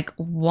girl, like,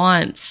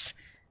 wants...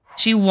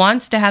 She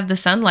wants to have the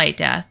sunlight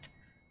death.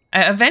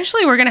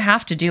 Eventually, we're going to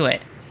have to do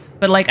it.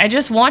 But, like, I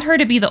just want her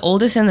to be the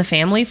oldest in the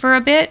family for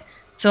a bit.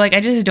 So, like, I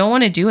just don't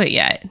want to do it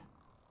yet.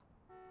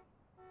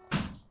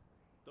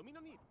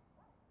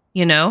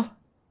 You know?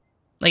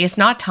 Like, it's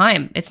not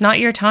time. It's not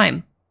your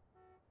time.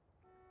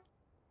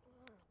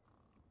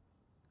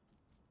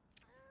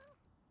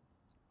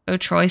 Oh,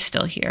 Troy's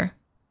still here.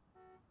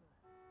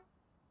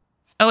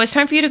 Oh, it's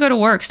time for you to go to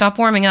work. Stop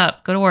warming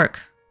up. Go to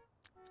work.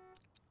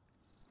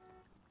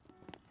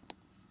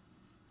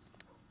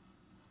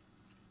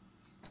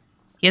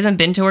 He hasn't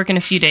been to work in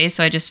a few days,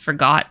 so I just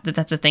forgot that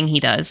that's a thing he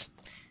does.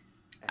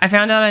 I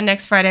found out on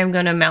next Friday I'm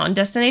going to a mountain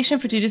destination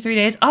for 2 to 3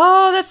 days.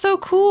 Oh, that's so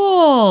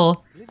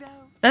cool.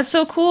 That's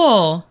so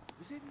cool.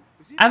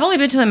 I've only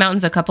been to the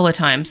mountains a couple of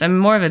times. I'm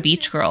more of a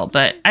beach girl,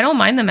 but I don't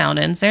mind the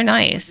mountains. They're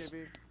nice.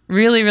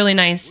 Really, really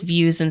nice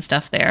views and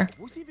stuff there.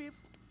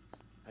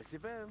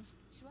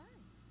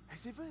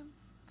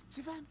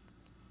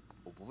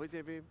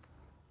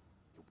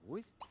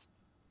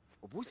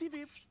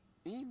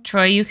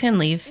 Troy, you can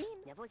leave.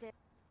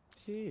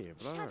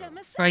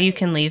 Troy, you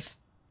can leave.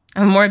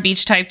 I'm more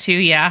beach type too,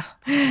 yeah.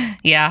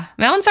 Yeah,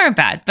 mountains aren't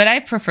bad, but I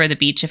prefer the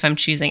beach if I'm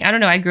choosing. I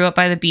don't know, I grew up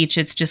by the beach.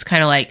 It's just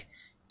kind of like,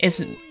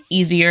 it's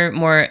easier,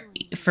 more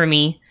for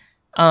me,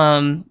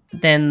 than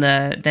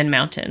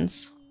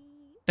mountains.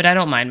 But I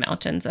don't mind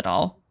mountains at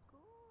all.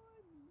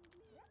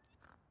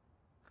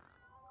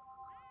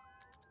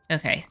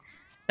 Okay,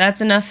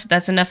 that's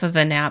enough of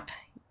a nap.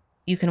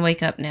 You can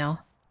wake up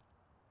now.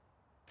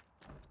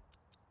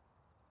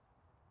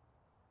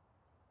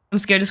 I'm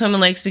scared to swim in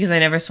lakes because I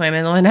never swam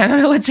in one. I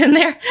don't know what's in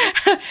there.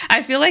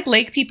 I feel like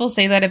lake people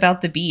say that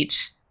about the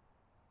beach.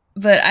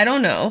 But I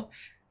don't know.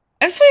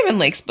 I've swam in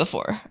lakes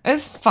before.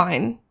 It's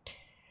fine.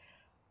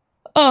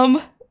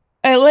 I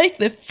like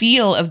the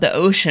feel of the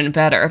ocean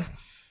better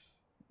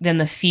than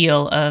the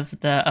feel of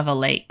a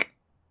lake.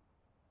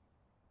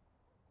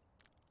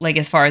 Like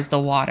as far as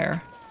the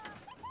water.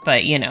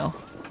 But, you know.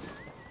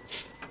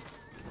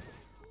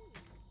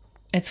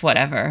 It's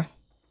whatever.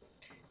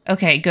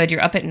 Okay, good.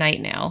 You're up at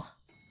night now.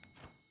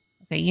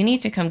 Okay, you need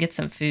to come get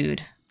some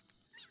food.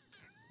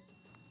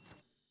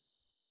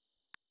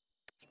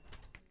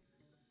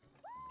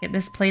 Get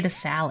this plate of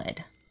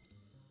salad.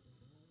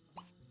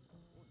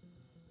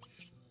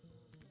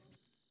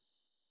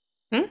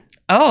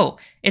 Oh,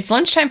 it's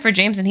lunchtime for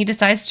James and he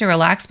decides to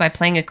relax by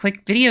playing a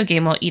quick video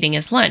game while eating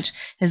his lunch.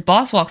 His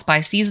boss walks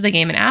by, sees the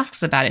game, and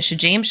asks about it. Should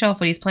James show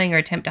off what he's playing or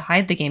attempt to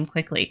hide the game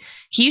quickly?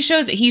 He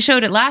showed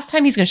it last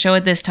time, he's going to show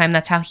it this time.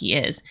 That's how he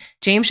is.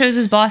 James shows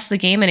his boss the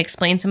game and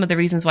explains some of the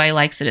reasons why he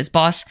likes it. His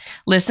boss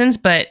listens,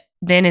 but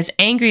then is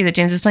angry that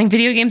James is playing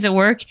video games at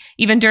work.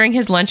 Even during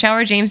his lunch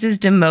hour, James is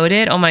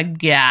demoted. Oh my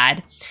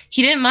God.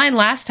 He didn't mind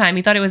last time.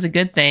 He thought it was a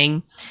good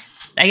thing.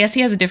 I guess he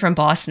has a different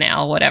boss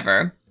now.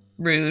 Whatever.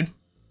 Rude.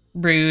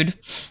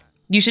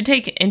 You should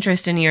take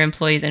interest in your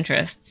employees'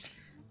 interests,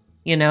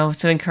 you know,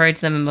 so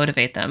encourage them and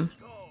motivate them.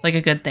 It's like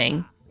a good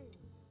thing.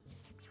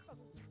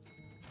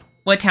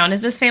 What town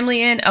is this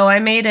family in? Oh, I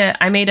made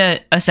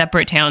a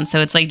separate town,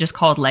 so it's like just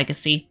called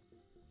Legacy.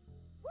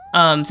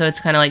 So it's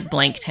kind of like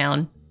blank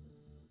town.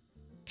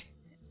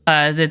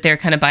 That they're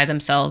kind of by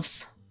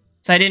themselves.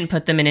 So I didn't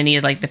put them in any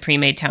of like the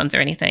pre-made towns or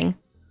anything.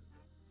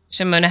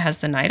 Shamona has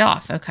the night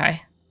off.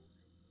 Okay.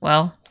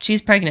 Well,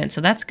 she's pregnant, so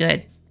that's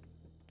good.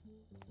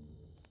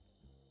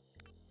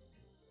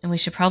 And we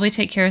should probably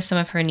take care of some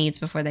of her needs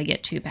before they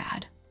get too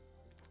bad.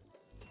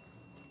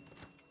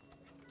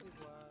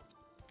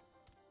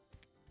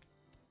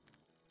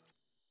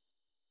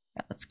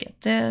 Yeah, let's get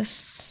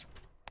this.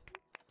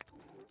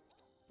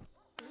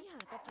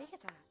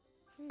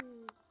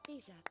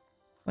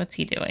 What's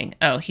he doing?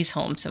 Oh, he's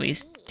home, so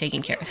he's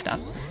taking care of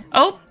stuff.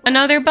 Oh,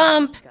 another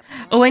bump!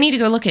 Oh, I need to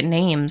go look at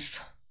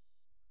names.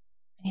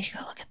 I need to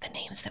go look at the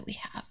names that we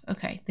have.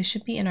 Okay, this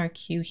should be in our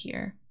queue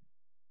here.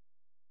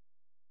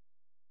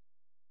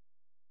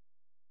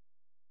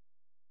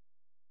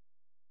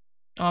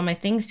 Oh, my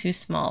thing's too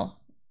small.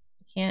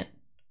 I can't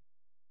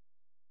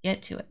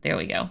get to it. There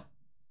we go.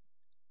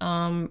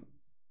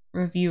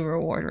 Review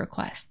reward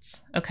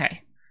requests.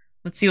 Okay.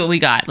 Let's see what we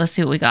got. Let's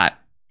see what we got.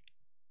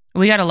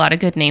 We got a lot of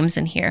good names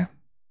in here.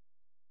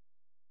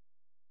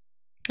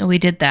 Oh, we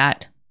did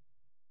that.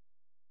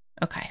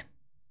 Okay.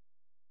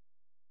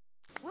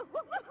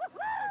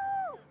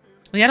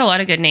 We got a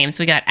lot of good names.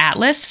 We got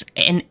Atlas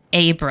and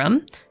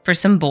Abram for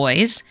some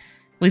boys.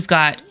 We've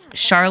got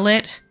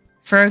Charlotte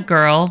for a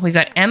girl. We've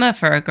got Emma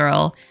for a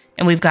girl.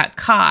 And we've got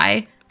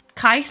Kai.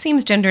 Kai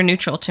seems gender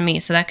neutral to me,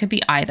 so that could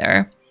be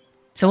either.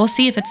 So we'll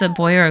see if it's a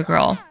boy or a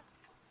girl.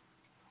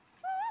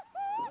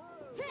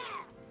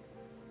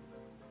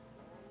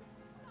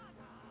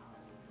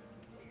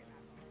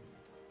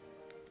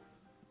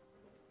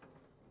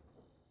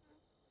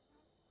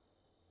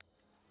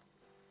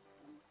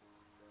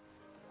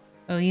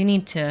 Oh, you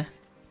need to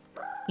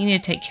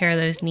take care of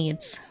those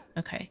needs.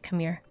 Okay, come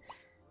here.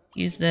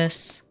 Use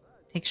this.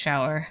 Take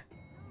shower.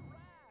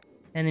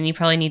 And then you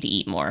probably need to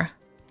eat more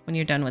when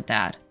you're done with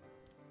that.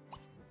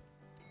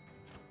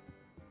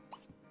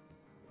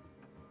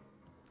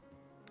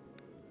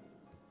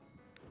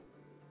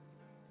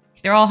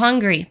 They're all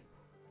hungry.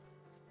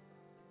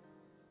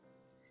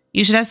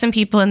 You should have some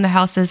people in the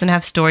houses and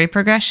have story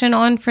progression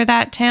on for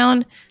that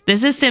town.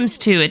 This is Sims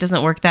 2. It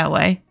doesn't work that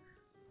way.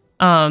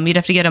 You'd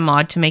have to get a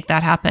mod to make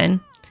that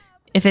happen.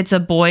 If it's a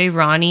boy,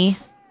 Ronnie,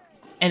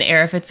 and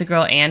Air if it's a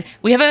girl, Anne.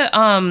 We have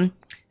a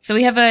so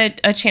we have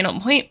a channel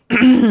point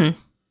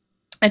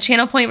a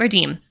channel point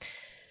redeem.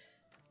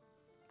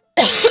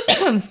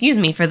 Excuse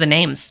me for the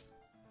names.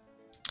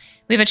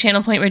 We have a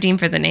channel point redeem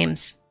for the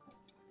names.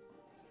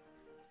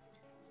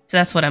 So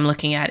that's what I'm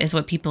looking at, is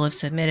what people have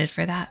submitted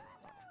for that.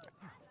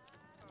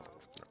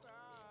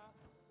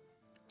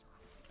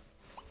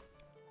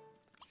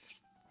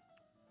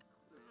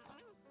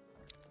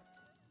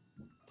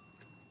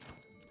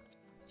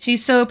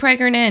 She's so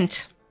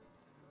pregnant.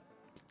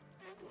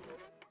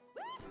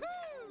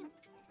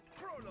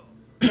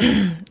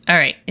 All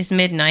right, it's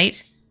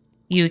midnight.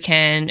 You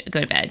can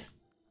go to bed.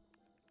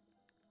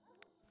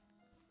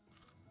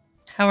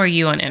 How are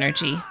you on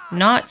energy?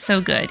 Not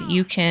so good.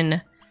 You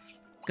can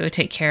go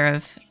take care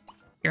of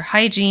your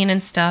hygiene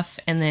and stuff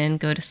and then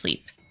go to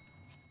sleep.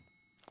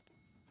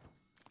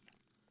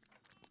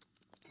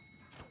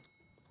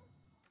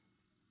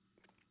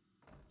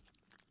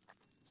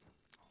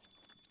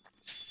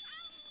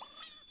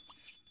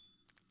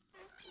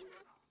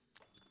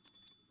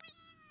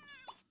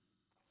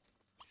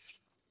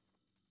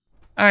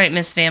 All right,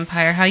 Miss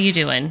Vampire, how you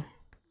doing?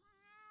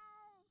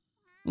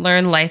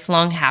 Learn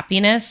lifelong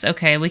happiness?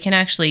 Okay, you can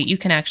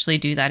actually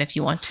do that if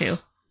you want to.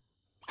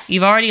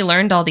 You've already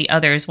learned all the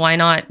others. Why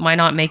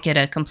not make it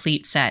a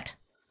complete set?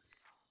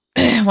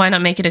 Why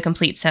not make it a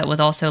complete set with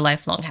also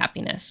lifelong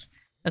happiness?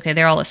 Okay,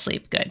 they're all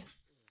asleep. Good.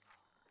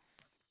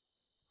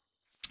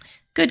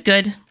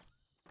 Good.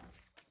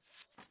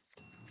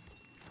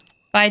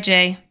 Bye,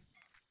 Jay.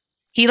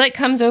 He like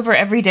comes over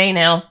every day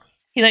now.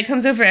 He like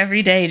comes over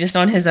every day just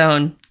on his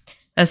own.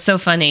 That's so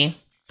funny.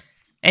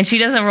 And she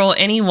doesn't roll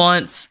any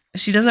wants.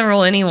 She doesn't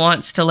roll any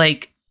wants to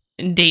like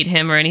date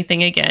him or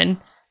anything again.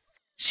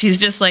 She's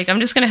just like, I'm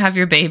just going to have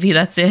your baby.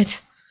 That's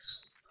it.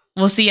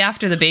 We'll see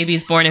after the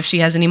baby's born if she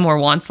has any more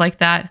wants like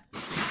that.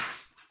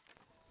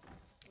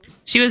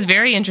 She was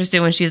very interested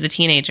when she was a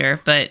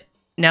teenager, but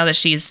now that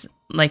she's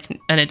like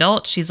an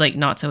adult, she's like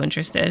not so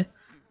interested.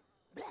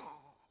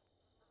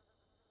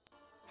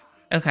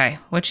 Okay,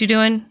 what you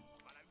doing?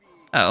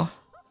 Oh.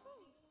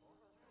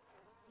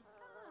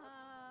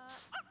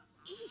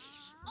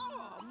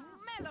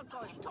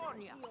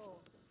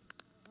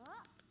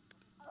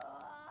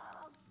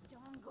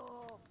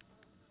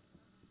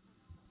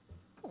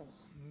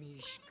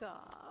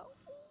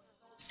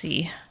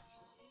 See.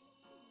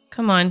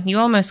 Come on, you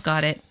almost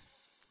got it.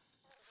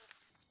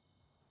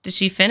 Did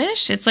she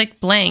finish? It's like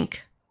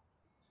blank.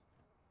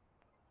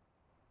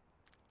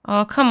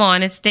 Oh, come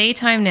on. It's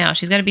daytime now.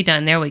 She's got to be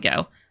done. There we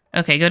go.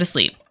 Okay, go to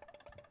sleep.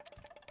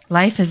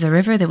 Life is a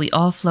river that we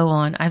all flow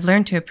on. I've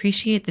learned to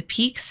appreciate the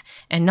peaks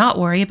and not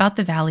worry about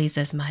the valleys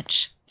as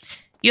much.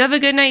 You have a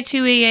good night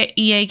too,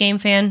 EA game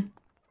fan.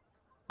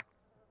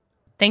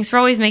 Thanks for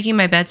always making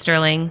my bed,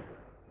 Sterling.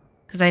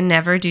 Because I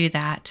never do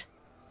that.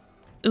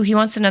 Ooh, he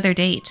wants another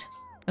date.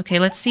 Okay,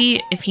 let's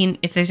see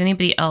if there's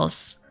anybody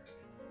else.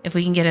 If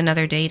we can get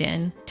another date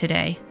in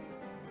today.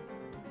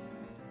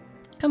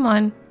 Come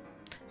on.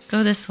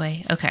 Go this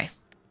way. Okay.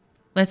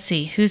 Let's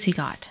see. Who's he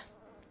got?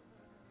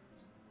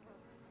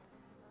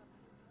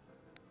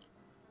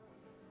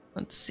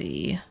 Let's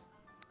see.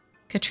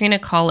 Katrina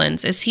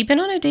Collins. Has he been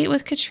on a date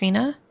with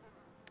Katrina?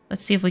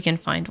 Let's see if we can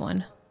find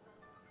one.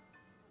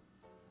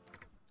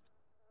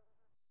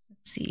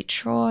 Let's see.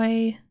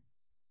 Troy,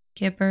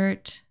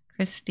 Gibbert,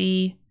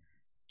 Christy,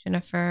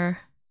 Jennifer,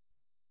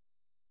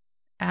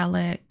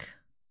 Alec,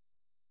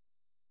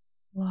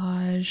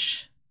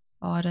 Lodge,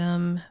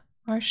 Autumn,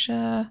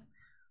 Marcia,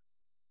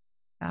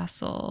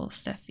 Basil,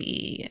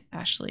 Steffi,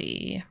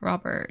 Ashley,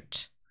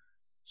 Robert,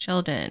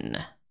 Sheldon,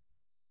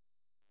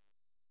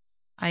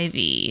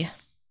 Ivy.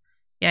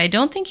 Yeah, I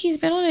don't think he's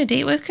been on a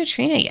date with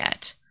Katrina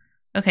yet.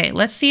 Okay,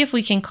 let's see if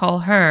we can call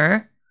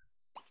her.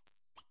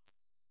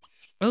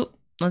 Oh,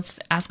 let's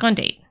ask on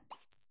date.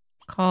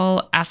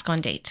 Call ask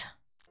on date.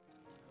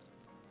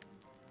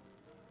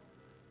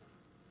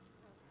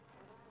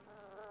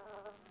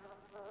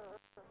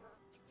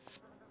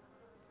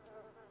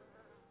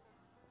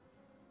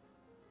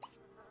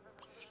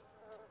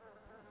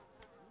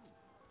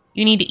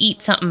 You need to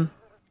eat something.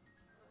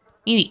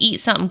 You need to eat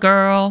something,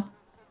 girl.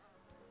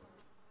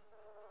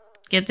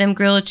 Get them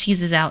grilled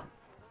cheeses out.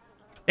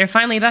 They're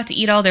finally about to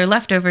eat all their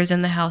leftovers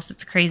in the house.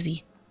 It's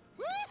crazy.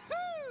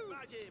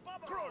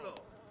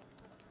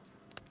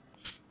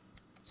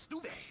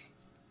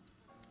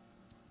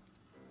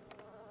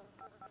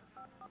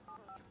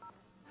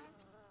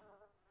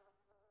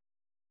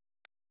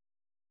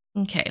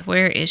 Okay,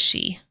 where is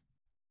she?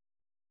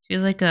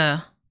 She's like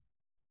a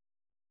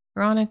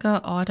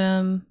Veronica,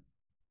 Autumn.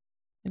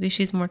 Maybe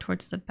she's more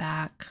towards the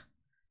back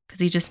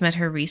because he just met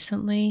her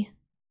recently.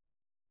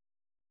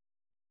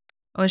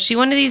 Oh, is she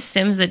one of these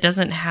Sims that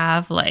doesn't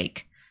have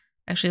like...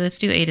 Actually, let's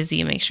do A to Z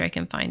and make sure I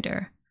can find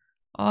her.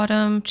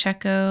 Autumn,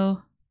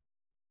 Checo.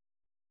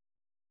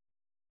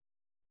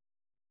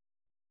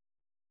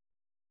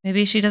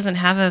 Maybe she doesn't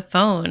have a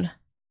phone.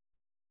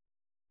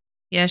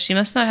 Yeah, she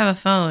must not have a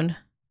phone.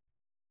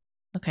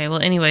 Okay,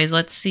 well, anyways,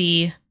 let's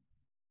see.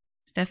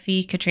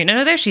 Steffi, Katrina.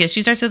 No, there she is.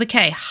 She starts with a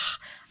K.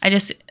 I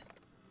just...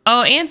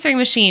 Oh, answering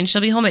machine.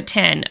 She'll be home at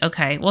 10.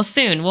 Okay, well,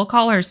 soon. We'll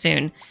call her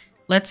soon.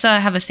 Let's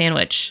have a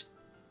sandwich.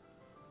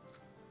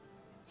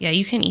 Yeah,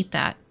 you can eat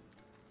that.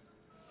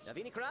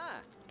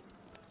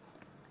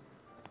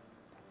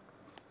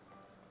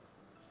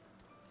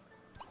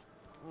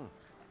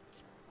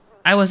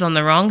 I was on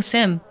the wrong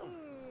sim.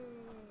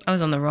 I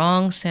was on the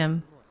wrong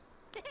sim.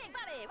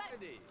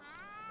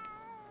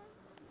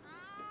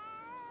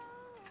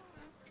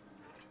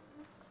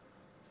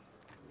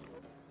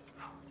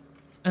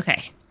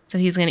 Okay, so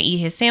he's going to eat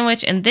his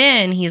sandwich, and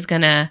then he's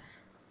going to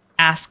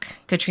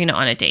ask Katrina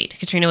on a date.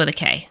 Katrina with a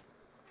K.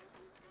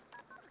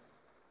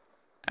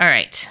 All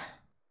right.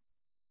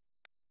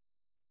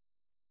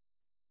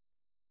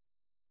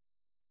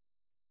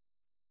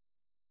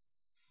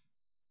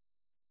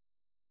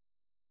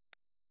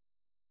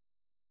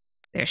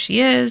 There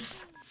she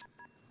is.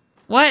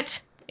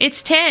 What?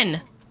 It's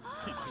 10.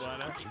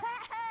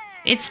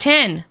 It's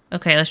 10.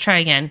 Okay, let's try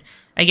again.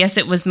 I guess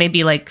it was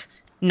maybe like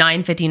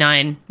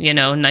 9:59, you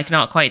know, like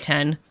not quite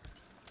 10.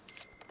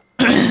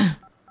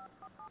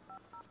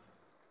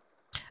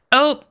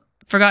 Oh,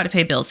 forgot to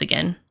pay bills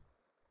again.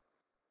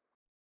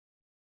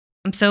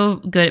 I'm so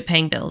good at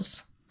paying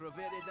bills.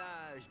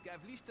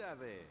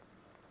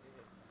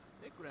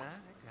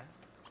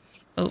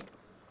 Oh,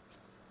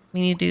 we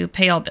need to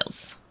pay all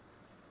bills.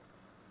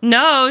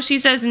 No, she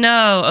says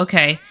no.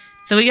 Okay,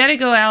 so we got to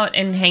go out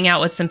and hang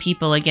out with some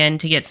people again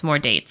to get some more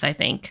dates, I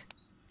think.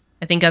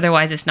 I think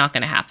otherwise it's not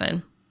going to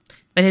happen.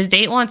 But his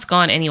date wants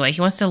gone anyway.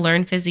 He wants to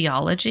learn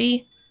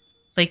physiology.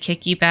 Play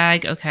kicky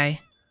bag. Okay.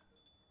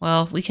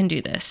 Well, we can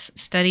do this.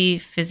 Study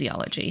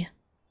physiology.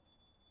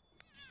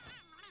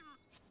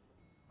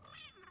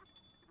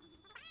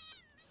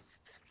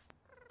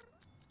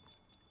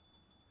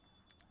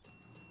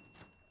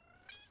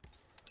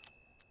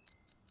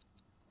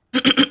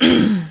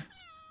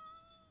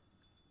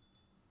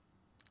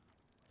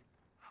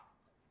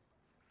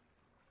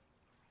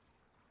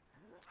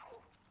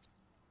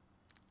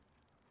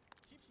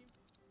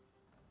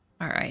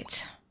 All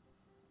right.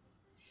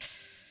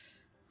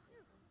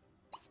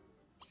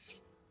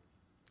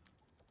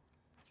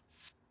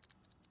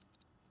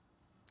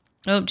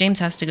 Oh, James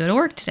has to go to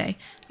work today.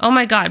 Oh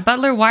my god,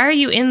 Butler, why are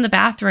you in the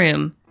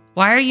bathroom?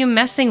 Why are you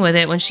messing with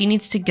it when she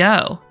needs to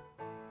go?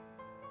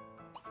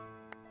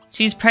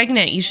 She's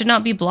pregnant. You should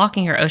not be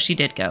blocking her. Oh, she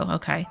did go.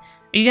 Okay.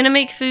 Are you going to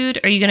make food,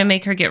 or are you going to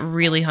make her get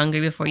really hungry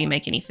before you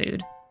make any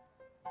food?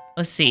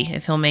 Let's see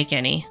if he'll make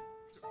any.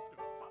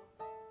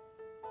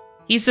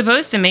 He's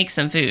supposed to make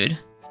some food.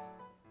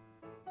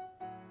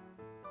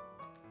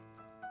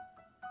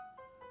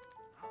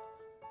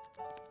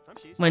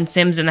 When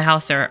Sims in the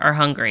house are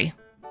hungry.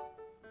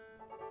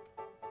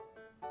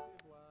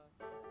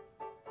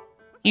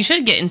 He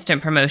should get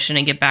instant promotion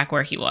and get back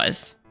where he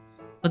was.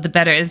 With the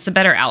better, it's a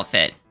better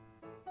outfit.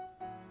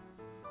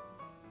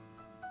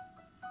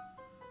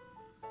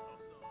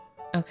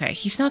 Okay,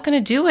 he's not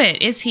gonna do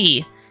it, is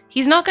he?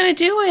 He's not gonna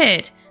do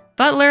it!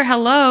 Butler,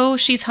 hello,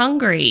 she's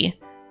hungry.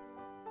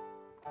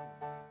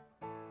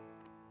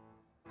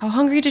 How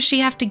hungry does she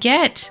have to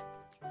get?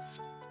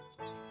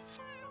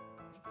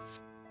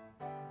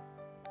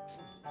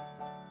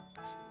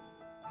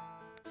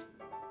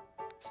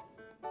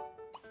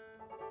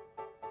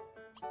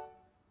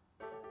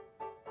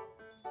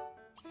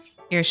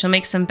 Here, she'll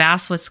make some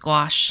bass with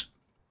squash.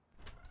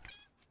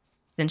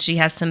 Then she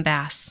has some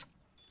bass.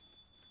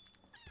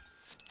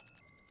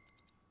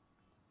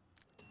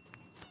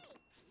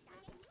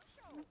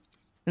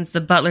 Since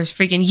the butler's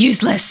freaking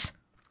useless.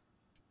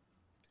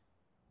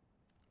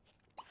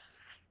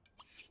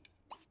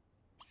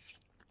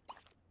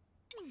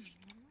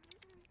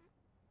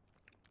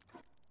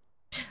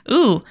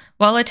 Ooh,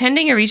 while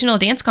attending a regional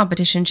dance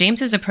competition, James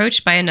is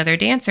approached by another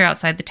dancer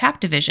outside the tap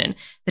division.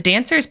 The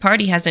dancer's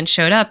party hasn't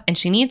showed up, and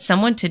she needs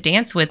someone to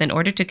dance with in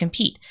order to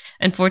compete.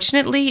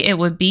 Unfortunately, it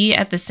would be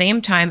at the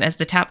same time as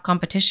the tap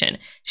competition.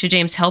 Should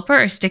James help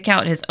her or stick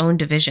out his own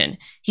division?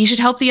 He should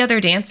help the other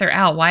dancer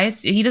out.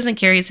 He doesn't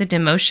carry, it's a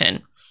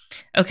demotion.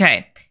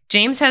 Okay.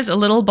 James has a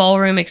little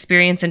ballroom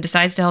experience and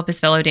decides to help his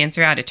fellow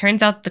dancer out. It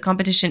turns out the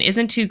competition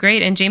isn't too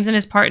great, and James and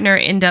his partner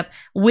end up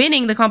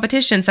winning the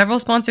competition. Several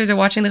sponsors are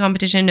watching the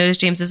competition and notice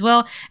James as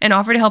well and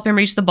offer to help him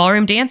reach the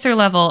ballroom dancer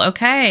level.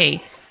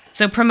 Okay.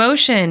 So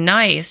promotion.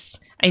 Nice.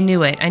 I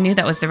knew it. I knew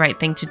that was the right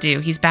thing to do.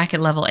 He's back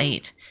at level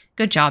 8.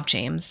 Good job,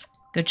 James.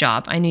 Good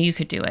job. I knew you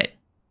could do it.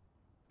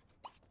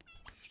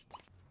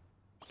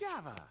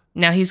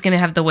 Now he's going to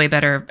have the way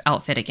better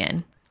outfit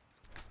again.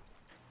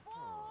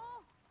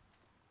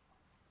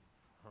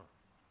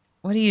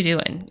 What are you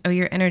doing? Oh,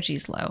 your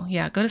energy's low.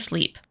 Yeah, go to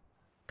sleep.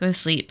 Go to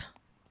sleep.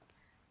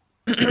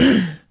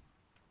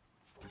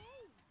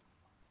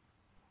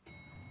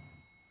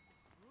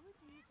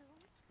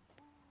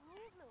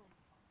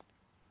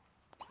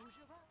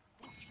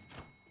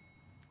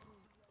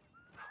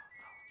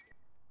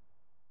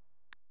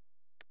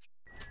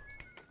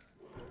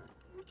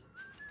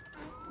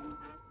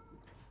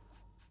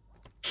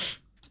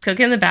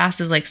 Cooking the bass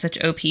is like such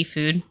OP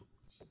food.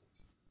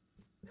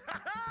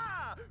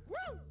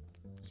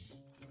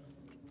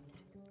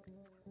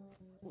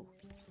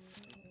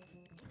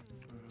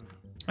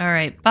 All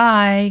right,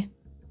 bye.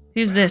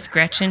 Who's this,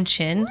 Gretchen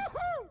Chin?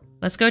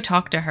 Let's go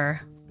talk to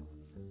her.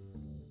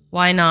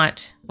 Why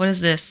not? What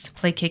is this?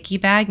 Play kicky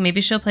bag?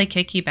 Maybe she'll play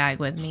kicky bag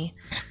with me.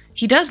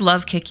 He does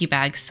love kicky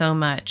bag so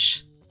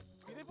much.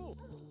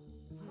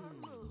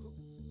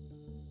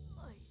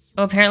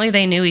 Oh, apparently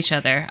they knew each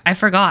other. I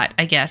forgot,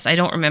 I guess. I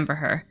don't remember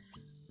her.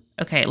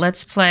 Okay,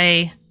 let's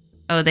play...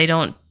 Oh, they're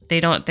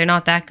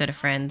not that good of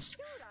friends.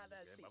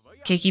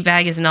 Kicky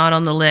bag is not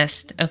on the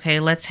list. Okay,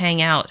 let's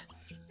hang out.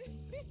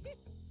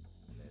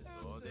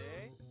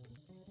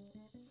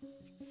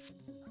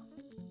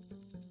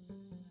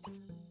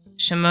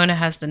 Shamona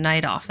has the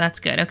night off.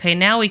 That's good. Okay,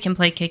 now we can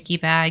play kicky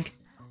bag.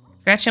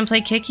 Gretchen, play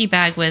kicky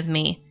bag with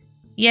me.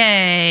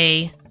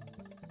 Yay!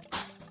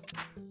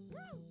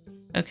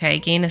 Okay,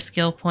 gain a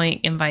skill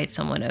point, invite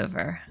someone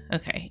over.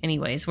 Okay,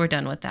 anyways, we're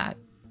done with that.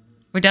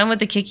 We're done with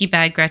the kicky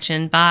bag,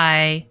 Gretchen.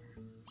 Bye.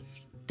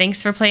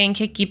 Thanks for playing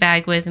kicky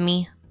bag with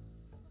me.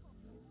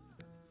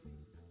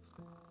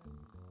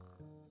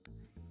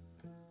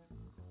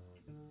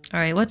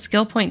 Alright, what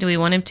skill point do we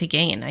want him to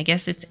gain? I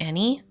guess it's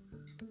any?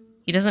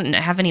 He doesn't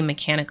have any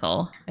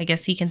mechanical. I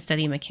guess he can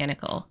study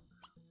mechanical.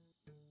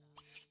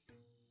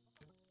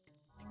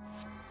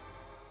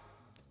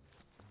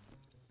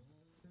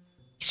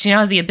 She now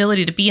has the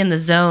ability to be in the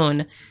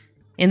zone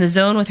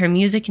with her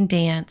music and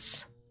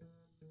dance.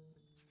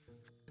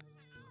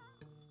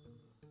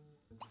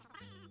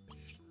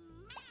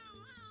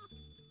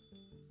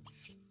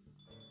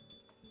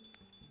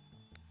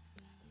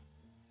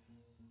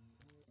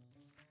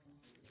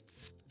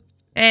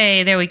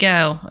 Hey, there we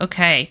go.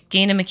 Okay,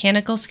 gain a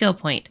mechanical skill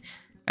point.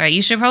 All right,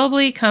 you should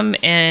probably come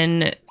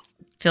and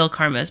fill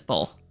Karma's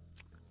bowl.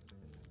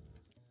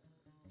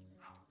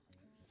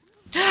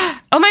 Oh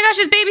my gosh,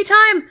 it's baby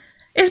time!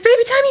 It's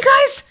baby time, you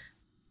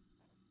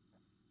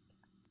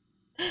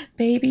guys!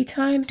 Baby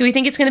time. Do we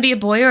think it's going to be a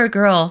boy or a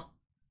girl?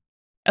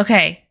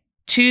 Okay,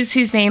 choose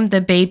whose name the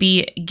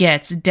baby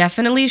gets.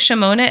 Definitely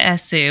Shamona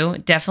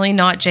Esu. Definitely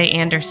not Jay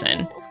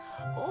Anderson.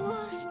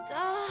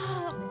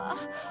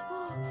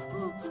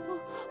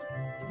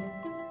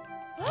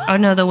 Oh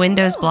no, the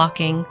window's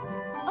blocking.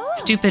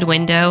 Stupid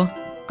window.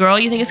 Girl,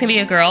 you think it's gonna be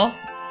a girl?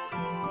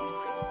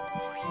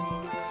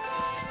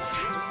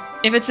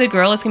 If it's a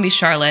girl, it's gonna be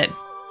Charlotte.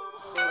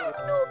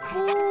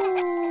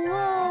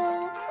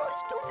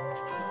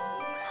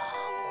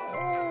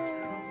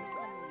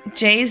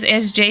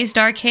 Jay's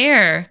dark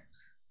hair.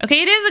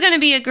 Okay, it is gonna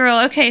be a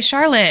girl. Okay,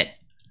 Charlotte.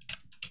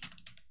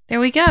 There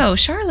we go,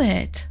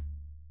 Charlotte.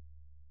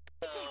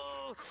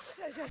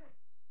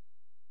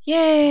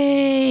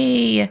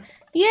 Yay!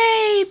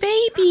 Yay,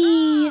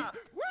 baby!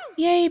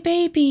 Yay,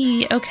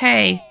 baby.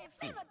 Okay.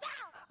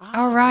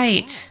 All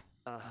right.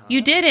 You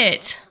did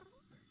it.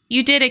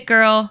 You did it,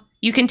 girl.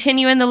 You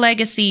continue in the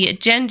legacy.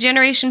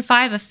 Generation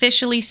 5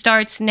 officially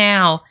starts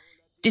now.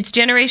 It's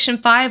Generation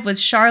 5 with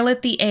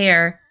Charlotte the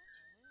heir.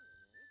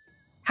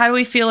 How do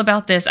we feel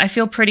about this? I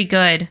feel pretty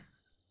good.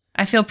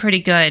 I feel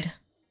pretty good.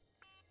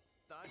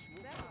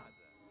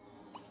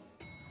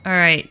 All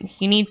right.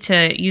 You need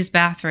to use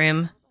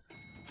bathroom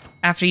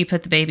after you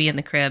put the baby in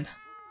the crib.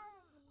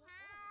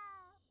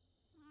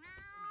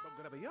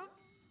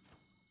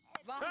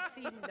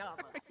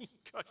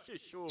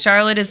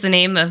 Charlotte is the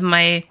name of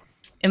my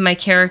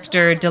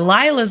character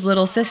Delilah's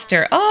little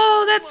sister.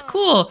 Oh, that's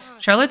cool.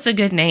 Charlotte's a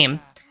good name.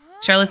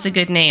 Charlotte's a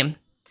good name.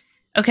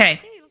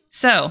 Okay,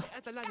 so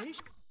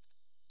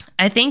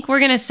I think we're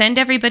going to send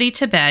everybody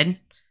to bed,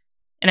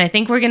 and I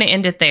think we're going to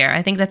end it there.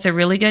 I think that's a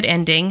really good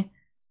ending.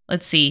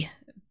 Let's see.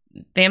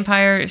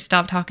 Vampire,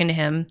 stop talking to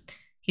him.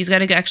 He's got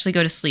to actually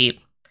go to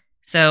sleep.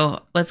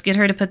 So let's get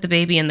her to put the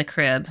baby in the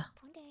crib.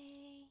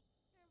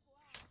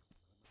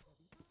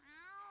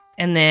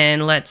 And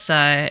then let's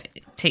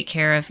take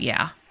care of,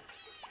 yeah.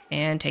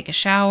 And take a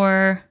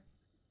shower.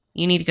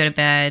 You need to go to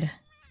bed.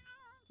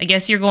 I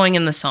guess you're going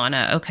in the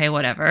sauna. Okay,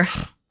 whatever.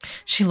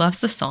 She loves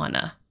the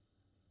sauna.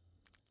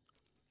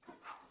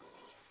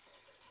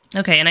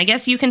 Okay, and I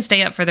guess you can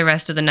stay up for the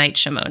rest of the night,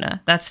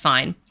 Shamona. That's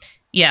fine.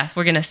 Yeah,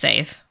 we're going to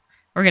save.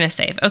 We're going to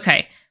save.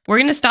 Okay, we're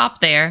going to stop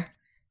there.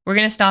 We're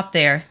going to stop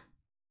there.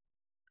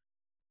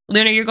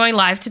 Luna, you're going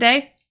live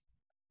today?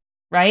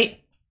 Right?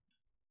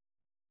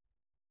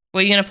 What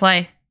are you going to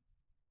play?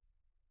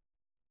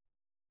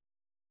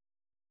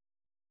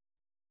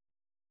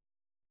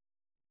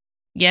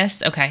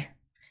 Yes? Okay.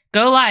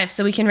 Go live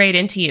so we can raid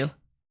into you.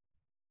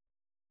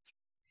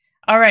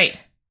 All right.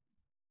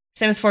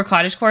 Sims 4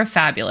 Cottagecore,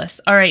 fabulous.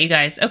 All right, you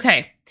guys.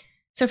 Okay.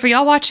 So for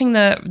y'all watching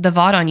the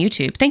VOD on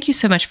YouTube, thank you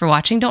so much for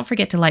watching. Don't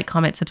forget to like,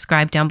 comment,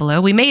 subscribe down below.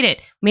 We made it.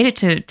 We made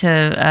it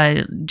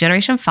to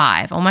Generation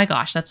 5. Oh my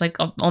gosh, that's like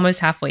almost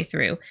halfway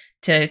through.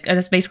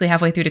 That's basically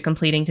halfway through to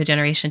completing to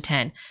Generation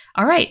 10.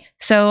 All right.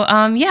 So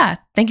yeah,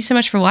 thank you so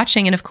much for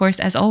watching. And of course,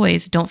 as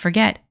always, don't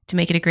forget to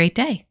make it a great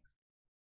day.